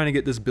he's been trying to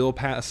get this bill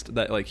passed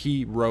that like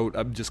he wrote,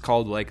 just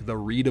called like the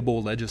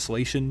Readable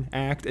Legislation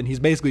Act, and he's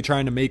basically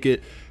trying to make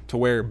it to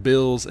where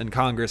bills in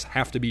Congress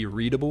have to be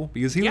readable,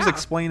 because he was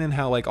explaining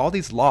how like all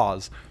these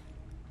laws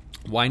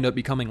wind up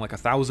becoming like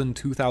 1,000,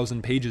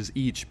 2,000 pages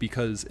each,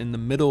 because in the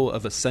middle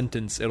of a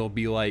sentence it'll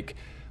be like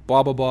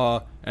blah blah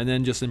blah, and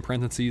then just in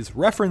parentheses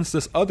reference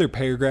this other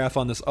paragraph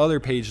on this other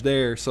page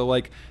there. So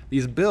like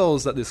these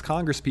bills that this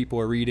Congress people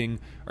are reading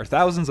are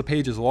thousands of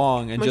pages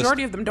long, and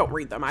majority of them don't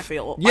read them. I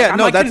feel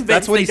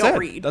that's what he said.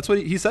 Read. That's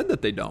what he said,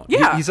 that they don't.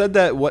 Yeah, he said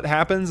that what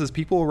happens is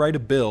people will write a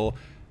bill,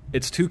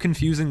 it's too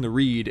confusing to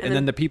read, and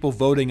then the people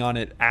voting on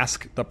it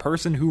ask the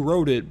person who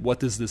wrote it, what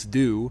does this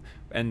do?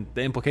 And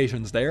the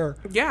implications there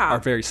are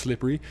very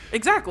slippery.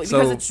 Exactly,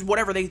 because it's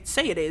whatever they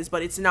say it is,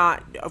 but it's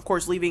not, of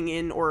course, leaving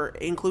in or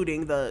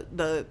including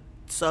the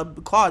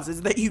sub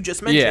clauses that you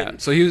just mentioned.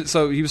 Yeah,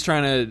 so he was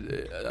trying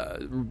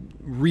to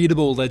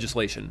Readable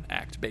Legislation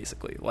Act,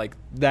 basically, like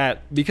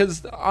that,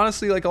 because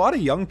honestly, like a lot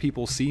of young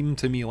people seem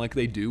to me like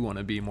they do want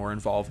to be more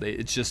involved.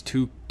 It's just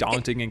too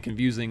daunting and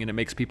confusing, and it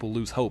makes people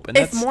lose hope. And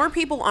if more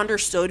people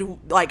understood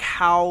like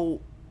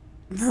how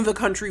the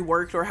country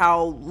worked or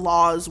how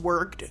laws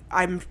worked,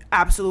 I'm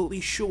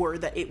absolutely sure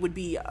that it would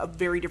be a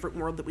very different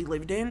world that we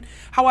lived in.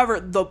 However,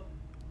 the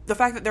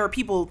fact that there are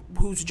people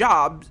whose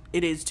job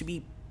it is to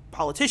be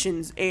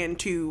politicians and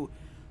to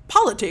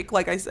politic,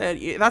 like I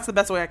said, that's the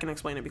best way I can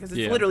explain it, because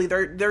it's literally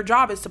their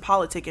job is to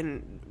politic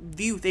and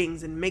view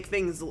things and make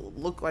things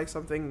look like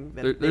something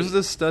that there's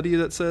this study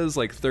that says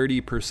like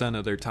 30%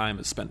 of their time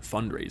is spent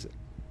fundraising.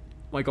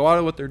 Like a lot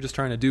of what they're just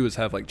trying to do is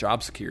have like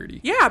job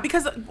security. Yeah,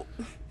 because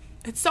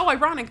it's so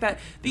ironic that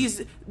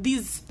these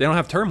they don't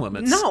have term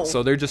limits. No,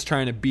 so they're just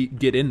trying to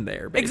get in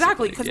there. Basically.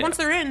 Exactly, because once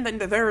they're in, then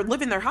they're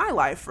living their high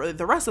life for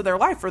the rest of their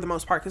life for the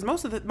most part. Because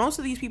most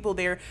of these people,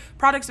 they're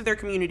products of their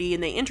community,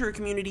 and they enter a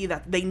community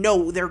that they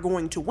know they're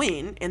going to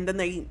win, and then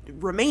they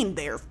remain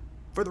there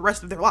for the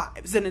rest of their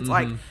lives. And it's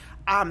like,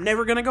 I'm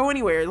never gonna go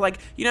anywhere. Like,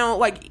 you know,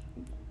 like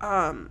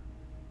there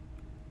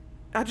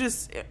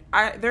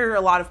are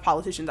a lot of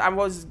politicians. I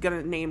was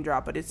gonna name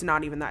drop, but it's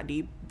not even that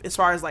deep. As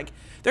far as like,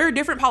 there are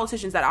different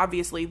politicians that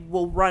obviously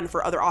will run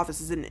for other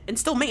offices and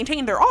still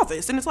maintain their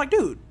office, and it's like,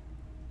 dude,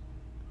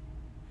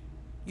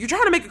 you're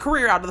trying to make a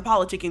career out of the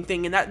politicking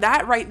thing, and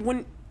that right,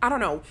 when, I don't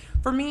know,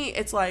 for me,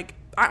 it's like,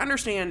 I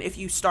understand if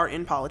you start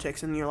in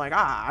politics and you're like,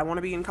 I want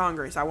to be in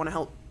Congress, I want to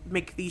help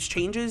make these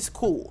changes,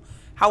 cool.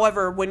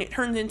 However, when it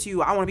turns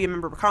into, I want to be a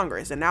member of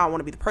Congress, and now I want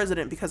to be the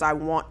president because I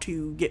want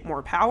to get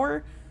more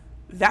power,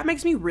 that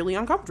makes me really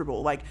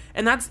uncomfortable. Like,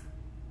 and that's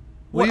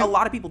what a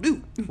lot of people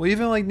do. Well,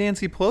 even like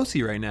Nancy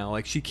Pelosi right now,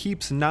 like she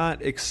keeps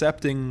not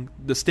accepting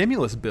the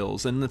stimulus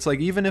bills, and it's like,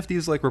 even if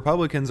these like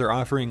Republicans are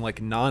offering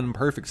like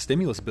non-perfect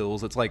stimulus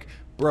bills, it's like,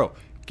 bro,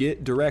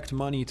 get direct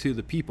money to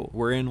the people.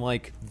 We're in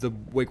like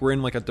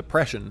a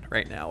depression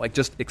right now. Like,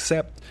 just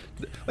accept,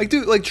 like,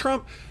 dude, like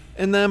Trump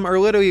and them are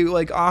literally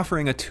like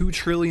offering a $2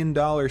 trillion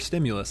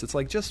stimulus. It's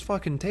like, just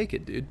fucking take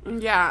it, dude.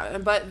 Yeah,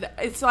 but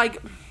it's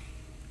like,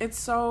 it's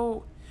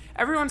so,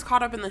 everyone's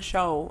caught up in the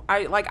show.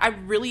 I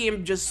really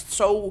am just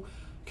so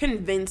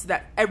convinced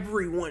that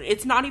everyone,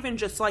 it's not even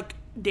just like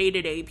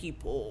day-to-day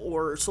people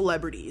or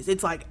celebrities,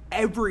 it's like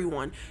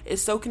everyone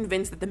is so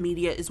convinced that the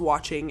media is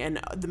watching,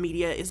 and the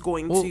media is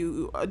going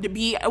to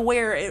be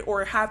aware,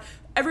 or have,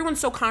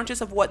 everyone's so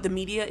conscious of what the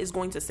media is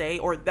going to say,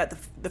 or that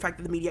the fact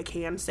that the media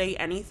can say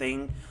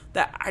anything,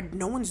 that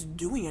no one's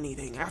doing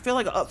anything. I feel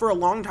like for a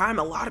long time,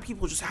 a lot of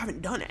people just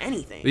haven't done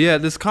anything. Yeah,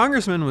 this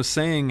congressman was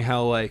saying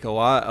how like a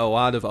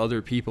lot of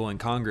other people in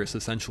Congress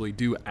essentially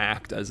do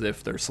act as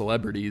if they're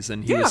celebrities,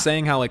 and he was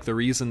saying how like the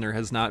reason there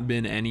has not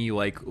been any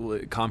like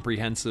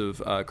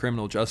comprehensive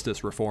criminal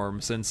justice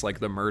reform since like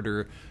the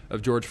murder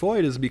of George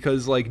Floyd is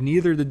because like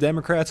neither the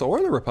Democrats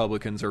or the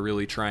Republicans are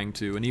really trying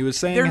to. And he was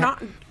saying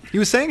he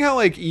was saying how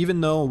like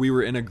even though we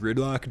were in a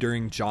gridlock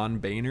during John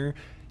Boehner,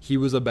 he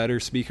was a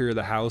better Speaker of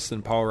the House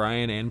than Paul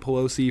Ryan and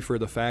Pelosi, for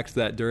the fact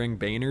that during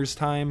Boehner's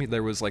time,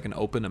 there was like an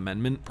open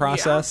amendment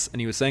process.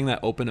 And he was saying that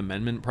open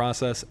amendment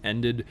process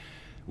ended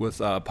with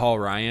Paul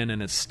Ryan,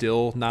 and it's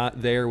still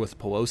not there with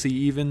Pelosi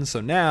even. So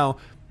now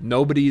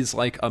nobody's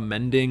like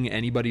amending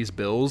anybody's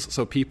bills.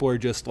 So people are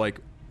just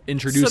like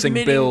introducing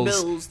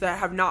bills that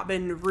have not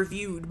been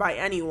reviewed by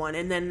anyone,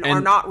 and then are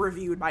not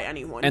reviewed by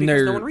anyone, and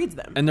because no one reads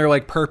them. And they're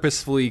like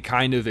purposefully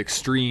kind of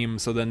extreme,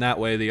 so then that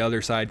way the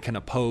other side can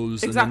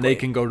oppose, and then they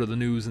can go to the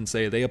news and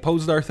say they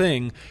opposed our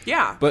thing.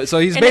 Yeah. But so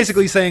he's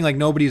basically saying like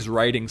nobody's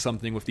writing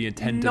something with the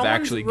intent of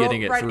actually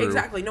getting it through.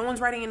 Exactly. No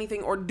one's writing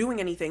anything or doing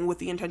anything with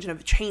the intention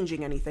of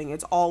changing anything.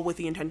 It's all with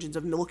the intentions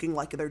of looking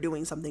like they're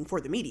doing something for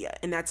the media.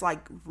 And that's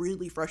like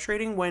really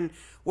frustrating when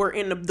we're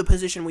in the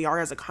position we are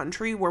as a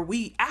country, where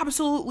we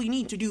absolutely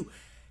need to do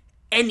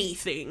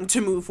anything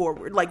to move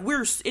forward. Like,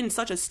 we're in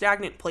such a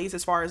stagnant place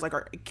as far as like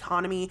our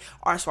economy,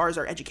 or as far as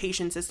our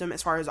education system,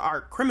 as far as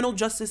our criminal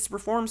justice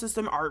reform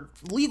system, our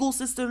legal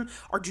system,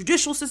 our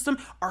judicial system.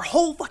 Our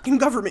whole fucking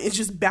government is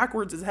just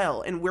backwards as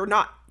hell, and we're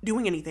not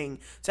doing anything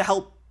to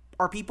help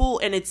our people.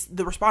 And it's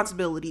the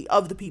responsibility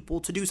of the people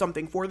to do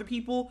something for the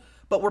people,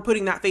 but we're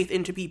putting that faith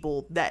into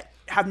people that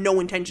have no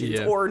intentions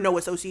or no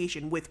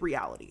association with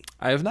reality.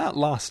 I have not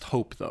lost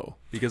hope, though,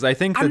 because I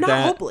think I'm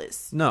not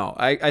hopeless. No,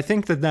 I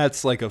think that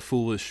that's like a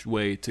foolish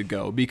way to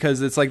go,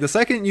 because it's like the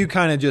second you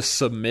kind of just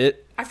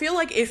submit, I feel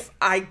like if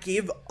I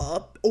give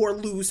up or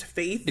lose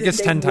faith, it gets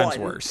 10 times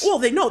worse. Well,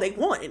 they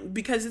won,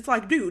 because it's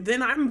like, dude,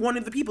 then I'm one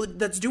of the people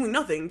that's doing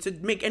nothing to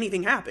make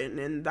anything happen,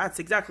 and that's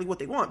exactly what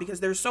they want, because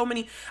there's so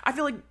many. I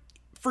feel like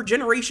for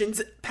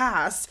generations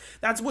past,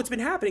 that's what's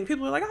been happening.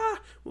 People are like,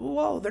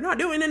 well, they're not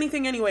doing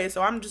anything anyway,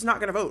 so I'm just not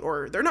going to vote.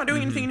 Or they're not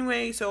doing anything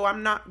anyway, so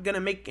I'm not going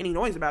to make any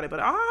noise about it. But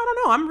I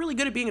don't know. I'm really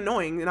good at being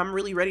annoying, and I'm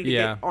really ready to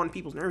get on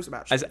people's nerves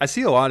about shit. I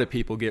see a lot of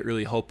people get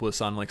really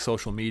hopeless on like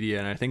social media,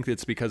 and I think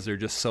it's because they're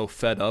just so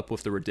fed up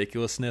with the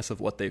ridiculousness of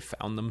what they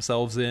found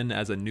themselves in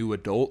as a new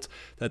adult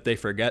that they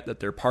forget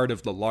that they're part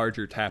of the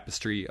larger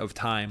tapestry of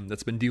time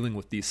that's been dealing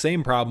with these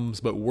same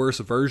problems, but worse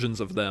versions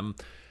of them.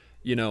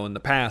 You know, in the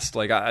past,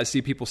 like I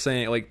see people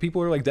saying, like,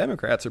 people are like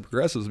Democrats or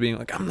progressives being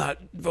like, I'm not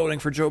voting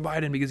for Joe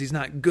Biden because he's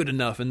not good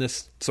enough, and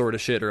this sort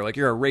of shit, or like,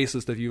 you're a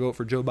racist if you vote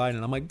for Joe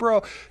Biden. I'm like,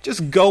 bro,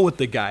 just go with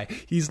the guy.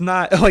 He's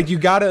not like, you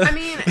gotta. I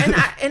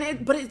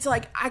mean, but it's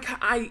like,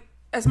 I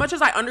as much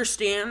as I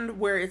understand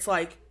where it's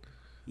like,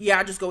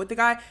 yeah, just go with the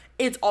guy.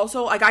 It's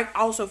also like, I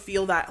also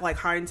feel that like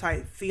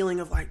hindsight feeling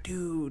of like,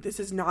 dude, this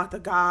is not the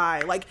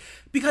guy. Like,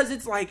 because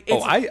it's like,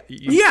 like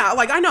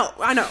I know.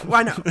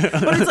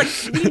 But it's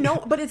like, we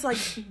know, but it's like,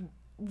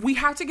 we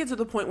have to get to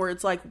the point where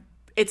it's like,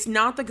 it's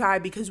not the guy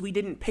because we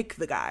didn't pick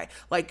the guy.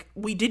 Like,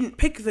 we didn't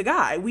pick the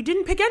guy. We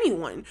didn't pick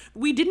anyone.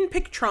 We didn't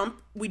pick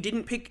Trump. We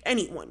didn't pick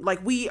anyone.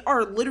 Like, we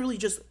are literally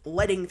just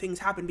letting things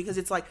happen, because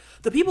it's like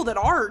the people that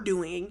are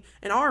doing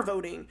and are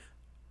voting,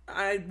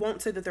 I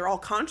won't say that they're all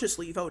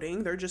consciously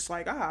voting. They're just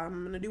like,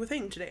 I'm going to do a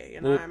thing today,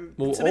 and I'm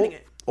submitting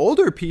it.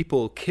 Older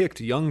people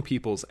kicked young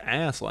people's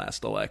ass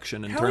last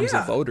election in terms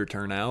of voter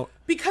turnout.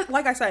 Because,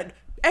 like I said,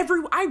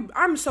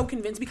 I'm so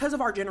convinced, because of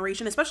our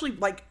generation, especially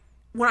like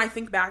when I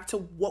think back to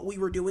what we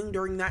were doing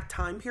during that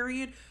time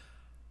period,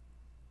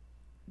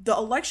 the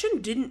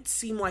election didn't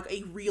seem like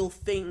a real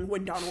thing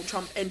when Donald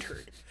Trump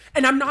entered.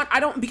 And I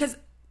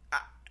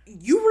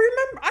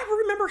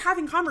remember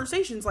having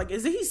conversations like,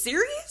 is he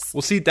serious?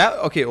 Well, see,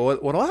 what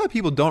a lot of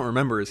people don't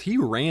remember is he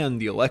ran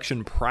the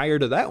election prior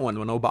to that one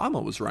when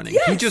Obama was running.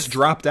 Yes. He just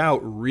dropped out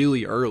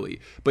really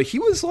early. But he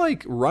was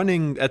like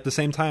running at the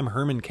same time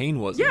Herman Cain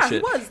was. Yeah, he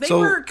was. They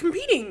were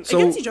competing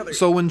against each other.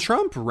 So when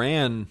Trump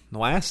ran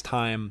last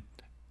time,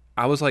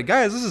 I was like,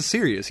 guys, this is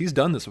serious. He's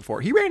done this before.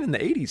 He ran in the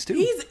 80s, too.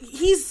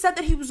 He's said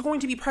that he was going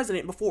to be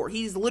president before.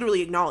 He's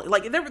literally acknowledged.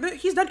 Like,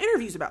 he's done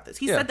interviews about this.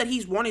 He said that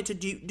he's wanted to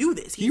do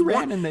this. He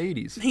ran in the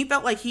 80s. He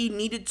felt like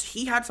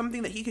he had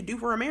something that he could do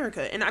for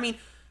America. And, I mean,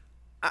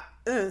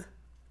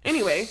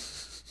 anyway,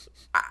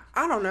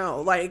 I don't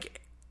know. Like,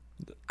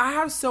 I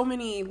have so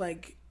many,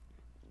 like,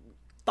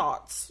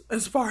 thoughts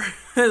as far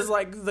as,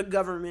 like, the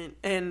government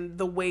and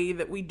the way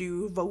that we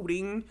do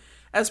voting,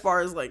 as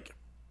far as, like,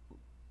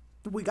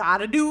 we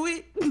gotta do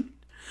it,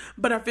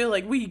 but I feel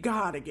like we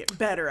gotta get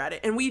better at it.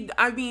 And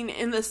I mean,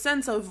 in the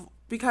sense of,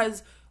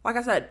 because, like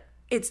I said,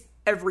 it's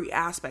every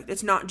aspect.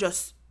 It's not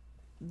just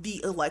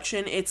the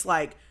election. It's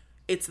like,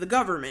 it's the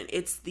government.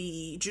 It's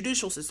the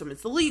judicial system.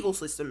 It's the legal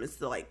system. It's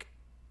the, like,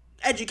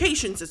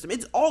 education system.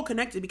 It's all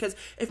connected, because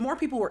if more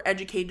people were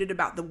educated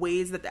about the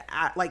ways that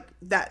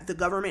the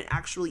government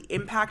actually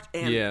impact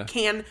and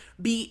can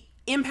be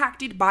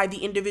impacted by the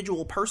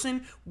individual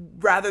person,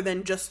 rather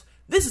than just,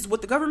 this is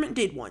what the government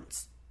did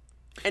once.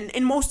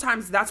 And most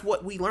times that's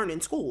what we learn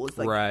in school. It's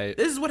like, right,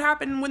 this is what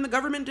happened when the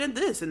government did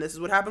this, and this is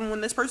what happened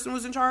when this person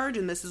was in charge,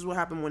 and this is what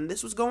happened when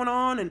this was going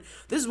on, and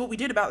this is what we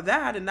did about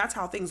that, and that's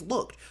how things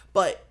looked.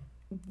 But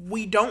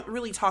we don't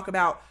really talk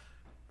about,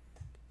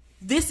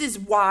 this is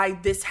why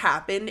this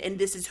happened, and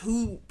this is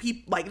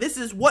this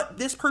is what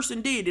this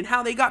person did, and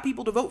how they got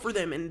people to vote for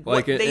them, and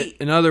like, what they...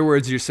 In other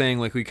words, you're saying,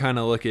 like, we kind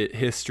of look at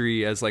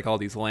history as, like, all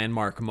these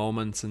landmark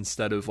moments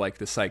instead of, like,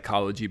 the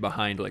psychology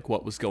behind, like,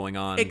 what was going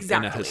on in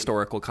a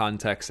historical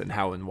context and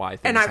how and why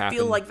things happened. And I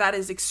feel like that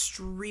is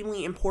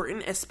extremely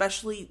important,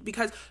 especially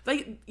because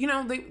they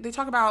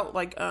talk about,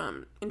 like,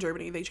 in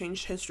Germany, they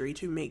changed history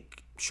to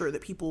make sure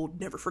that people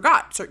never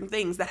forgot certain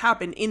things that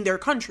happened in their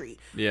country.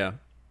 Yeah.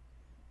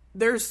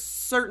 There's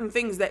certain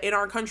things that in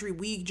our country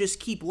we just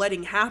keep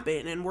letting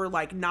happen, and we're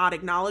like not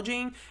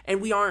acknowledging,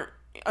 and we aren't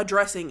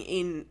addressing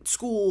in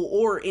school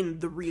or in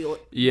the real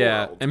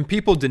world. And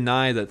people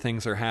deny that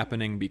things are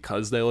happening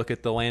because they look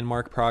at the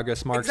landmark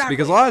progress marks. Exactly.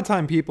 Because a lot of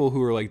time people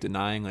who are like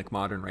denying like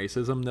modern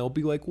racism, they'll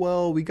be like,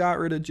 well, we got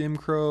rid of Jim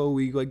Crow,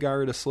 we like got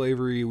rid of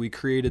slavery, we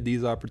created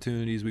these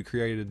opportunities,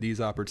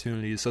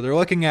 so they're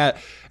looking at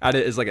it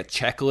as like a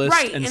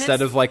checklist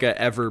instead of like a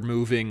ever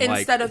moving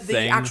instead of the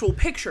thing. actual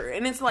picture.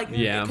 And it's like,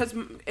 because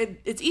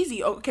it's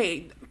easy,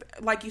 okay,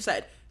 like you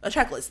said, a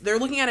checklist. They're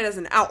looking at it as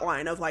an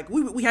outline of like,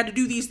 we had to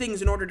do these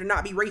things in order to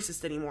not be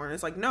racist anymore. And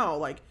it's like, no,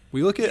 like,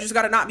 you just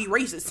got to not be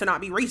racist to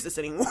not be racist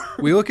anymore.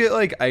 We look at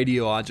like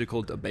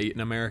ideological debate in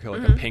America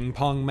like a ping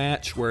pong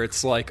match where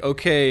it's like,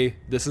 okay,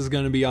 this is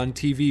going to be on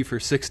TV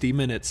for 60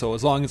 minutes, so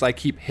as long as I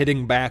keep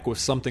hitting back with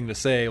something to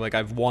say, like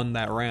I've won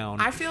that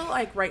round. I feel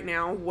like right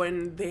now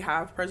when they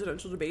have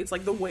presidential debates,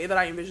 like the way that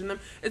I envision them,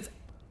 it's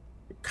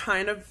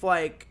kind of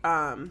like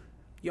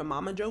your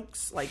mama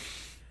jokes, like.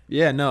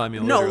 Yeah, no, I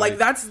mean, literally. No, like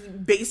that's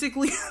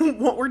basically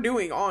what we're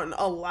doing on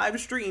a live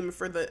stream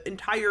for the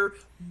entire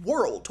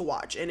world to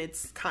watch, and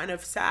it's kind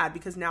of sad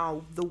because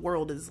now the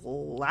world is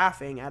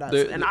laughing at us,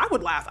 and I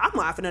would laugh. I'm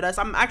laughing at us.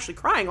 I'm actually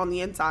crying on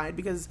the inside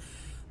because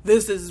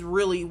this is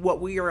really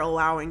what we are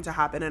allowing to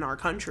happen in our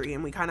country,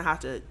 and we kind of have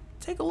to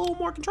take a little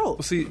more control.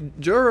 Well, see,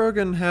 Joe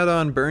Rogan had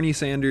on Bernie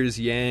Sanders,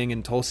 Yang,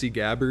 and Tulsi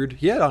Gabbard.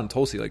 He had on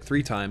Tulsi like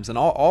 3 times, and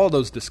all of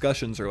those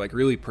discussions are like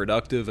really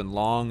productive and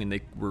long, and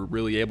they were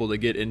really able to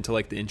get into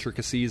like the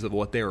intricacies of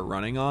what they were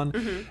running on.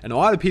 And a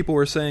lot of people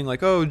were saying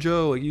like, oh,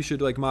 Joe, like you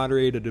should like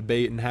moderate a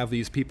debate and have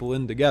these people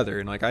in together.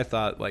 And like I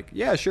thought like,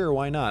 yeah, sure,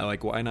 why not?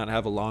 Like why not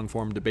have a long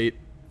form debate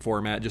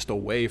format just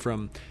away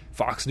from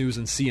Fox News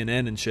and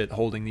CNN and shit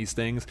holding these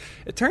things?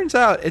 It turns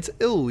out it's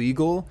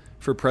illegal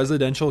for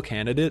presidential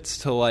candidates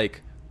to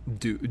like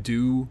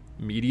do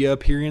media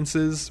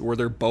appearances where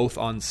they're both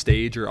on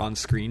stage or on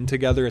screen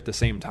together at the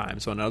same time.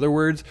 So in other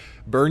words,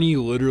 Bernie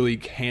literally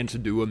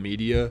can't do a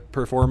media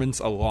performance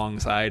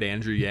alongside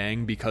Andrew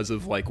Yang because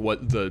of like what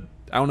I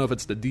don't know if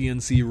it's the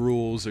DNC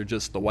rules or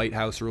just the White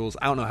House rules.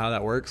 I don't know how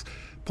that works.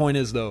 Point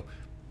is though,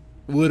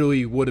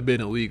 literally would have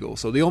been illegal.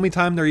 So the only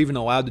time they're even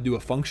allowed to do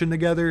a function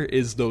together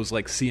is those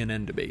like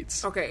CNN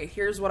debates. Okay,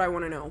 here's what I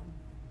want to know.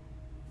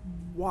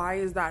 Why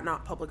is that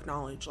not public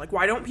knowledge? Like,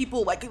 why don't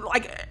people like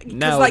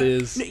now like, it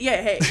is.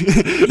 Yeah, hey,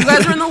 you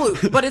guys are in the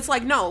loop. But it's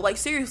like, no, like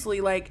seriously,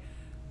 like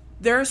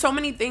there are so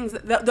many things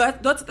that's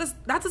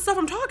the stuff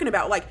I'm talking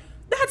about. Like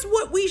that's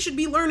what we should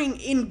be learning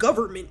in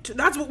government.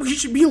 That's what we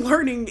should be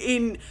learning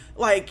in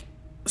like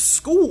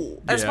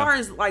school as far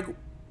as like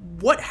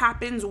what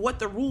happens, what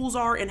the rules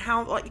are, and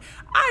how, like,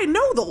 I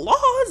know the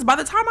laws. By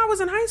the time I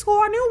was in high school,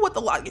 I knew what the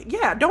law,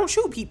 don't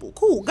shoot people.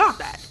 Cool, got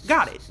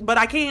it. But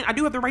I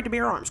do have the right to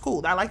bear arms.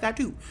 Cool, I like that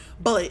too.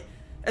 But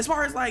as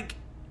far as, like,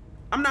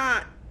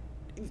 as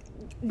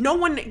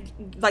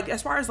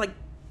far as, like,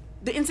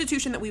 the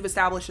institution that we've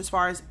established as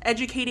far as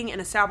educating and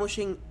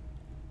establishing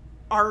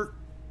our,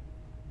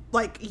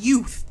 like,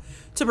 youth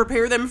to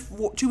prepare them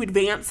to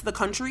advance the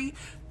country,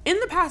 in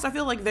the past, I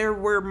feel like there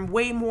were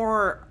way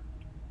more...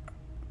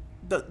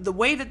 The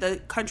way that the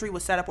country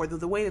was set up, or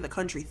the way that the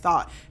country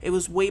thought, it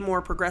was way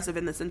more progressive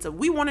in the sense of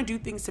we want to do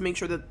things to make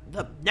sure that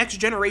the next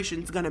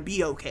generation's going to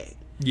be okay.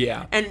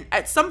 Yeah. And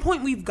at some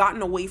point we've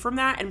gotten away from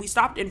that, and we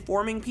stopped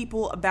informing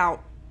people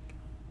about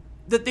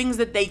the things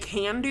that they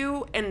can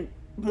do and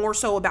more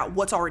so about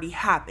what's already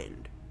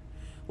happened.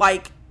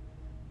 Like,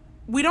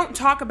 we don't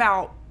talk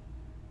about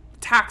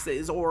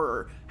taxes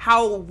or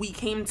how we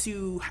came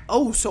to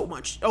so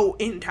much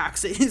in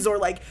taxes or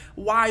like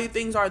why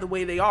things are the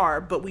way they are,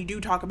 but we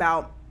do talk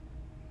about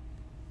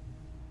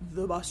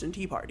the Boston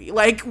Tea Party.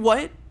 Like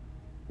what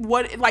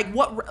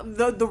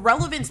the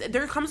relevance.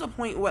 There comes a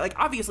point where, like,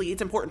 obviously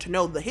it's important to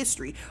know the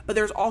history, but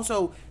there's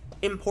also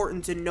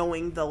importance in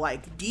knowing the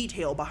like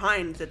detail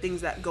behind the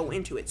things that go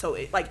into it. So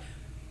it, like,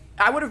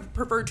 I would have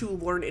preferred to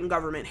learn in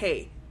government,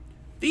 hey,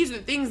 these are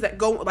the things that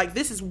go, like,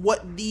 this is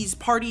what these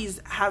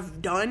parties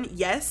have done,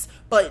 yes,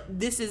 but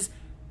this is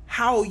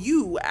how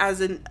you,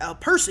 as a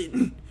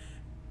person,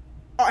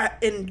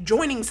 in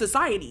joining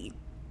society,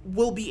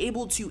 will be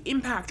able to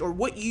impact, or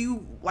what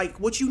you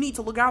need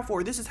to look out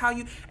for. This is how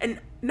you, and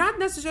not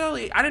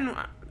necessarily,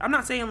 I'm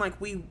not saying,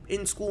 like, we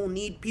in school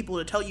need people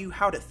to tell you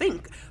how to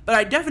think, but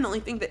I definitely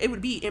think that it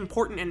would be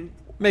important and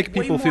make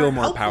people feel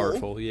more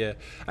powerful. Yeah.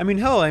 I mean,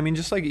 hell,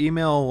 just like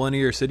email one of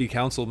your city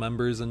council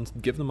members and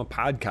give them a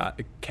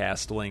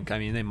podcast link. I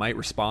mean, they might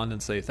respond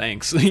and say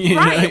thanks.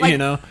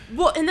 Right.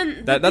 Well, and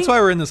then that's why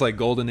we're in this like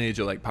golden age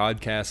of like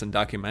podcasts and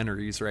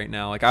documentaries right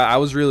now. Like I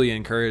was really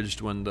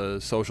encouraged when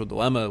the Social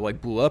Dilemma like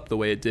blew up the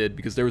way it did,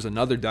 because there was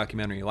another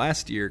documentary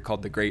last year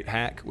called The Great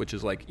Hack, which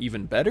is like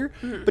even better.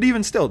 Mm-hmm. But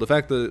even still, the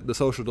fact that the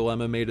Social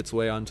Dilemma made its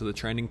way onto the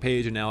trending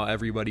page, and now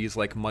everybody's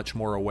like much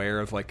more aware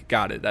of like,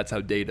 got it, that's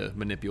how data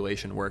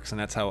manipulation works,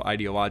 and that's how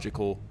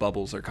ideological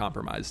bubbles are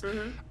compromised.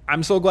 Mm-hmm.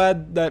 I'm so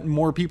glad that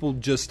more people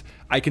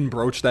I can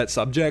broach that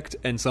subject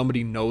and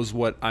somebody knows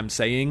what I'm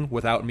saying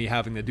without me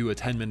having to do a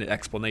 10-minute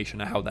explanation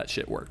of how that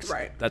shit works.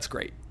 Right. That's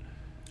great.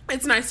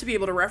 it's nice to be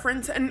able to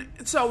reference. And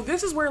so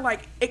this is where,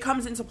 like, it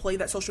comes into play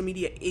that social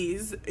media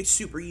is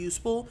super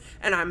useful,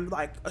 and I'm,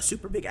 like, a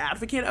super big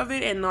advocate of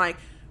it. And, like,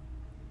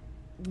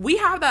 we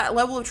have that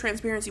level of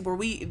transparency where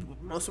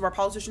most of our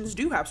politicians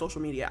do have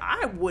social media.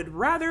 I would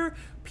rather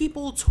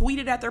people tweet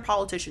it at their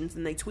politicians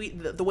than they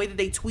tweet the way that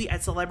they tweet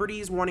at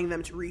celebrities wanting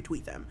them to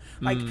retweet them.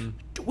 Like,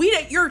 tweet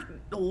at your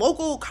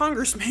local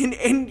congressman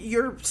and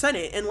your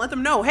Senate and let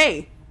them know,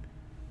 hey,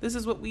 this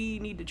is what we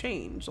need to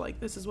change. Like,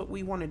 this is what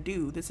we want to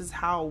do. This is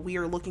how we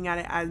are looking at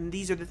it, and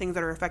these are the things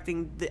that are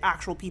affecting the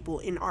actual people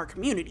in our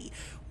community.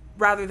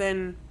 Rather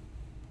than,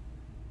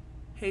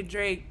 hey,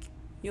 Drake,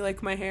 you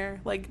like my hair?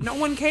 Like, no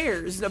one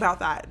cares about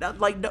that.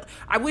 Like, no,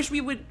 I wish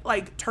we would,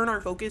 like, turn our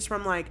focus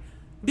from, like,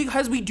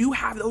 because we do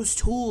have those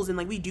tools, and,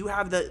 like, we do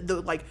have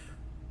the like,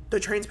 the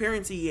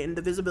transparency and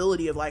the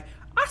visibility of, like,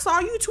 I saw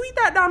you tweet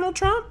that, Donald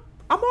Trump.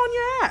 I'm on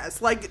your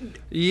ass. Like,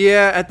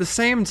 yeah. At the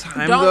same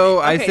time, though,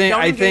 I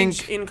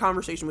think in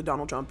conversation with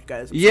Donald Trump, you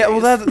guys. Yeah, well,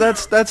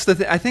 that's the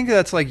thing. I think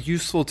that's, like,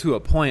 useful to a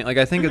point. Like,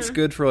 I think it's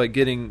good for, like,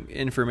 getting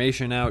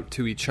information out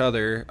to each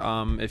other.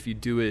 If you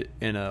do it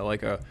in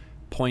a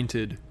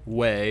pointed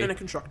way, in a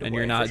constructive way, and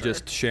you're not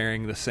just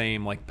sharing the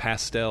same, like,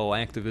 pastel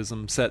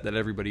activism set that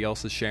everybody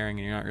else is sharing,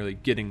 and you're not really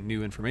getting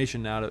new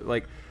information out of it.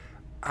 Like,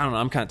 I don't know.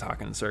 I'm kind of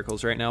talking in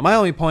circles right now. My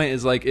only point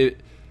is, like,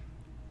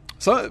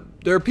 So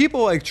there are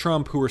people like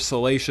Trump who are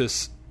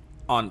salacious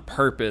on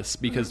purpose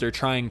because they're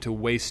trying to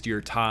waste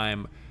your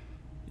time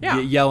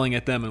yelling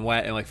at them and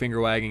like finger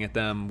wagging at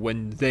them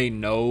when they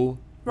know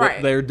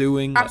what they're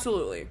doing.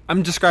 Absolutely.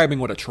 I'm describing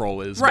what a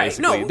troll is,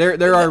 basically. No,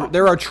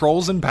 there are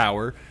trolls in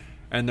power,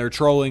 and they're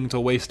trolling to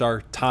waste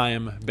our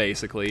time,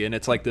 basically. And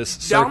it's like this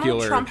circular...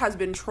 Donald Trump has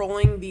been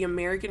trolling the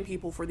American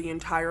people for the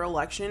entire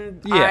election.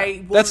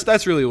 Yeah,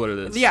 that's really what it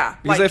is. Yeah.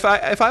 Because if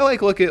I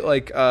like look at,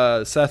 like,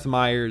 Seth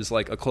Meyers,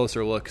 like, a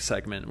closer look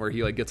segment where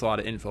he, like, gets a lot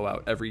of info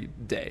out every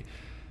day,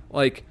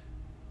 like,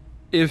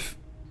 if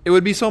it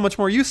would be so much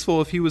more useful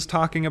if he was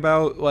talking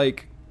about,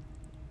 like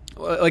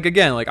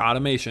again, like,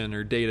 automation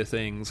or data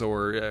things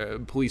or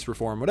police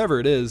reform,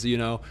 whatever it is, you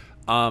know.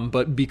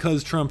 But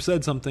because Trump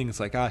said something,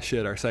 it's like,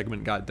 shit, our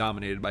segment got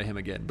dominated by him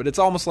again. But it's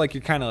almost like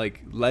you're kind of,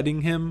 like,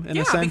 letting him in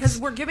a sense. Yeah, because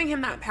we're giving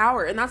him that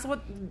power. And that's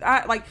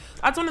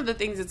that's one of the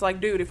things. It's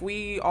like, dude, if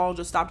we all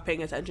just stopped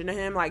paying attention to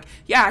him, like,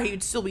 yeah,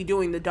 he'd still be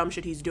doing the dumb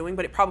shit he's doing,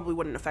 but it probably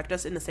wouldn't affect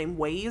us in the same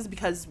ways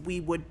because we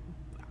would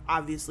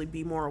obviously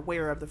be more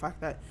aware of the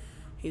fact that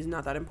he's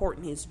not that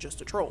important. He's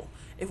just a troll.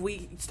 If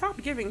we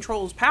stopped giving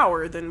trolls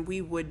power, then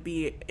we would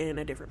be in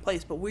a different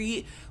place. But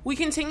we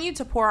continue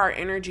to pour our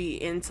energy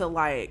into,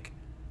 like,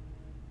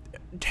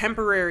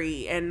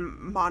 temporary and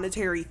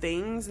monetary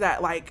things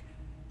that, like,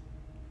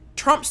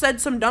 Trump said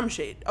some dumb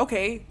shit.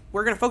 Okay,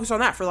 we're going to focus on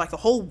that for, like, the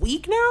whole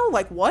week now?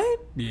 Like, what?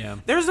 Yeah.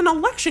 There's an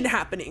election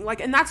happening. Like,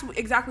 and that's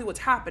exactly what's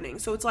happening.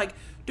 So it's like,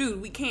 dude,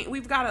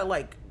 we've got to,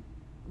 like,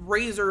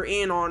 razor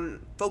in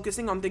on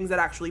focusing on things that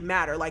actually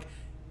matter. Like,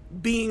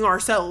 being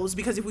ourselves,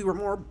 because if we were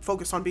more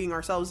focused on being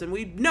ourselves, then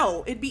we'd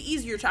know it'd be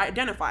easier to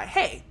identify,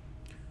 hey,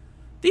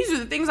 these are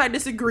the things I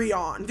disagree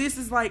on. This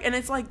is like, and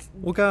it's like,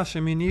 well, gosh, I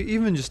mean,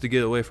 even just to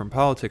get away from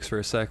politics for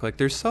a sec, like,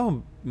 there's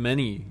so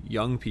many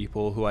young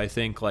people who I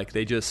think, like,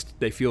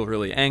 they feel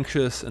really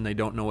anxious and they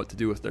don't know what to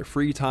do with their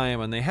free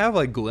time, and they have,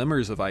 like,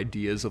 glimmers of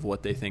ideas of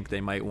what they think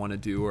they might want to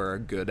do or are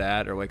good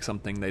at, or, like,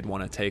 something they'd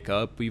want to take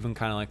up, even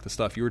kind of like the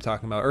stuff you were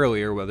talking about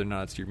earlier, whether or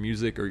not it's your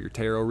music or your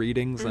tarot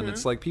readings. And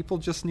it's like, people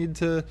just need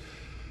to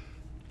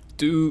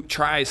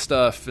try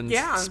stuff and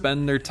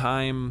spend their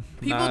time.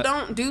 People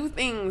don't do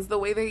things the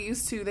way they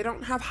used to. They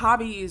don't have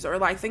hobbies or,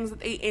 like, things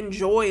that they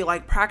enjoy,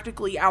 like,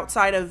 practically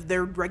outside of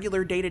their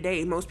regular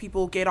day-to-day. Most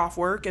people get off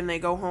work and they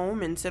go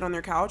home and sit on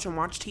their couch and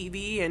watch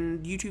TV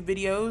and YouTube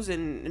videos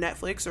and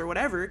Netflix or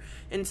whatever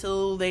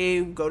until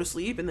they go to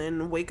sleep and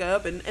then wake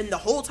up. And the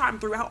whole time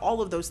throughout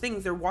all of those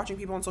things, they're watching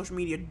people on social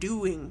media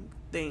doing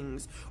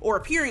things or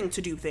appearing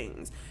to do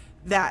things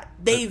that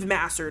they've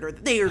mastered or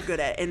that they are good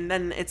at, and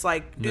then it's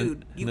like,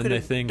 dude, you could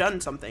have done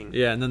something.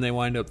 Yeah, and then they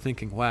wind up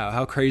thinking, wow,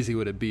 how crazy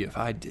would it be if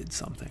I did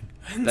something?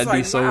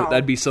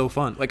 That'd be so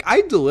fun. Like,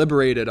 I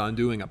deliberated on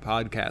doing a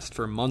podcast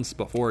for months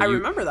before. I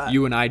remember that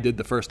you and I did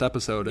the first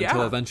episode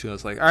until eventually I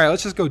was like, all right,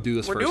 let's just go do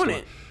this. We're first doing one.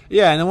 it.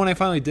 Yeah, and then when I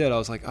finally did, I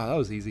was like, oh, that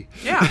was easy.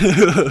 Yeah,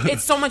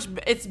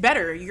 it's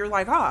better. You're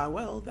like,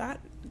 well,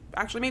 that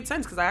actually made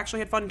sense because I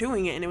actually had fun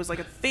doing it, and it was like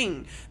a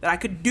thing that I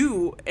could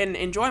do and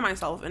enjoy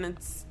myself, and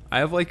it's. I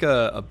have, like,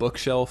 a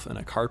bookshelf and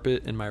a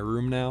carpet in my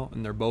room now,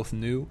 and they're both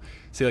new.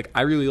 See, like,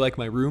 I really like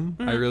my room.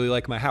 I really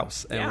like my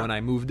house. And when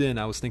I moved in,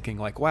 I was thinking,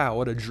 like, wow,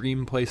 what a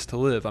dream place to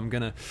live. I'm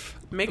gonna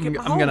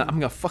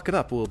fuck it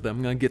up a little bit.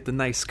 I'm gonna get the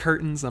nice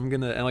curtains.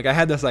 And, like, I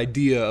had this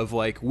idea of,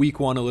 like, week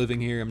one of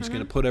living here, I'm just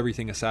gonna put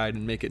everything aside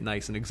and make it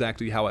nice and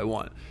exactly how I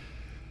want.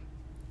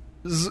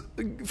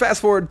 Fast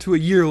forward to a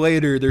year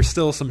later, there's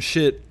still some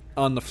shit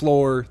on the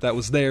floor that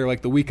was there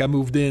like the week I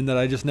moved in that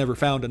I just never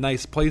found a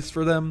nice place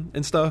for them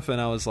and stuff. And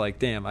I was like,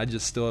 damn, I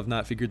just still have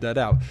not figured that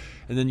out.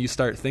 And then you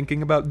start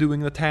thinking about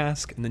doing the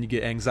task, and then you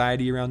get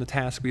anxiety around the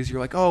task because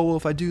you're like, oh, well,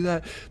 if I do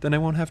that, then I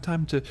won't have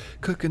time to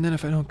cook. And then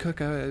if I don't cook,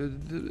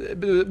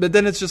 but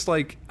then it's just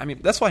like, I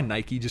mean, that's why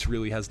Nike just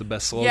really has the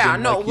best slogan. Yeah,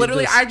 no, like,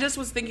 literally, I just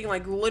was thinking,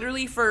 like,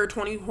 literally for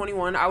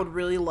 2021, I would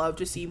really love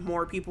to see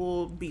more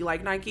people be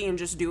like Nike and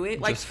just do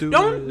it. Like,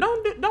 don't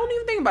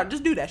even think about it.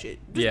 Just do that shit.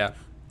 Yeah.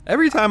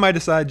 Every time I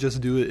decide just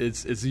do it,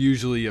 it's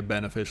usually a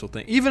beneficial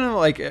thing. Even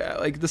like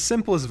the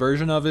simplest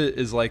version of it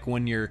is like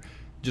when you're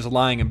just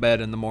lying in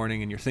bed in the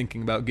morning and you're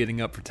thinking about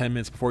getting up for 10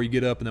 minutes before you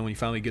get up, and then when you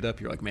finally get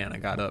up, you're like, man, I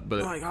got up.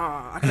 But like,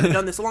 I could have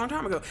done this a long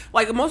time ago.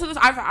 Like, most of this,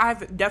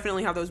 I've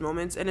definitely had those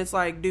moments, and it's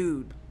like,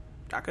 dude,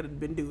 I could have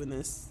been doing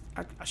this.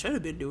 I should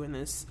have been doing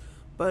this.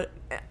 But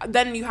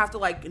then you have to,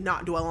 like,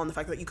 not dwell on the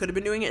fact that you could have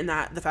been doing it and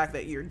that the fact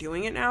that you're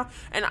doing it now.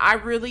 And I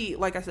really,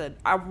 like I said,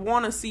 I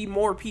want to see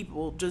more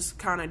people just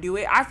kind of do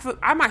it.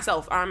 I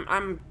myself,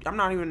 I'm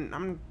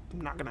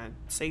not gonna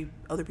say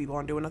other people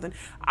aren't doing nothing.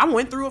 I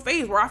went through a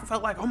phase where I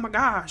felt like, oh my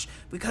gosh,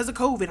 because of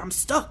COVID, I'm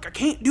stuck. I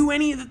can't do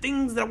any of the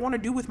things that I want to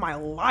do with my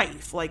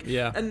life. Like,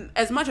 yeah. And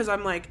as much as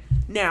I'm like,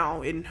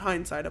 now in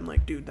hindsight, I'm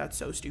like, dude, that's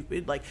so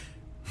stupid. Like,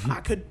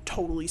 I could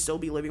totally still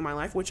be living my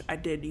life, which I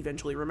did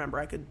eventually remember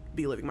I could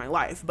be living my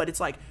life. But it's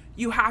like,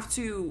 you have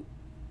to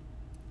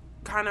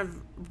kind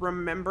of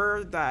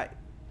remember that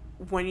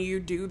when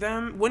you do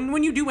them,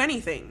 when you do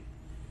anything,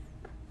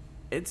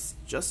 it's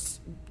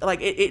just,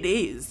 like, it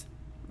is.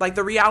 Like,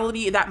 the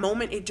reality, that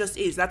moment, it just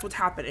is. That's what's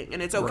happening,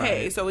 and it's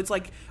okay. Right. So it's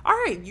like, all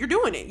right, you're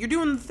doing it. You're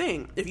doing the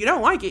thing. If you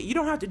don't like it, you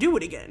don't have to do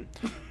it again.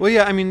 Well,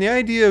 yeah, I mean, the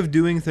idea of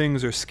doing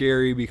things are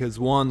scary because,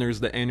 one, there's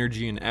the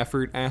energy and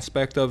effort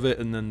aspect of it,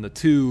 and then the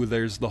two,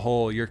 there's the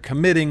whole, you're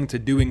committing to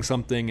doing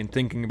something and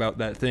thinking about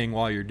that thing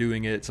while you're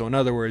doing it. So in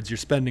other words, you're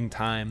spending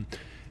time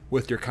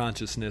with your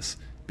consciousness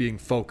being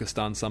focused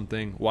on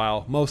something,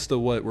 while most of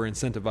what we're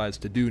incentivized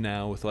to do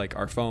now with like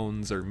our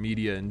phones or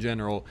media in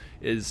general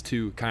is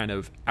to kind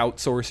of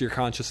outsource your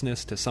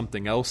consciousness to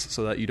something else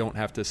so that you don't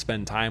have to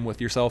spend time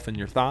with yourself and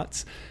your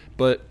thoughts.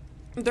 But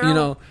you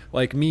know,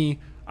 like me,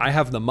 I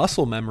have the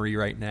muscle memory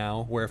right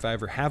now where if I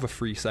ever have a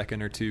free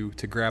second or two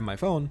to grab my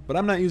phone, but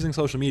I'm not using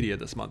social media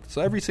this month.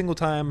 So every single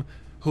time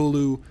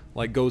Hulu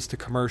like goes to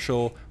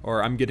commercial,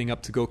 or I'm getting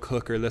up to go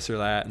cook or this or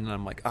that, and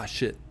I'm like, ah,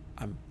 shit,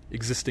 I'm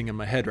existing in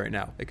my head right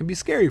now. It can be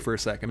scary for a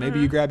second. Maybe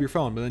you grab your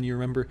phone, but then you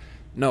remember,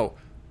 no,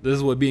 this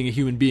is what being a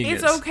human being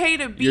is. It's okay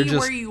to be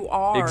where you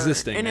are.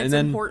 Existing. And it's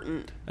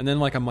important. And then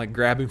like I'm like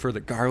grabbing for the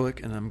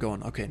garlic, and I'm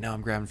going, okay, now I'm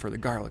grabbing for the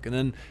garlic. And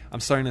then I'm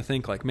starting to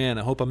think like, man,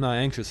 I hope I'm not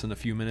anxious in a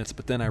few minutes.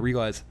 But then I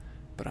realize,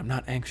 but I'm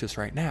not anxious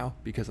right now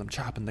because I'm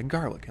chopping the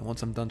garlic. And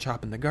once I'm done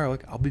chopping the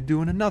garlic, I'll be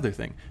doing another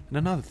thing and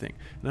another thing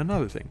and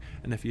another thing.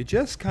 And if you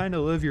just kind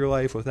of live your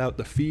life without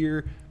the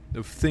fear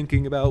of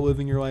thinking about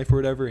living your life or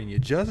whatever, and you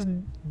just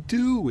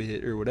do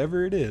it or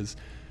whatever it is,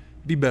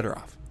 be better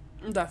off.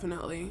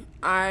 Definitely.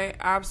 I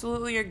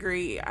absolutely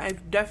agree. I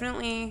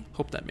definitely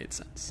hope that made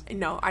sense.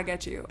 No, I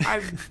get you.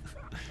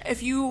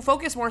 If you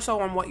focus more so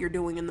on what you're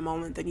doing in the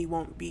moment, then you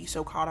won't be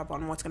so caught up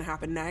on what's going to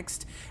happen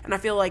next. And I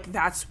feel like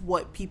that's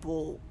what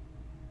people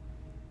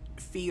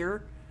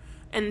fear.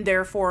 And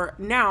therefore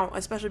now,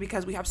 especially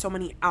because we have so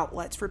many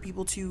outlets for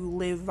people to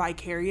live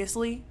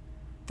vicariously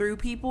through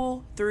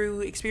people, through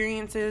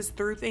experiences,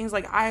 through things.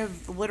 Like,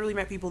 I've literally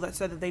met people that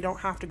said that they don't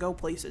have to go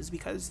places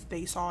because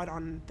they saw it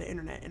on the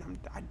internet, and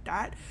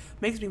that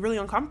makes me really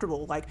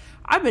uncomfortable. Like,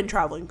 I've been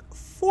traveling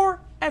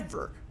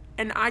forever,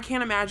 and I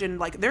can't imagine,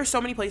 like, there's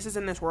so many places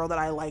in this world that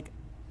I, like,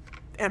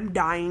 am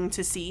dying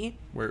to see.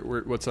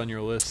 What's on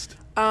your list?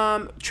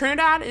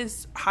 Trinidad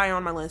is high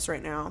on my list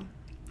right now.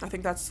 I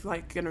think that's,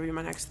 like, going to be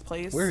my next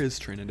place. Where is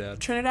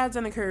Trinidad? Trinidad's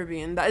in the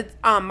Caribbean.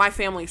 My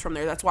family's from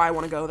there. That's why I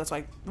want to go. That's,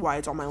 like, why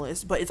it's on my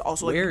list. But it's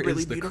also, like,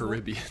 really beautiful. Where is the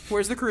Caribbean?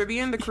 Where's the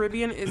Caribbean? The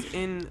Caribbean is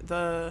in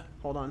the...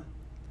 Hold on.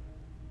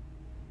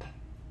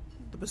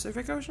 The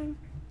Pacific Ocean?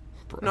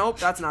 Bro. Nope,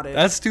 that's not it.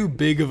 That's too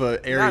big of an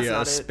area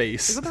of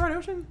space. Is it the right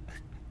ocean?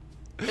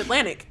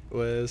 Atlantic.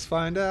 Let's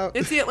find out.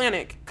 It's the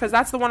Atlantic. Because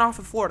that's the one off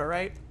of Florida,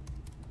 right?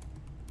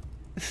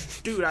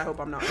 Dude, I hope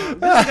I'm not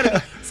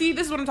wrong. See,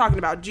 this is what I'm talking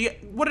about.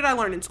 What did I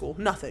learn in school?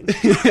 Nothing.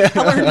 I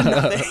learned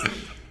nothing.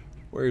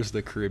 Where's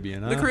the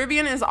Caribbean? Huh? The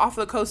Caribbean is off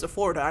the coast of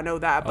Florida. I know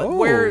that. But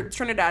where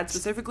Trinidad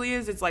specifically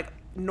is, it's like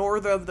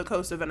north of the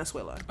coast of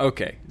Venezuela.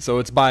 Okay. So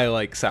it's by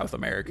like South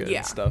America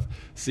and stuff.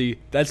 See,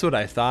 that's what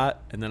I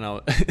thought. And then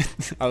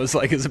I was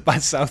like, is it by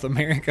South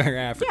America or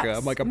Africa? Yes.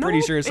 I'm like, I'm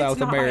pretty sure South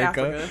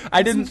America.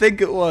 I didn't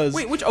think it was.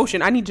 Wait, which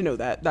ocean? I need to know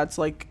that. That's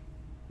like...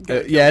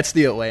 yeah, it's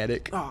the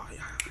Atlantic. Oh, yeah.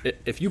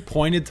 If you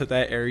pointed to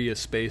that area of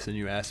space and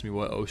you asked me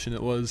what ocean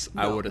it was,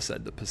 I would have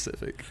said the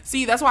Pacific.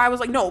 See, that's why I was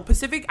like, no,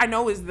 Pacific I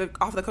know is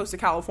off the coast of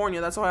California.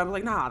 That's why I was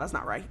like, nah, that's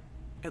not right.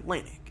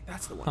 Atlantic.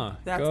 That's the one. Huh.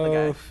 That's the guy.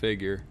 Go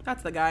figure.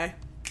 That's the guy.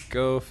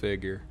 Go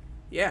figure.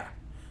 Yeah.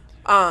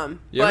 Do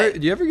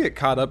you ever get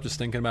caught up just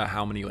thinking about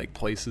how many like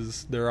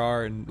places there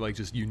are and like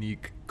just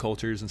unique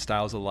subcultures and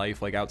styles of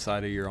life, like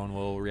outside of your own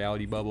little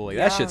reality bubble. Like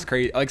Yeah. that shit's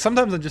crazy. Like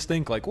sometimes I just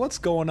think like, what's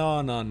going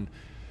on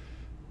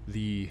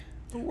the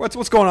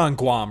what's going on in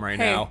Guam right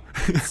Hey, now?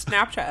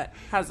 Snapchat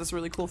has this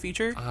really cool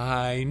feature,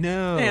 I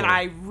know. and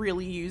I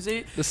really use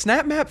it. The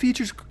Snap Map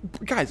features,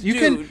 guys. You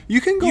Dude,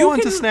 can go you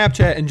onto can-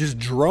 Snapchat and just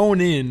drone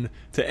in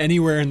to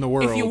anywhere in the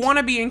world. If you want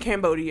to be in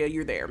Cambodia,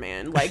 you're there,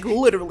 man. Like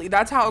literally,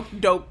 that's how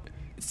dope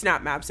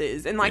Snap Maps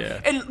is, and like,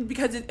 Yeah. and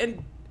because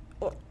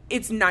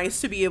it's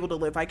nice to be able to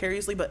live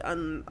vicariously. But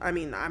I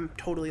mean, I'm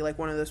totally like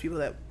one of those people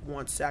that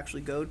wants to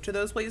actually go to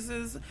those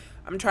places.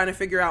 I'm trying to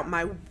figure out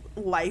my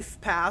life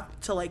path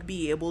to like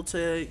be able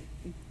to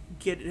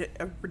get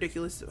a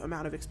ridiculous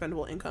amount of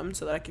expendable income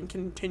so that I can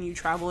continue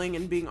traveling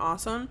and being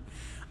awesome.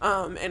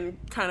 And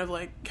kind of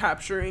like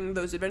capturing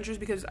those adventures,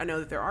 because I know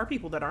that there are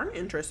people that aren't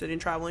interested in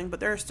traveling, but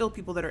there are still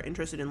people that are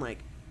interested in like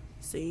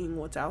seeing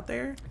what's out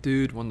there.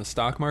 Dude, when the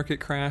stock market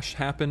crash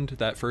happened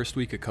that first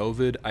week of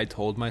COVID, I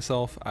told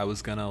myself I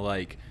was gonna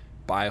like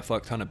buy a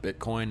fuck ton of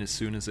Bitcoin as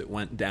soon as it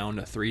went down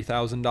to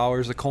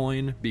 $3,000 a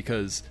coin,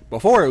 because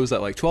before it was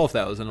at like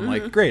 12,000. I'm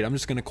like, great, I'm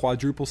just gonna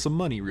quadruple some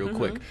money real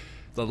quick.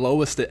 The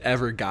lowest it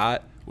ever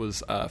got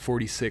was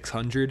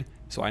 4,600.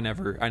 So I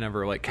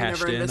never like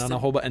cashed in on a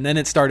whole bunch, and then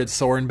it started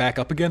soaring back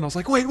up again. I was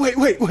like, wait,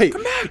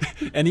 come back!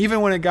 And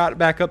even when it got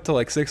back up to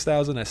like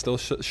 6,000, I still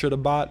should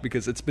have bought,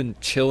 because it's been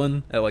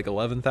chilling at like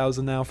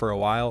 11,000 now for a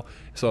while.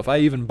 So if I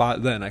even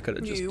bought then, I could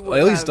have just You at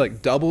would least have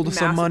like doubled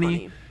some massive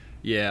money.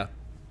 Yeah.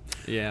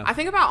 I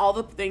think about all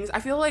the things. I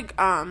feel like,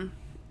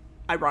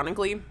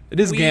 ironically, It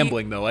is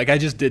gambling though. Like I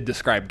just did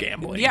describe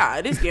gambling. Yeah,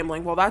 it is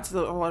gambling. Well, that's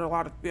a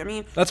lot of. I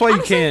mean, That's why you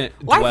honestly,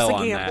 can't life's dwell a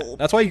on gamble. that.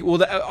 That's why.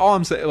 All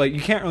I'm saying, like, you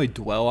can't really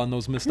dwell on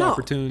those missed No.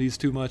 opportunities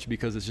too much,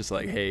 because it's just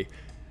like, hey,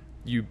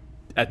 you.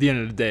 At the end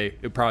of the day,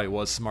 it probably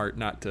was smart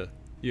not to,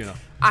 you know.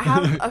 I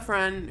have a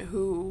friend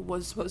who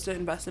was supposed to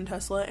invest in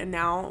Tesla, and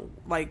now,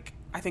 like,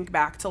 I think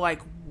back to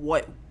like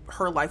what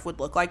her life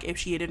would look like if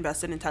she had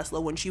invested in Tesla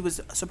when she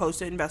was supposed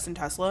to invest in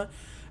Tesla,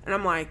 and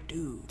I'm like,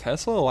 dude,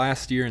 Tesla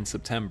last year in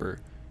September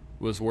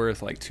was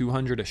worth like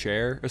 $200 a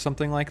share or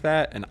something like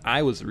that, and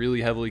I was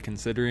really heavily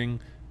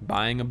considering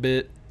buying a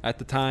bit at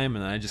the time,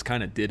 and I just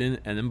kind of didn't.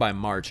 And then by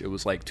March, it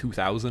was like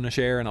 $2,000 a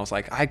share, and I was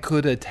like, I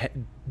could have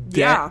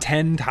Yeah.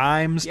 10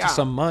 times Yeah. to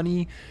some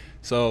money.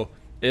 So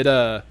it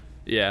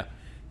yeah.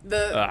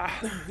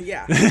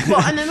 yeah. Well,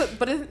 and then,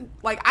 but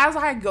like as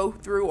I go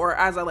through, or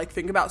as I like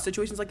think about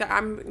situations like that,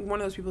 I'm one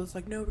of those people that's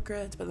like no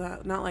regrets,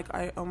 but not like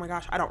oh my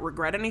gosh, I don't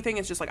regret anything.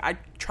 It's just like I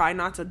try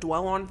not to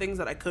dwell on things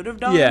that I could have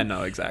done. Yeah,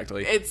 no,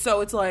 exactly. It's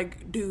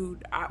like,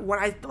 dude, when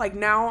I like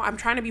now, I'm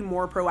trying to be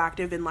more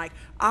proactive and like,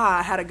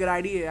 I had a good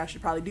idea, I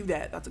should probably do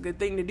that. That's a good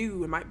thing to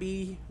do. It might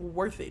be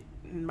worth it.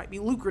 It might be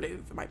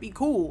lucrative. It might be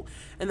cool.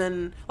 And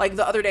then like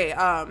the other day,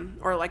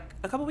 or like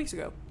a couple weeks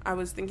ago, I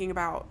was thinking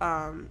about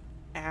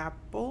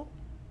Apple.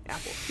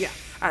 Yeah,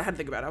 I had to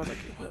think about it. I was like,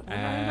 what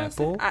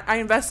Apple? I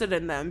invested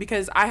in them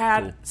because I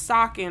had Cool.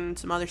 stock in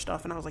some other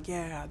stuff, and I was like,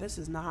 yeah, this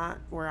is not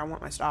where I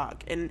want my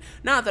stock. And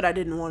not that I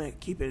didn't want to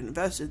keep it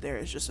invested there.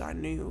 It's just I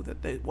knew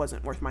that it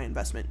wasn't worth my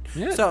investment.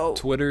 Yeah, So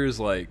Twitter's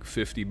like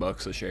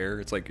 $50 a share.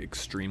 It's like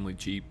extremely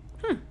cheap.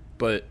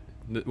 But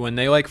when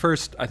they like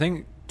first, I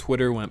think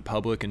Twitter went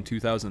public in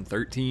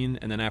 2013,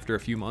 and then after a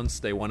few months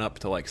they went up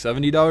to like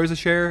 $70 a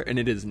share, and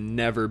it has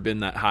never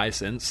been that high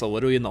since. So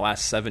literally in the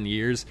last 7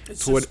 years,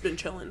 it's just been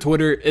chilling.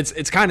 Twitter,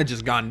 it's kind of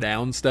just gone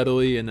down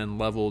steadily and then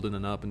leveled and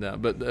then up and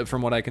down. But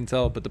from what I can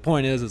tell, but the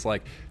point is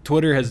like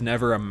Twitter has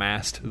never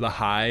amassed the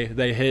high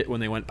they hit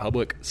when they went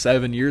public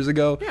 7 years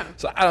ago. Yeah.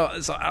 So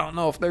I don't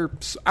know if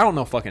I don't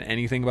know fucking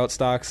anything about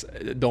stocks.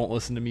 Don't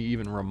listen to me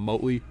even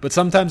remotely. But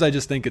sometimes I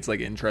just think it's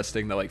like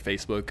interesting that like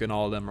Facebook and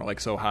all of them are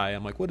like so high.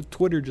 I'm like, what if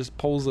Twitter just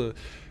pulls a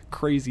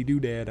crazy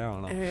doodad? I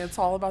don't know. Hey, it's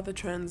all about the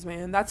trends,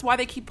 man. That's why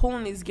they keep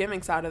pulling these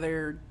gimmicks out of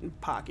their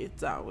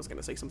pockets. I was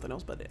gonna say something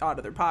else, but out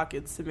of their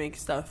pockets to make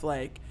stuff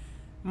like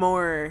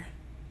more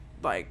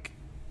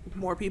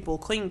people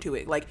cling to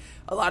it. Like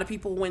a lot of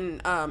people when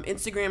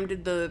Instagram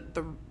did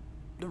the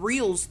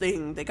Reels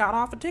thing, they got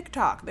off of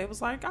TikTok. They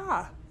was like,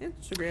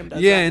 Instagram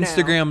does Yeah, that now.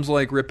 Instagram's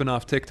like ripping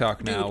off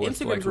TikTok now with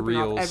Instagram's like ripping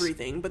Reels. off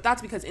everything, but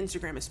that's because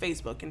Instagram is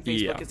Facebook and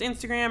Facebook Yeah. is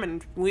Instagram,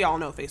 and we all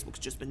know Facebook's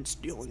just been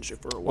stealing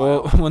shit for a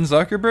while. Well, when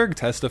Zuckerberg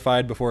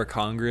testified before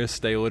Congress,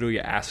 they literally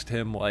asked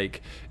him,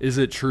 like, is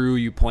it true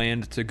you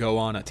planned to go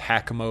on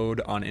attack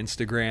mode on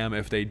Instagram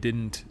if they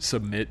didn't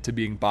submit to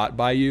being bought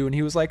by you? And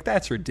he was like,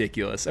 that's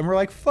ridiculous. And we're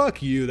like,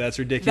 fuck you, that's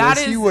ridiculous.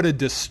 That is you would have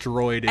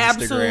destroyed Instagram.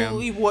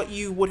 Absolutely what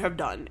you would have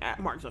done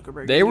at Mark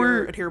Zuckerberg. They You're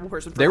were a terrible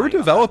person. For They were lying about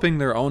developing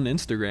their own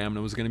Instagram, and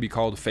it was going to be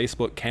called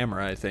Facebook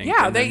Camera, I think. that.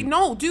 Yeah, And they then-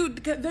 no,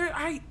 dude.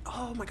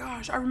 Oh my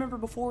gosh, I remember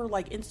before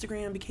like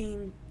Instagram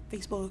became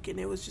Facebook, and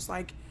it was just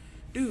like,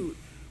 dude,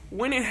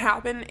 when it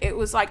happened, it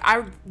was like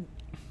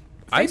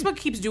Facebook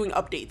keeps doing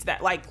updates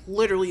that like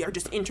literally are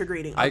just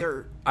integrating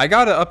other. I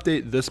got an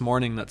update this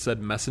morning that said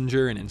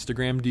Messenger and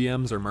Instagram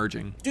DMs are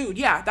merging. Dude,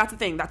 yeah, that's the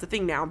thing. That's the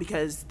thing now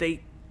because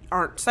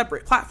aren't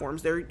separate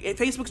platforms.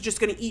 Facebook's just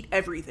going to eat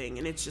everything,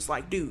 and it's just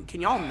like, dude,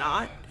 can y'all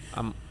not?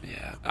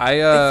 Yeah.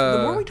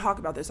 The more we talk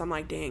about this, I'm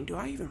like, dang, do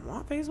I even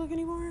want Facebook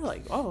anymore?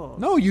 Like, oh.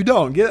 No, you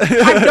don't.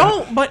 I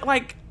don't, but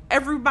like,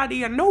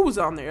 everybody I know is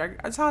on there.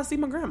 That's how I see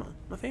my grandma,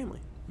 my family.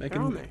 They're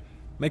on there.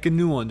 Make a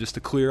new one just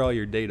to clear all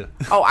your data.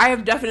 Oh, I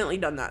have definitely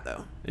done that,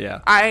 though.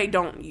 Yeah. I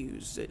don't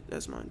use it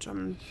as much. What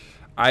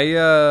was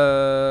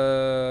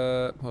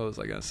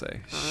I going to say?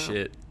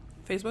 Shit.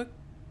 Facebook?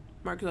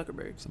 Mark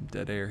Zuckerberg. Some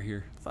dead air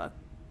here. Fuck.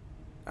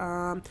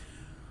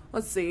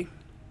 Let's see.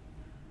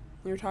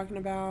 We were talking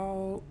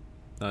about...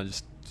 No,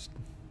 just...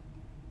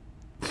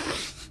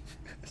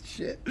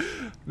 Shit.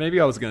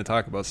 Maybe I was going to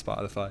talk about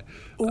Spotify.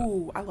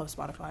 Ooh, I love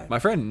Spotify. My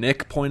friend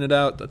Nick pointed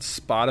out that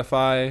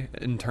Spotify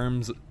in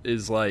terms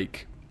is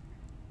like...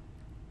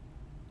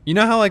 You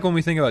know how like when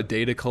we think about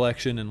data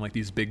collection and like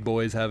these big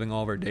boys having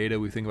all of our data,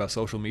 we think about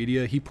social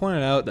media? He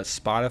pointed out that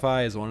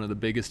Spotify is one of the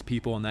biggest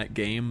people in that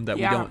game that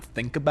we don't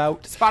think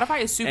about. Spotify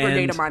is super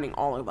data mining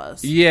all of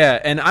us. Yeah,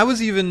 and I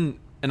was even...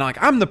 And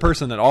like I'm the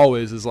person that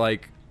always is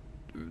like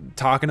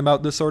talking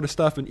about this sort of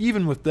stuff, and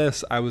even with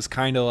this I was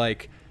kind of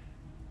like,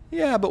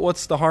 yeah, but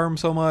what's the harm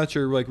so much,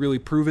 or like really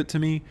prove it to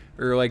me,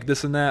 or like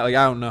this and that. Like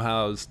I don't know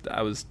how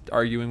I was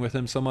arguing with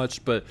him so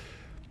much, but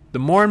the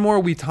more and more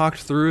we talked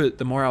through it,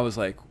 the more I was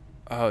like,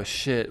 oh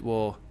shit,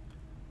 well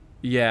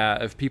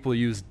yeah, if people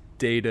use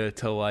data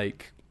to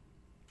like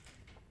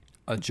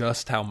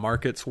adjust how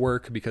markets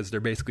work, because they're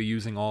basically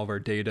using all of our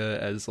data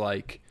as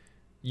like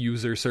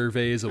user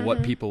surveys of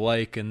what people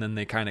like, and then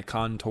they kind of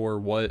contour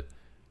what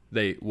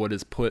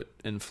is put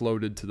and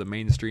floated to the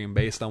mainstream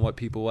based on what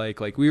people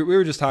like. Like we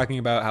were just talking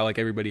about how like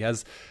everybody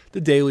has the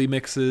daily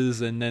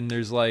mixes, and then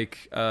there's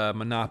like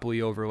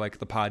monopoly over like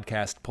the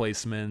podcast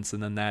placements,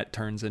 and then that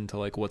turns into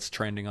like what's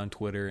trending on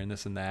Twitter and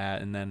this and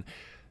that, and then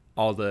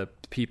all the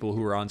people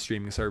who are on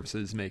streaming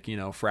services make, you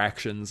know,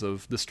 fractions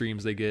of the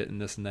streams they get and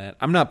this and that.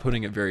 I'm not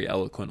putting it very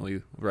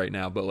eloquently right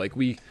now, but like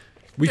we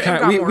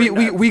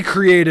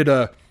created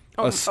a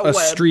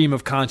stream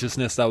of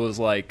consciousness that was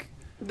like,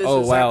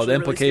 oh wow, the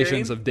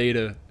implications of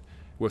data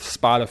with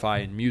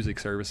Spotify and music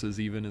services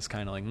even is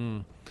kind of like,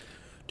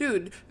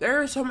 Dude,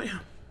 there's so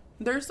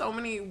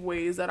many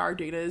ways that our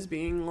data is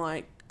being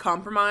like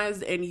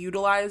compromised and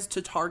utilized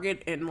to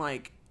target and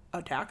like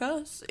attack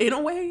us in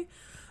a way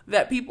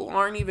that people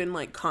aren't even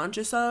like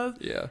conscious of.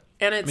 Yeah.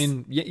 And it's, I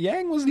mean,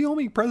 Yang was the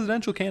only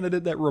presidential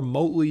candidate that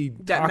remotely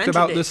talked mentioned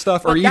about it. this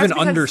stuff, But or that's even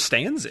because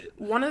understands it.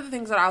 One of the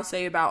things that I'll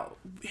say about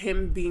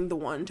him being the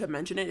one to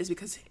mention it is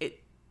because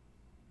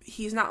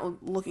he's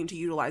not looking to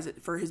utilize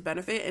it for his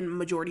benefit, and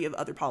majority of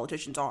other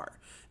politicians are.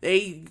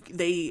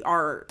 They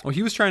are... Well,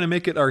 he was trying to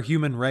make it our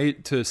human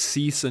right to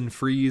cease and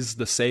freeze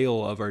the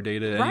sale of our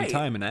data at any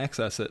time and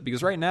access it.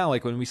 Because right now,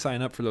 like when we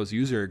sign up for those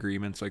user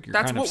agreements, like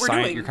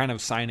you're kind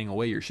of signing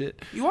away your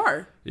shit. You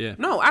are. Yeah.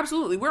 No,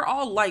 absolutely. We're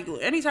all like,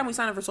 anytime we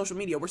sign up for social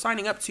media, we're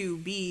signing up to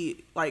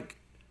be like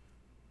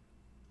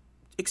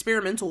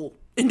experimental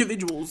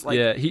individuals. Like,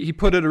 yeah, he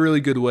put it a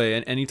really good way.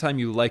 And anytime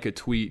you like a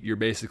tweet, you're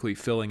basically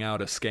filling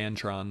out a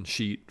Scantron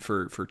sheet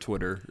for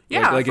Twitter.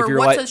 Yeah, like for if you're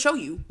what to show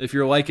you. If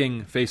you're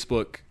liking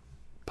Facebook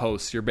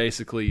posts, you're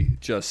basically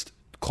just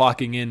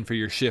clocking in for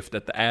your shift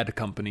at the ad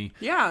company.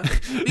 Yeah,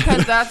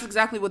 because that's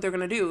exactly what they're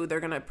going to do. They're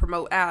going to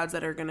promote ads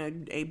that are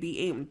going to be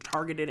aimed,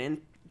 targeted,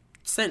 and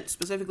sent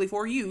specifically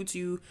for you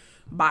to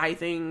buy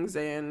things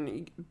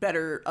and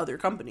better other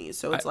companies.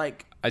 So it's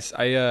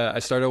I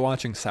started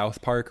watching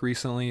South Park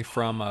recently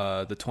from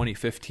the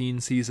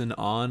 2015 season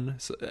on,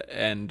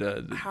 and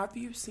have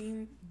you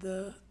seen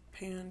the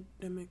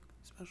pandemic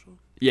special?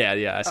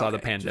 Yeah, I saw the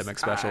pandemic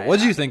special. What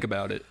did you think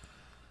about it?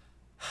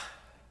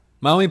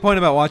 My only point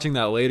about watching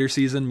that later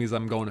season, because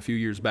I'm going a few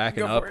years back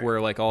and up,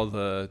 where like all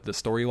the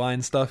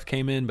storyline stuff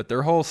came in, but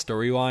their whole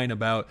storyline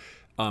about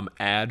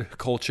ad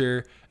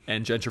culture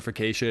and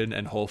gentrification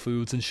and Whole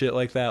Foods and shit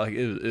like that, like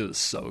it was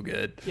so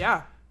good.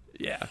 Yeah.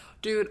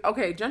 Dude,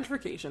 okay,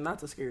 gentrification,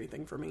 that's a scary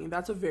thing for me.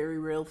 That's a very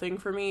real thing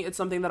for me. It's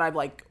something that I've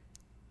like...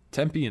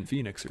 Tempe and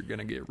Phoenix are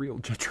gonna get real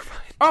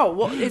gentrified. Oh,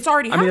 well, it's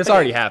already happening. I mean, it's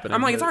already happening.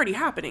 I'm like, it's already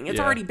happening. It's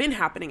already been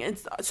happening. And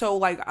so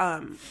like I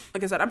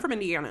said, I'm from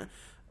Indiana.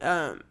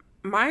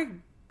 My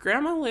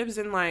grandma lives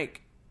in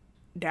like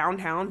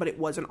downtown, but it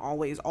wasn't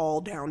always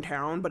all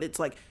downtown, but it's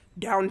like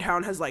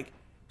downtown has like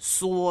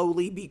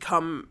slowly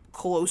become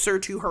closer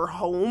to her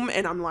home,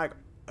 and I'm like,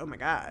 oh my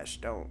gosh,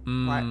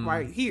 why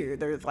are you here?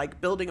 They're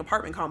like building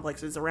apartment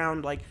complexes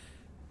around like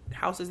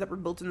houses that were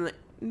built in the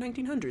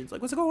 1900s.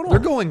 Like, what's going on? They're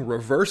going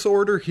reverse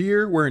order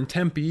here. We're in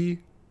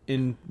Tempe,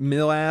 in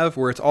Mill Ave,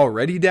 where it's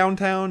already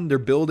downtown. They're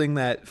building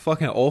that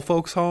fucking old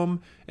folks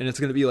home, and it's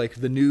gonna be like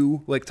the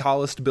new like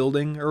tallest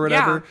building or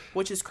whatever. Yeah,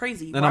 which is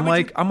crazy. And I'm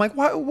like,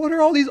 what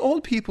are all these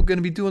old people gonna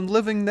be doing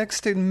living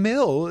next to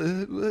Mill?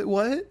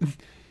 What?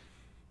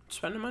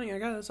 Spending money, I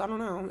guess. I don't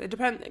know. It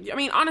depends. I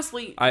mean,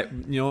 honestly,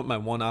 you know what my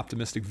one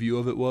optimistic view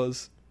of it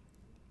was?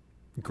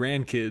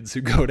 Grandkids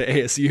who go to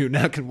ASU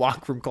now can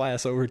walk from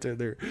class over to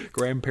their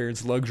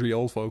grandparents' luxury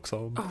old folks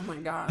home. Oh my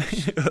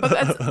gosh!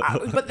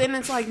 But then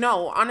it's like,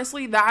 no,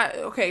 honestly,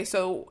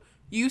 so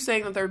You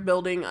saying that they're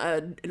building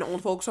an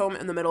old folks home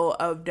in the middle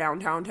of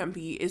downtown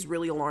Tempe is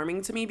really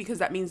alarming to me, because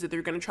that means that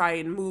they're going to try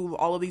and move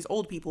all of these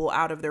old people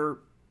out of their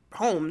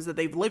homes that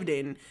they've lived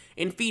in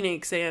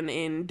Phoenix and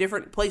in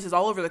different places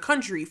all over the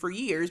country for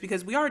years,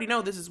 because we already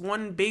know this is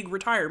one big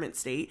retirement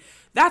state.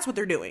 That's what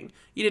they're doing.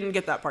 You didn't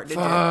get that part, did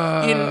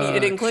you? You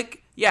didn't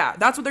click? Yeah,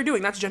 that's what they're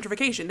doing. That's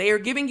gentrification. They are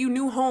giving you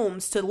new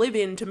homes to live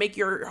in to make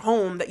your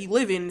home that you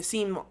live in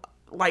seem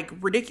like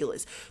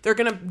ridiculous. They're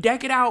gonna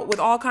deck it out with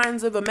all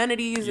kinds of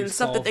amenities and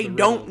stuff that they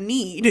don't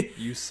need.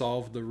 You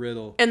solved the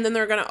riddle. And then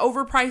they're gonna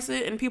overprice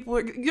it, and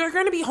you're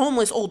gonna be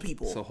homeless old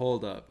people. So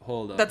hold up.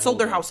 That sold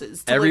their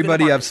houses.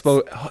 Everybody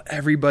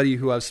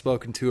who I've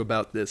spoken to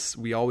about this,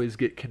 we always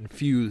get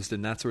confused,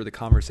 and that's where the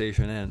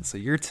conversation ends. So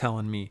you're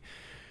telling me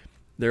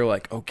they're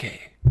like,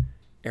 okay,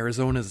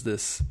 Arizona's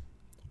this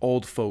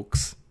old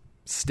folks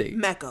state,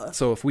 Mecca.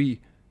 So if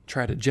we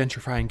try to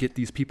gentrify and get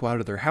these people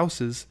out of their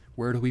houses,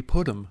 where do we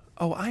put them?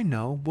 Oh, I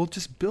know. We'll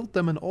just build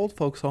them an old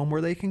folks home where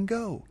they can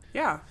go.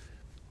 Yeah.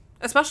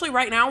 Especially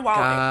right now, while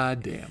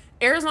God damn.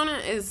 Arizona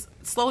is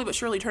slowly but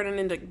surely turning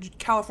into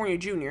California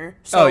Junior.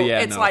 So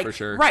it's like, for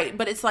sure. Right,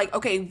 but it's like,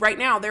 okay, right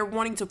now they're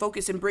wanting to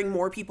focus and bring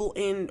more people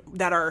in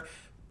that are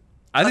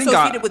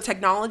associated with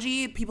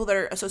technology, people that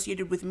are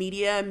associated with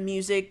media,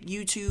 music,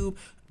 YouTube.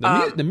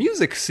 The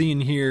music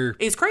scene here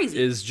is crazy.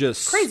 Is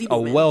just crazy a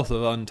wealth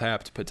of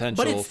untapped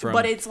potential.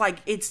 But it's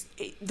like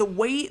the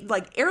way,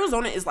 like,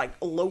 Arizona is like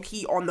low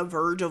key on the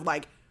verge of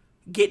like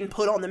getting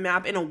put on the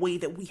map in a way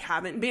that we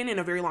haven't been in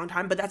a very long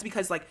time. But that's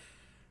because like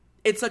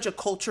it's such a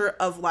culture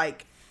of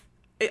like,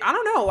 I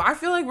don't know. I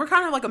feel like we're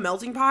kind of like a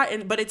melting pot,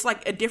 but it's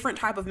like a different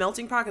type of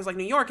melting pot. Because like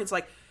New York, it's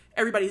like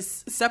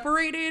everybody's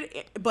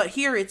separated, but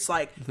here it's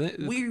like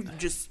we've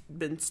just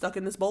been stuck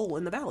in this bowl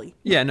in the valley.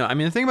 Yeah, no, I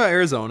mean, the thing about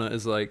Arizona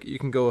is like you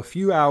can go a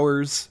few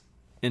hours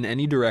in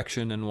any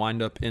direction and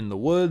wind up in the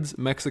woods,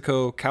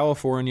 Mexico,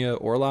 California,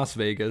 or Las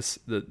Vegas.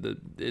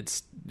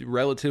 It's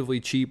relatively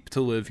cheap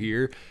to live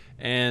here,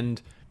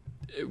 and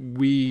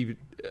we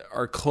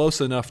are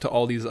close enough to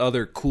all these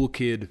other cool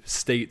kid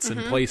states and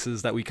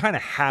places that we kind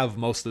of have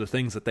most of the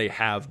things that they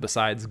have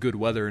besides good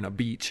weather and a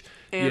beach.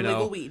 And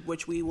legal weed,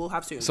 which we will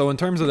have soon. So in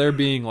terms of there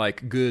being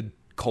like good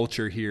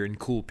culture here and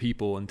cool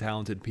people and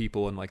talented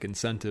people and like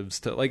incentives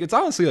to like, it's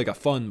honestly like a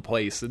fun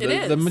place.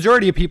 The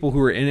majority of people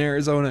who are in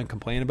Arizona and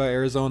complain about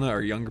Arizona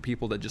are younger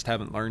people that just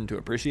haven't learned to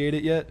appreciate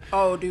it yet.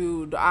 Oh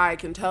dude, I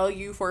can tell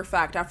you for a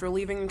fact, after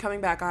leaving and coming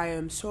back, I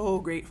am so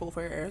grateful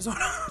for Arizona.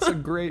 It's a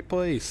great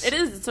place. It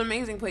is. It's an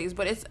amazing place,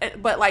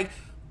 but like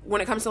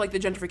when it comes to like the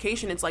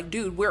gentrification, it's like,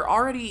 dude, we're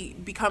already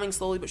becoming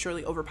slowly but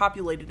surely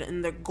overpopulated,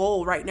 and the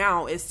goal right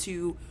now is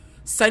to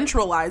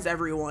centralize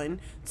everyone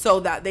so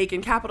that they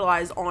can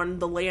capitalize on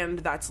the land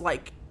that's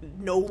like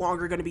no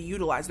longer going to be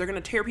utilized. They're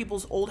going to tear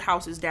people's old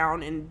houses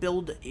down and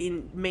build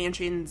in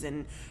mansions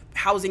and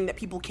housing that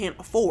people can't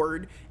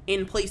afford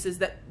in places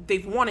that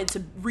they've wanted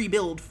to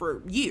rebuild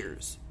for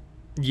years.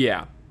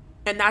 Yeah.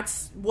 And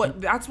that's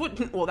what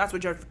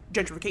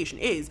gentrification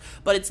is.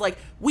 But it's like,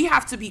 we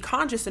have to be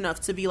conscious enough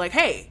to be like,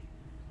 hey,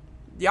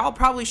 y'all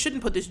probably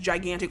shouldn't put this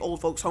gigantic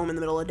old folks home in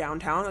the middle of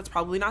downtown. That's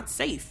probably not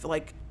safe.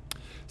 Like,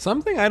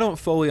 something I don't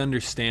fully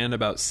understand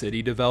about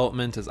city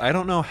development is I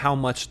don't know how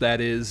much that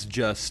is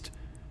just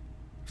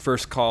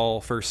first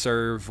call, first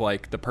serve,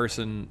 like the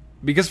person.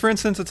 Because, for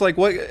instance, it's like,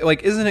 what,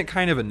 like, isn't it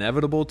kind of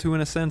inevitable to,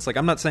 in a sense? Like,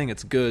 I'm not saying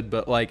it's good,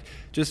 but, like,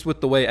 just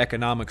with the way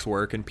economics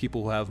work and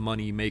people who have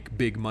money make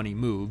big money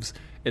moves,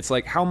 it's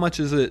like, how much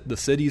is it the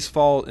city's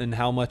fault and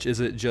how much is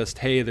it just,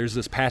 hey, there's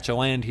this patch of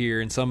land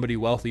here and somebody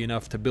wealthy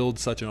enough to build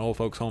such an old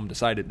folks home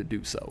decided to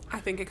do so?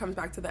 I think it comes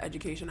back to the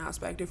education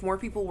aspect. If more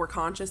people were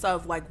conscious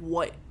of, like,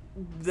 what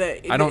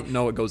I don't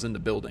know what goes into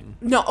building.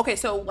 No, okay,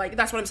 so, like,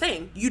 that's what I'm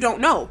saying. You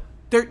don't know.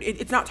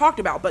 It's not talked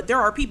about, but there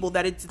are people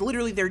that it's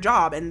literally their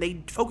job, and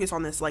they focus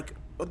on this, like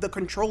the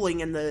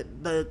controlling and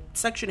the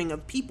sectioning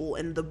of people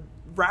and the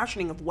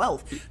rationing of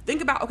wealth.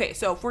 Think about, okay,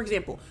 so for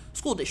example,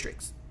 school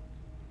districts.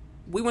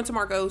 We went to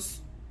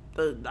Marcos,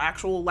 the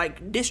actual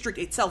like district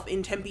itself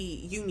in Tempe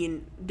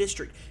Union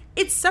District.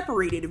 It's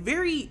separated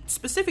very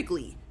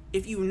specifically.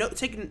 If you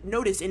take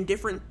notice in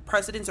different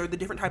precedents or the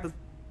different type of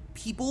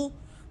people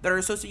that are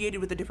associated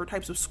with the different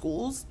types of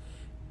schools,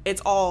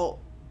 it's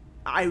all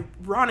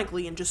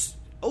ironically and just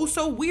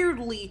so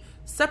weirdly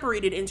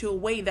separated into a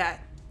way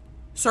that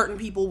certain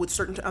people with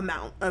certain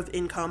amount of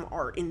income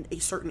are in a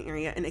certain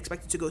area and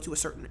expected to go to a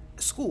certain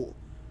school.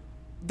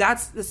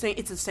 That's the same.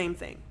 It's the same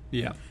thing.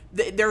 Yeah.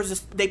 They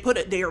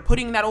are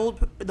putting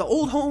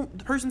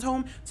the person's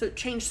home to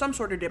change some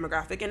sort of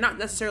demographic, and not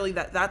necessarily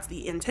that's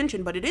the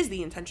intention, but it is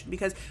the intention,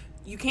 because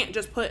you can't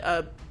just put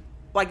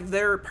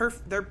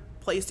they're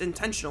placed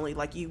intentionally,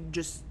 like you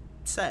just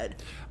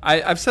said.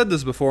 I've said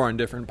this before on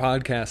different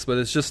podcasts, but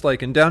it's just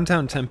like in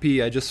downtown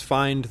Tempe, I just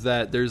find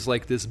that there's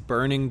like this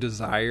burning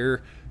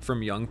desire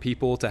from young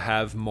people to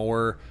have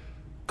more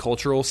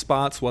cultural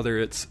spots, whether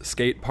it's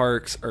skate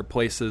parks or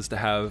places to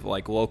have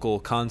like local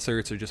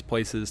concerts or just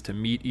places to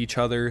meet each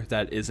other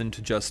that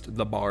isn't just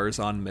the bars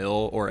on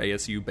Mill or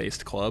ASU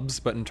based clubs.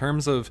 But in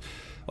terms of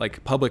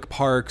like public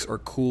parks or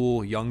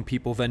cool young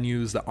people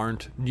venues that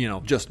aren't,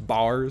 just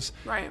bars,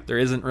 right, there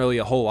isn't really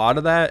a whole lot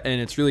of that. And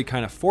it's really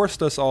kind of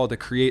forced us all to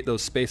create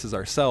those spaces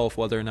ourselves,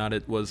 whether or not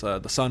it was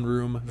the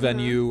Sunroom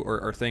venue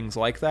or things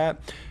like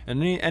that.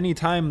 And any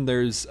time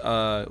there's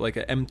like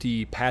an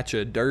empty patch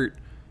of dirt,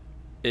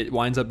 it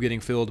winds up getting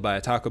filled by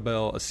a Taco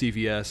Bell, a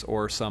CVS,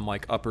 or some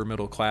like upper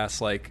middle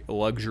class like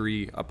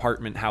luxury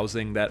apartment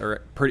housing that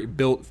are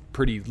built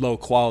pretty low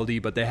quality,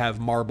 but they have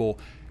marble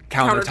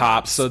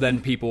countertops. So then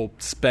people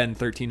spend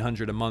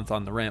 $1,300 a month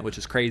on the rent, which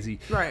is crazy.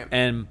 Right.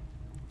 And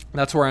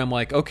that's where I'm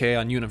like, okay,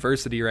 on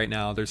University right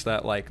now, there's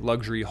that like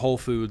luxury Whole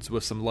Foods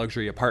with some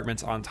luxury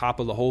apartments on top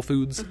of the Whole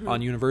Foods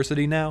on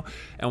University now.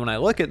 And when I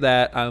look at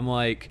that, I'm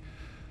like,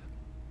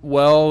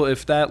 well,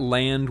 if that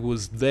land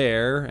was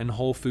there and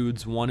Whole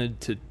Foods wanted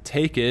to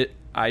take it,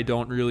 I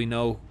don't really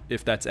know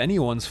if that's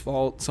anyone's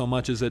fault so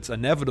much as it's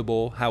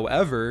inevitable.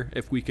 However,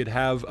 if we could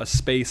have a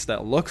space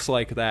that looks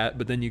like that,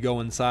 but then you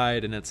go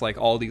inside and it's like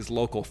all these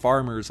local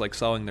farmers like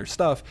selling their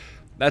stuff,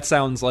 that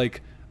sounds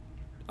like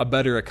a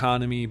better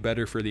economy,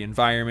 better for the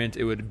environment.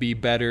 It would be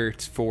better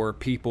for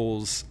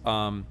people's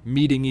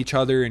meeting each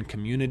other and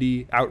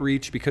community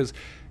outreach, because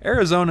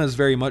Arizona is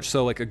very much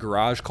so like a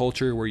garage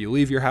culture where you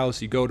leave your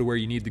house, you go to where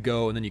you need to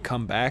go, and then you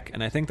come back.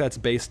 And I think that's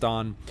based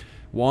on,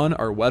 one,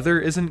 our weather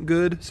isn't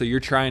good, so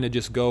you're trying to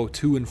just go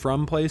to and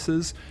from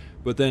places.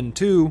 But then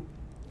two,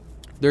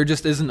 there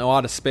just isn't a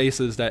lot of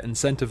spaces that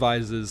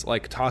incentivizes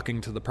like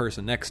talking to the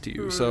person next to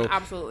you.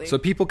 Absolutely. So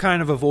people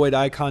kind of avoid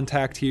eye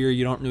contact here.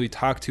 You don't really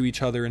talk to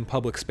each other in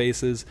public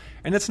spaces,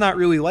 and it's not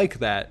really like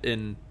that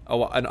in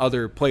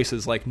other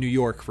places like New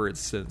York, for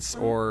instance,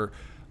 or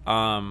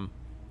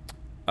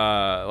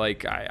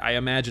like I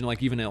imagine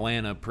like even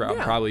Atlanta,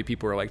 probably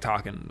people are like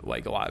talking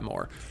like a lot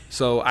more.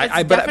 So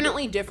it's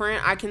definitely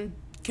different. I can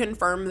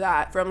confirm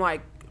that from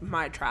like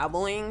my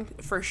traveling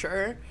for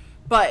sure.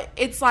 But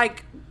it's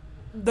like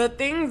the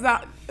things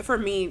that for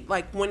me,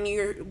 like when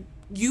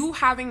you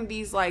having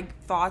these like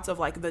thoughts of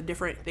like the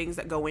different things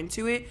that go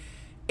into it,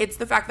 it's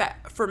the fact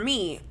that for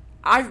me,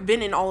 I've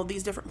been in all of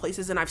these different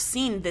places and I've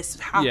seen this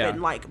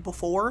happen like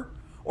before,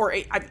 or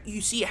you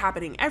see it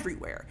happening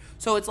everywhere.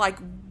 So it's like,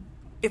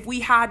 if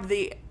we had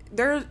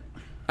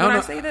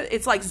I say that,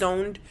 it's like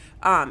zoned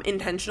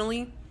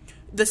intentionally.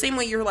 The same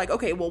way you're like,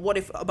 okay, well, what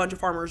if a bunch of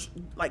farmers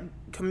like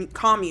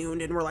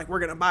communed and we're like, we're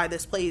going to buy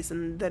this place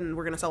and then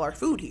we're going to sell our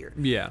food here.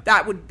 Yeah.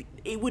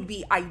 It would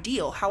be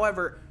ideal.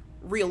 However,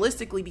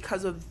 realistically,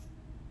 because of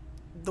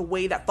the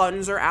way that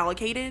funds are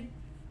allocated,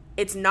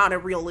 it's not a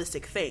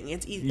realistic thing.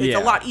 It's a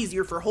lot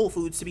easier for Whole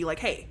Foods to be like,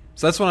 hey.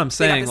 So that's what I'm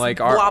saying. Like,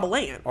 blob of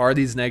land. Are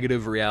these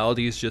negative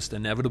realities just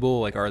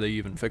inevitable? Like, are they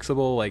even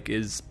fixable? Like,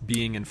 is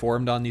being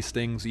informed on these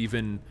things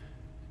even?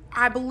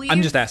 I believe.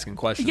 I'm just asking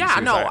questions. Yeah,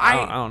 no,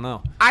 I don't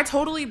know. I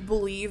totally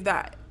believe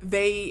that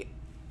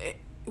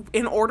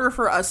in order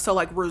for us to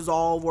like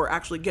resolve or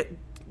actually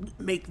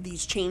make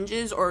these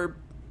changes or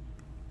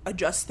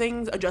adjust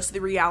the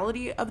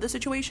reality of the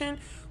situation,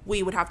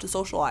 we would have to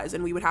socialize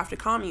and we would have to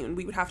commune.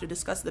 We would have to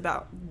discuss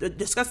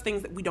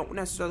things that we don't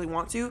necessarily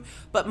want to.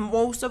 But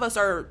most of us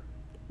are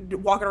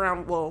walking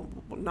around, well,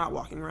 not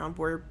walking around,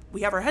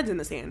 we have our heads in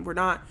the sand. We're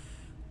not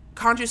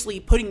consciously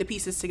putting the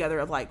pieces together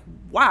of like,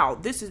 wow,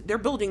 they're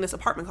building this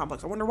apartment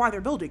complex. I wonder why they're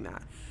building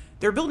that.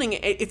 They're building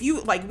it. If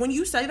you like, when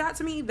you say that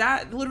to me,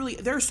 that literally,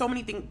 there are so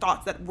many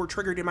thoughts that were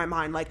triggered in my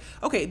mind. Like,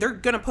 okay, they're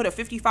gonna put a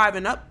 55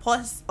 and up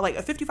plus, like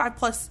a 55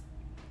 plus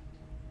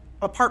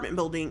apartment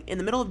building in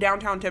the middle of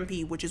downtown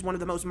Tempe, which is one of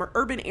the most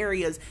urban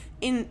areas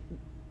in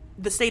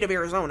the state of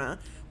Arizona,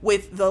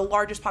 with the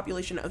largest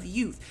population of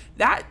youth.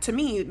 That to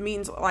me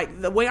means,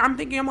 like, the way I'm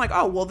thinking, I'm like,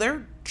 oh, well,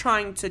 they're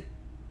trying to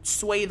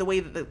sway the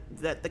way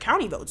that the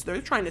county votes.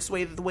 They're trying to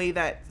sway the way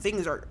that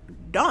things are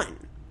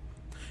done.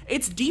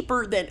 It's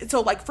deeper than,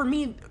 so like for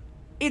me,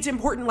 it's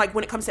important, like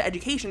when it comes to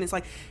education, it's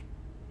like,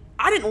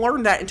 I didn't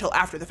learn that until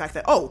after the fact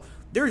that, oh,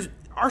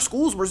 our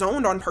schools were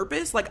zoned on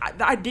purpose. Like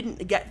I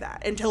didn't get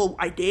that until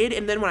I did.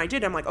 And then when I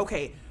did, I'm like,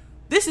 okay,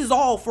 this is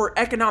all for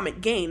economic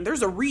gain.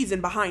 There's a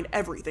reason behind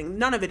everything.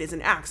 None of it is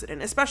an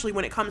accident, especially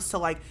when it comes to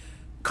like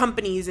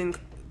companies and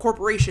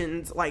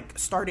corporations like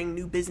starting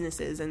new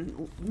businesses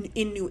and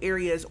in new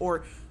areas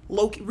or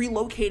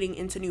relocating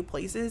into new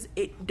places.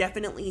 It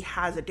definitely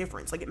has a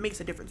difference. Like it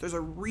makes a difference. There's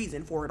a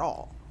reason for it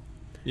all.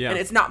 Yeah. And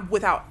it's not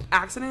without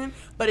accident,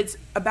 but it's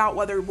about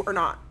whether or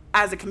not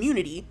as a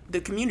community,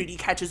 the community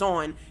catches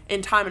on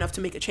in time enough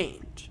to make a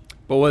change.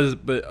 So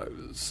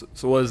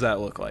what does that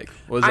look like?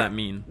 What does that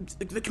mean?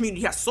 The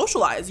community has to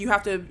socialize. You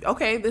have to,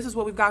 okay, this is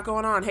what we've got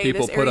going on. Hey,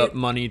 people this put up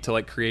money to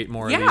like create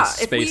more of these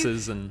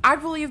spaces. And I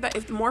believe that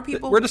if more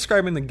people... We're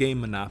describing the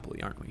game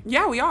Monopoly, aren't we?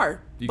 Yeah, we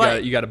are. You But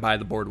got you got to buy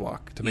the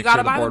boardwalk to make gotta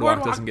sure the buy the boardwalk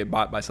boardwalk. doesn't get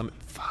bought by some.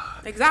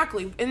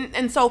 Exactly.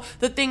 And so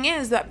the thing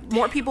is that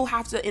more people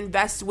have to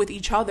invest with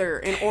each other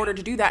in order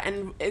to do that.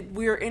 And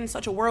we're in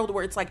such a world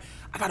where it's like,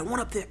 I got to one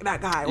up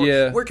that guy. Or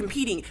Yeah. we're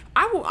competing.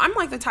 I'm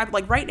like the type of,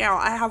 like, right now,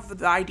 I have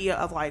the idea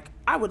of, like,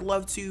 I would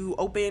love to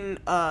open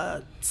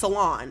a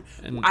salon.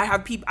 I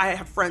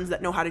have friends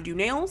that know how to do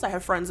nails. I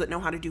have friends that know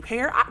how to do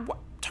hair.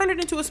 Turn it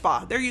into a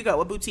spa. There you go,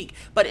 a boutique.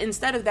 But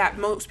instead of that,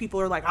 most people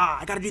are like,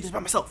 I got to do this by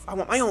myself. I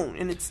want my own.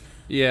 And it's...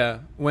 Yeah,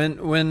 when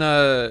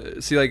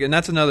see, like, and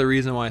that's another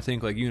reason why I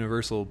think like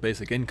universal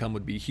basic income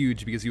would be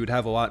huge, because you would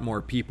have a lot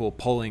more people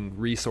pulling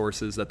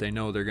resources that they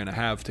know they're going to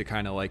have to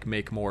kind of like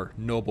make more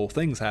noble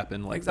things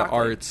happen, like Exactly.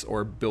 the arts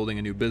or building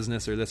a new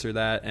business or this or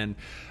that. And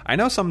I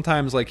know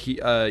sometimes like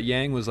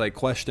Yang was like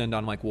questioned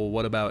on like, well,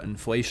 what about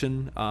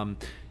inflation?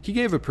 He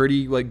gave a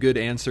pretty like good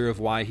answer of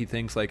why he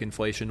thinks like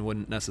inflation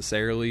wouldn't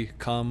necessarily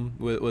come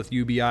with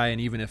UBI, and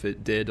even if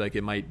it did, like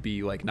it might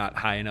be like not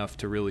high enough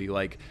to really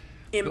like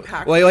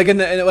impact. like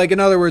in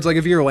other words, like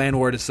if your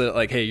landlord is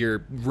like, hey,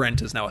 your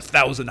rent is now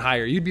 1,000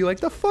 higher, you'd be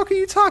like, the fuck are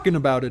you talking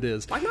about? It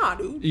is Why not,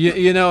 dude?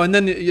 you know, and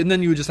then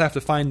you would just have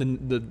to find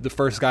the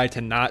first guy to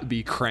not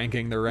be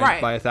cranking the rent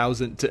Right. by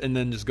 1,000 and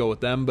then just go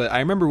with them. But I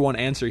remember one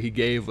answer he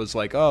gave was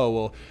like, oh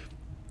well,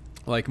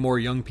 like more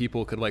young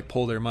people could like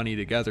pull their money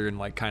together and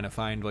like kind of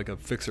find like a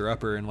fixer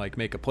upper and like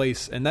make a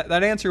place. And that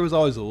answer was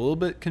always a little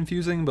bit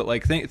confusing, but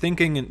like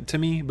thinking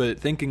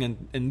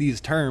in these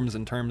terms,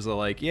 in terms of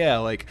like, yeah,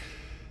 like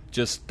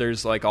just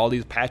there's like all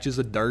these patches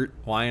of dirt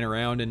lying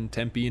around in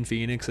Tempe and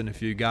Phoenix, and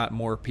if you got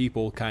more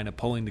people kind of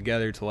pulling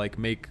together to like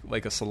make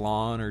like a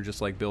salon or just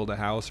like build a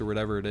house or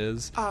whatever it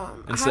is,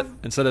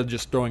 instead of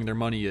just throwing their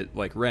money at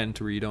like rent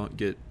where you don't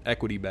get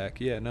equity back.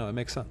 Yeah, no, it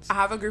makes sense. I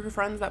have a group of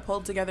friends that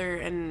pulled together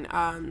and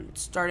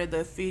started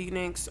the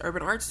Phoenix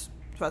Urban Arts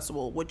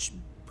Festival, which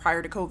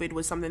prior to COVID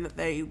was something that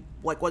they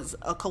like was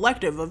a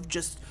collective of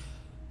just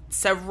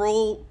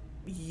several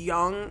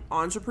young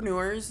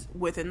entrepreneurs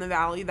within the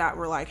valley that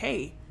were like,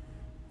 hey,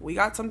 we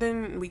got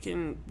something, we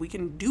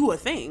can do a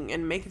thing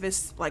and make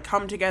this like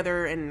come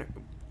together and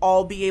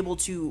all be able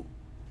to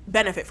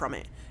benefit from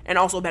it, and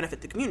also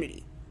benefit the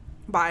community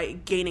by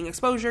gaining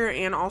exposure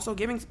and also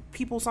giving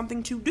people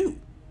something to do.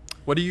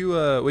 What do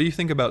you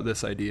think about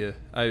this idea?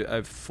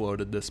 I've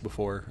floated this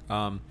before.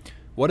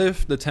 What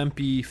if the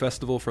Tempe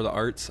Festival for the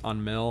Arts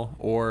on Mill,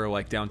 or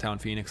like downtown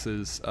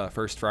Phoenix's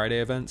First Friday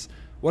events,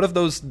 what if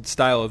those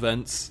style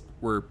events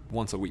were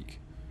once a week?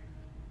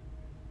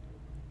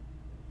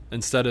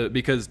 Instead of,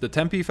 because the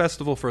Tempe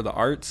Festival for the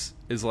Arts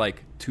is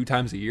like 2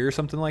 times a year or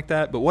something like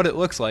that. But what it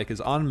looks like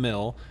is on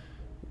Mill,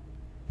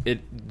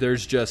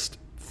 there's just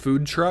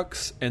food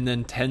trucks and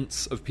then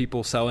tents of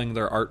people selling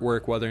their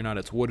artwork, whether or not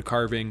it's wood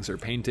carvings or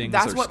paintings.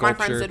 That's or what sculpture.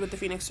 my friends did with the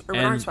Phoenix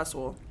Urban Arts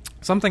Festival.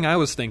 Something I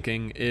was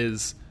thinking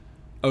is,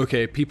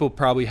 okay, people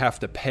probably have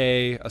to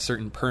pay a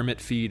certain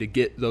permit fee to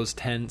get those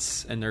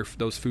tents and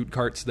those food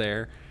carts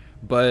there.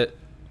 But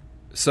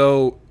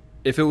so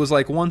if it was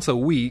like once a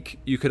week,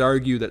 you could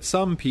argue that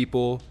some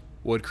people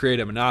would create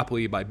a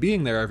monopoly by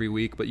being there every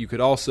week, but you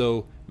could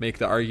also make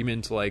the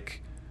argument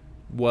like,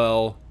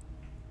 well,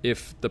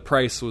 if the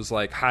price was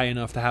like high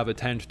enough to have a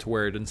tent to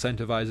where it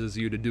incentivizes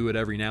you to do it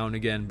every now and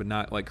again, but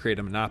not like create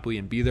a monopoly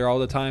and be there all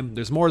the time,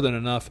 there's more than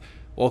enough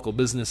local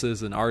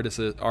businesses and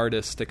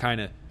artists to kind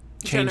of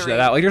change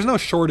that out. Like there's no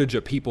shortage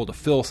of people to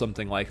fill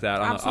something like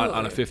that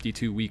on a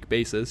 52-week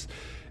basis.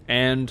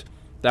 And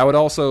that would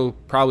also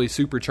probably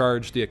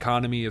supercharge the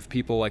economy of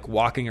people like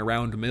walking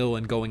around Mill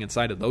and going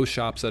inside of those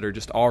shops that are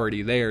just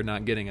already there,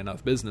 not getting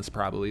enough business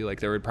probably.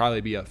 Like there would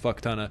probably be a fuck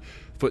ton of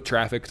foot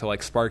traffic to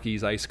like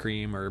Sparky's Ice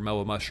Cream or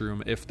Mellow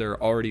Mushroom if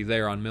they're already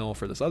there on Mill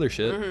for this other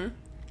shit. Mm-hmm.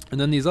 And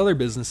then these other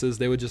businesses,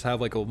 they would just have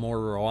like a more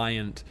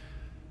reliant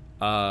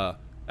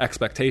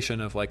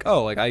expectation of like,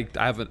 oh, like I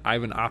have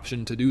an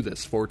option to do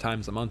this 4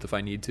 times a month if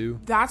I need to.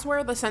 That's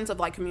where the sense of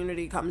like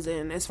community comes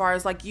in, as far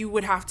as like you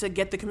would have to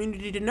get the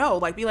community to know,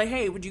 like be like,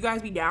 hey, would you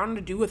guys be down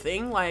to do a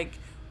thing? Like,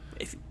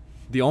 if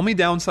the only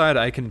downside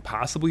I can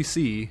possibly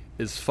see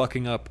is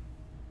fucking up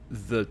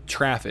the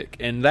traffic,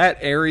 and that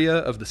area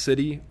of the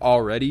city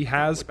already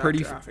has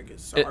pretty traffic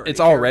is it's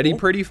already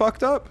pretty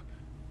fucked up.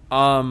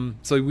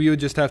 So we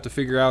would just have to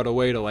figure out a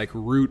way to like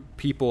route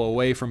people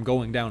away from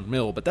going down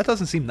Mill, but that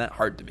doesn't seem that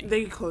hard to me.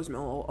 They close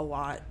Mill a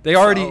lot. They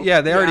already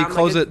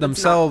close like it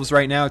themselves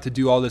right now to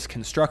do all this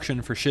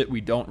construction for shit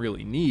we don't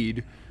really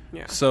need.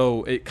 Yeah.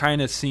 So it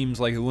kind of seems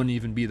like it wouldn't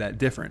even be that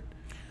different.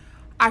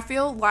 I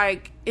feel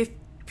like if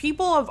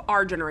people of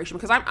our generation,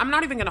 because I'm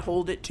not even going to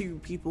hold it to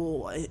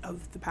people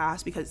of the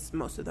past, because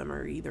most of them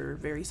are either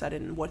very set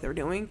in what they're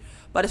doing.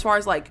 But as far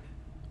as like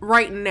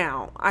right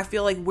now, I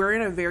feel like we're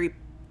in a very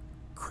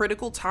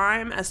critical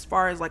time as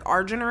far as like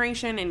our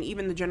generation and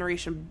even the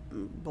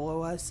generation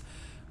below us,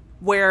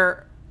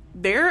 where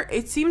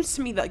it seems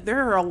to me like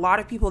there are a lot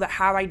of people that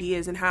have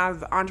ideas and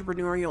have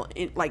entrepreneurial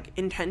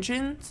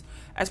intentions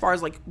as far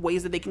as like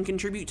ways that they can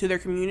contribute to their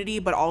community,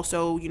 but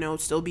also, you know,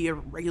 still be a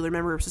regular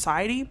member of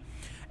society.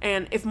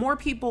 And if more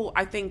people,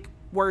 I think,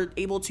 were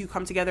able to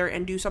come together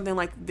and do something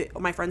like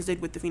my friends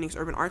did with the Phoenix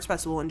Urban Arts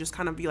Festival, and just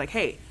kind of be like,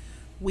 hey,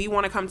 we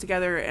want to come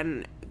together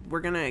and we're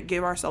going to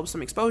give ourselves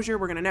some exposure.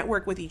 We're going to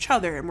network with each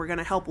other, and we're going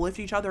to help lift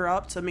each other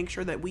up to make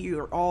sure that we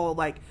are all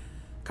like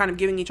kind of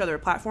giving each other a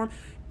platform.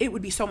 It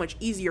would be so much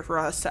easier for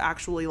us to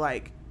actually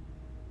like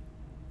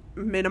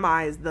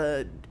minimize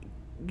the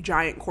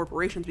giant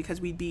corporations, because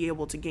we'd be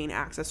able to gain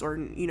access or,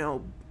 you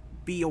know,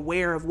 be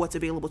aware of what's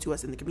available to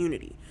us in the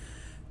community,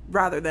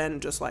 rather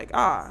than just like,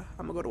 I'm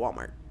gonna go to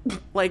Walmart.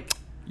 Like,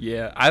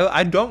 yeah,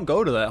 I don't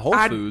go to that Whole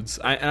Foods.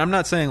 And I'm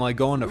not saying like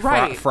going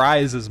to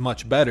Fry's is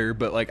much better,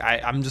 but like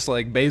I'm just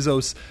like,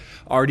 Bezos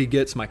already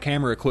gets my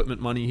camera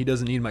equipment money. He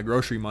doesn't need my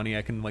grocery money.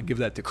 I can like give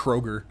that to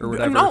Kroger or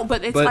whatever. No,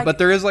 but it's but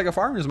there is like a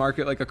farmer's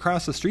market like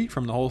across the street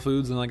from the Whole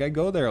Foods, and like I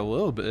go there a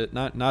little bit,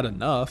 not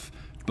enough.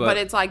 But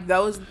it's like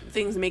those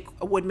things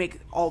would make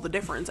all the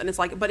difference. And it's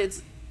like, but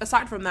it's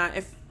aside from that,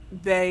 if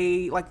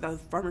they like the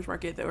farmers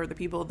market or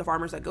the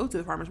farmers that go to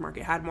the farmers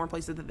market had more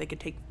places that they could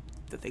take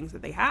the things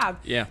that they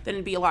have, then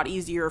it'd be a lot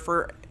easier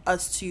for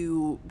us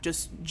to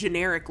just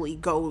generically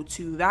go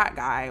to that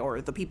guy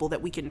or the people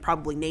that we can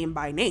probably name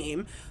by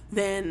name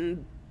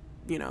than,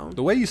 you know.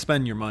 The way you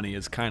spend your money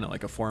is kind of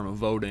like a form of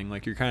voting.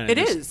 Like you're kind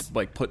of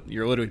like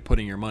you're literally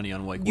putting your money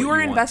on like what you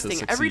are investing.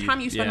 Every time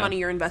you spend money,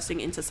 you're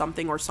investing into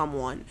something or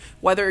someone,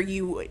 whether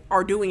you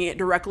are doing it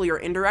directly or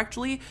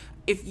indirectly.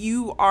 If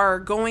you are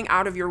going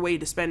out of your way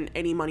to spend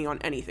any money on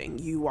anything,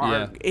 you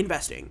are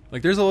investing.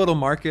 Like there's a little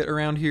market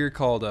around here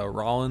called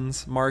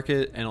Rollins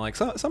Market, and like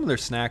some of their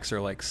snacks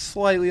are like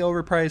slightly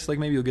overpriced. Like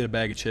maybe you'll get a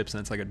bag of chips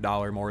and it's like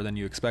 $1 more than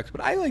you expect.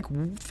 But I like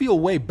feel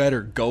way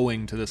better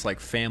going to this like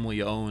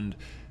family owned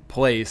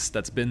place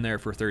that's been there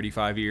for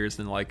 35 years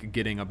than like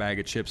getting a bag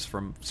of chips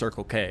from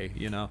Circle K,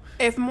 you know.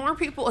 If more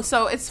people,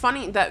 so it's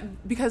funny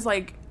that because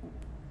like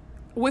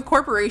with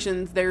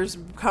corporations, there's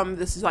become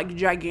this like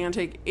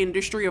gigantic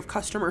industry of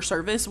customer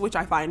service, which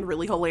I find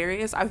really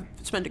hilarious. I've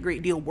spent a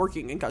great deal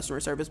working in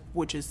customer service,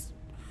 which is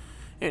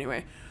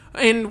anyway,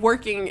 and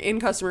working in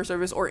customer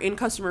service or in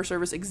customer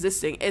service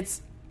existing,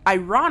 it's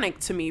ironic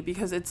to me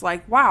because it's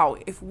like, wow,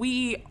 if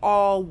we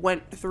all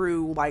went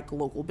through like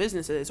local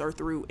businesses or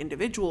through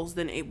individuals,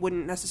 then it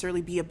wouldn't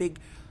necessarily be a big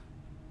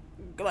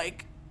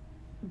like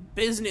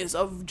business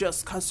of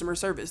just customer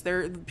service.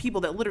 There are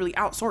people that literally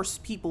outsource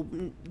people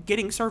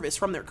getting service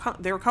from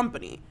their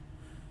company.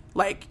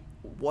 Like,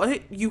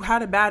 what? You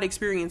had a bad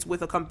experience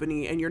with a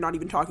company and you're not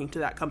even talking to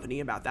that company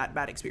about that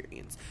bad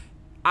experience.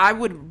 I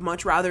would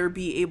much rather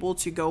be able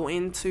to go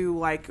into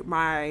like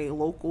my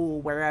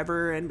local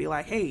wherever and be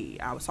like, hey,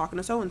 I was talking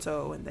to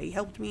so-and-so and they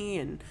helped me,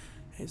 and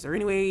is there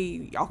any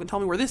way y'all can tell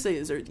me where this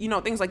is, or, you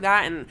know, things like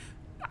that. And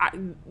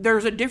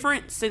there's a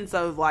different sense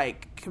of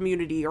like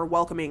community or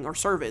welcoming or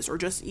service or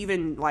just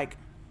even like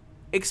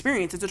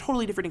experience. It's a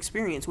totally different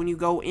experience when you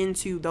go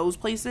into those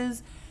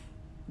places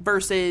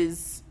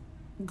versus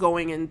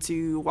going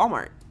into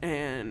Walmart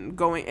and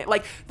going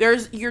like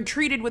you're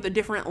treated with a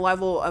different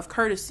level of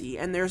courtesy,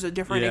 and there's a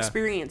different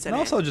experience in and it.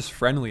 Also just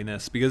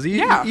friendliness, because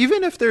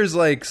even if there's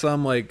like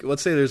some like,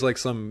 let's say there's like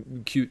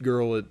some cute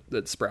girl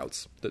at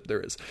Sprouts, that there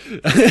is,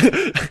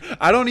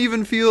 I don't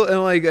even feel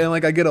and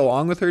like I get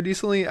along with her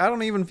decently. I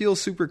don't even feel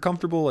super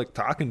comfortable like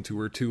talking to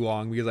her too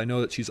long, because I know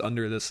that she's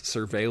under this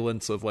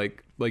surveillance of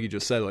like you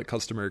just said, like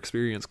customer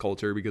experience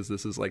culture, because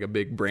this is like a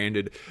big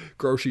branded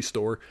grocery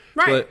store.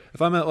 Right. But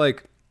if I'm at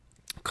like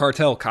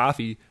Cartel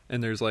Coffee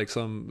and there's like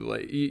some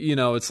like, you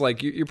know, it's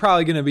like you're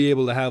probably going to be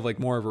able to have like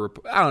more of a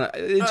I don't know,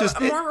 it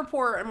just more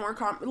rapport and more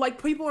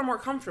like people are more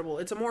comfortable.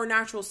 It's a more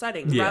natural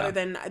setting rather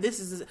than this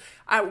is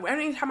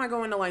anytime I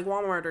go into like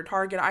Walmart or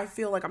Target, I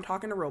feel like I'm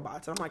talking to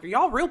robots. I'm like, are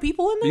y'all real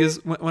people in there?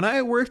 Because when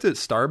I worked at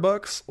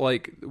Starbucks,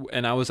 like,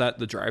 and I was at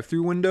the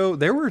drive-through window,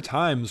 there were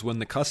times when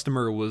the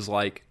customer was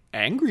like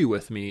angry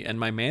with me and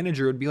my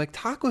manager would be like,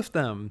 talk with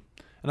them,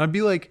 and I'd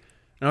be like,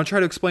 and I'll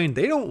try to explain,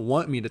 they don't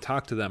want me to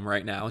talk to them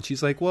right now. And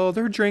she's like, well,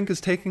 their drink is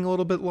taking a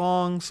little bit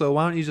long, so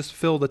why don't you just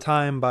fill the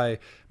time by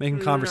making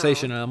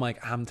conversation? And I'm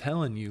like, I'm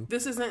telling you,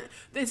 this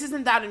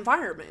isn't that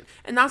environment.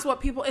 And that's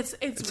what people, it's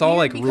all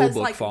like rule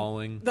book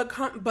following.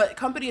 But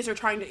companies are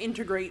trying to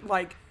integrate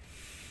like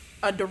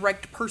a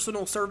direct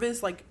personal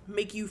service, like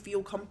make you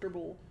feel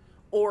comfortable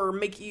or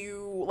make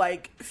you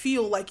like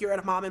feel like you're at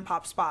a mom and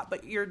pop spot,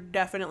 but you're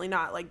definitely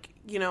not. Like,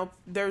 you know,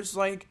 there's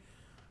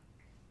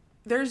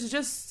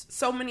just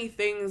so many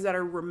things that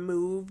are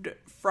removed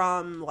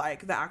from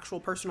like the actual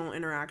personal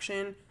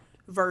interaction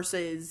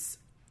versus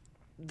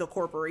the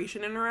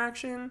corporation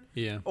interaction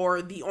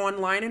or the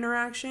online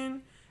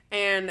interaction.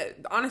 And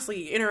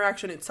honestly,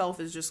 interaction itself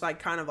is just like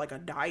kind of like a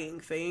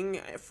dying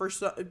thing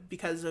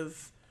because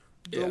of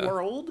the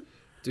world.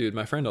 Dude,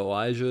 my friend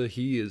Elijah,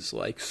 he is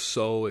like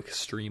so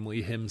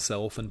extremely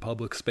himself in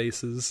public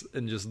spaces,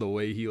 and just the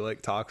way he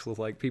like talks with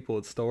like people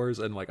at stores,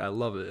 and like I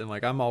love it. And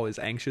like I'm always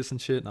anxious and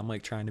shit, and I'm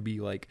like trying to be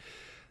like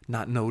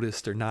not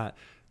noticed or not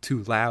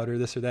too loud or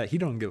this or that. He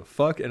don't give a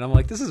fuck, and I'm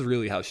like, this is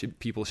really how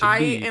people should be. I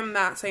am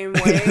that same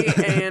way,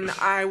 and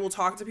I will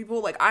talk to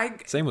people like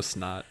Same with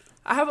Snot.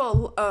 I have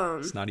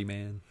a Snotty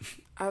man.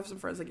 I have some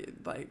friends that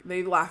get, like,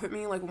 they laugh at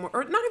me, like, when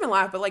or not even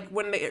laugh, but, like,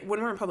 when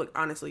we're in public,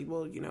 honestly,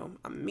 well, you know,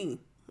 I'm me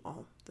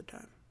all the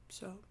time.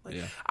 So, like,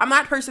 Yeah. I'm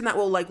that person that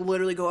will, like,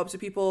 literally go up to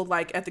people,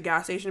 like, at the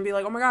gas station and be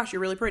like, oh my gosh,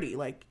 you're really pretty.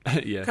 Like,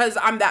 Yeah. because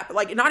I'm that,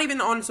 like, not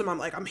even on some, I'm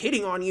like, I'm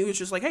hitting on you. It's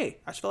just like, hey,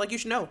 I just feel like you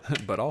should know.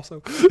 But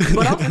also.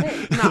 But also,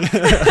 hey, no.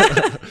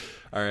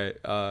 All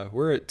right.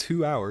 We're at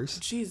 2 hours.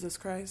 Jesus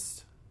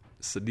Christ.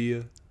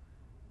 Sadia,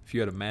 if you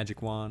had a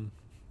magic wand,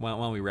 why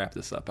don't we wrap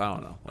this up? I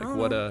don't know. Like,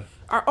 what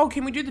Oh,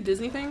 can we do the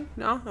Disney thing?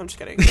 No, I'm just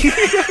kidding.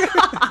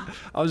 I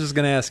was just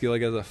gonna ask you,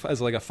 like,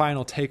 as like a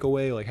final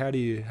takeaway, like, how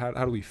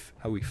do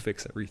we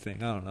fix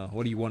everything? I don't know.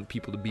 What do you want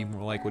people to be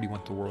more like? What do you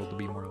want the world to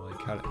be more like?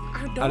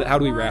 How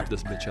do we wrap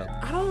this bitch up?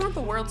 I don't want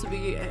the world to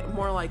be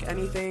more like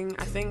anything.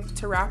 I think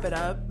to wrap it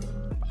up,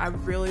 I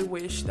really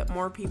wish that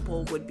more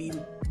people would be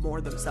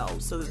more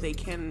themselves so that they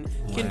can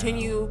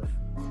continue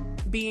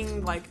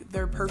being like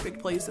their perfect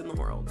place in the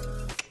world.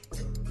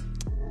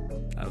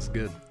 That was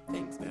good.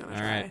 Thanks, man.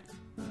 All right.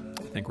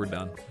 I think we're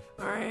done.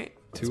 All right.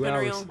 2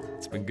 hours. Real.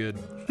 It's been good.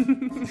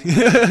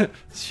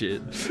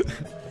 Shit.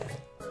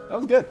 That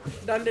was good.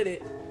 Done did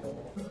it.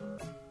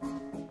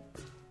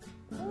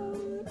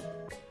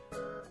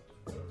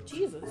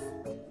 Jesus.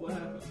 What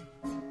happened?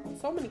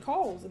 So many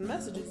calls and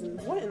messages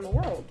and what in the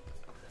world?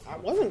 I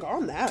wasn't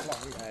gone that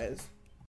long, guys.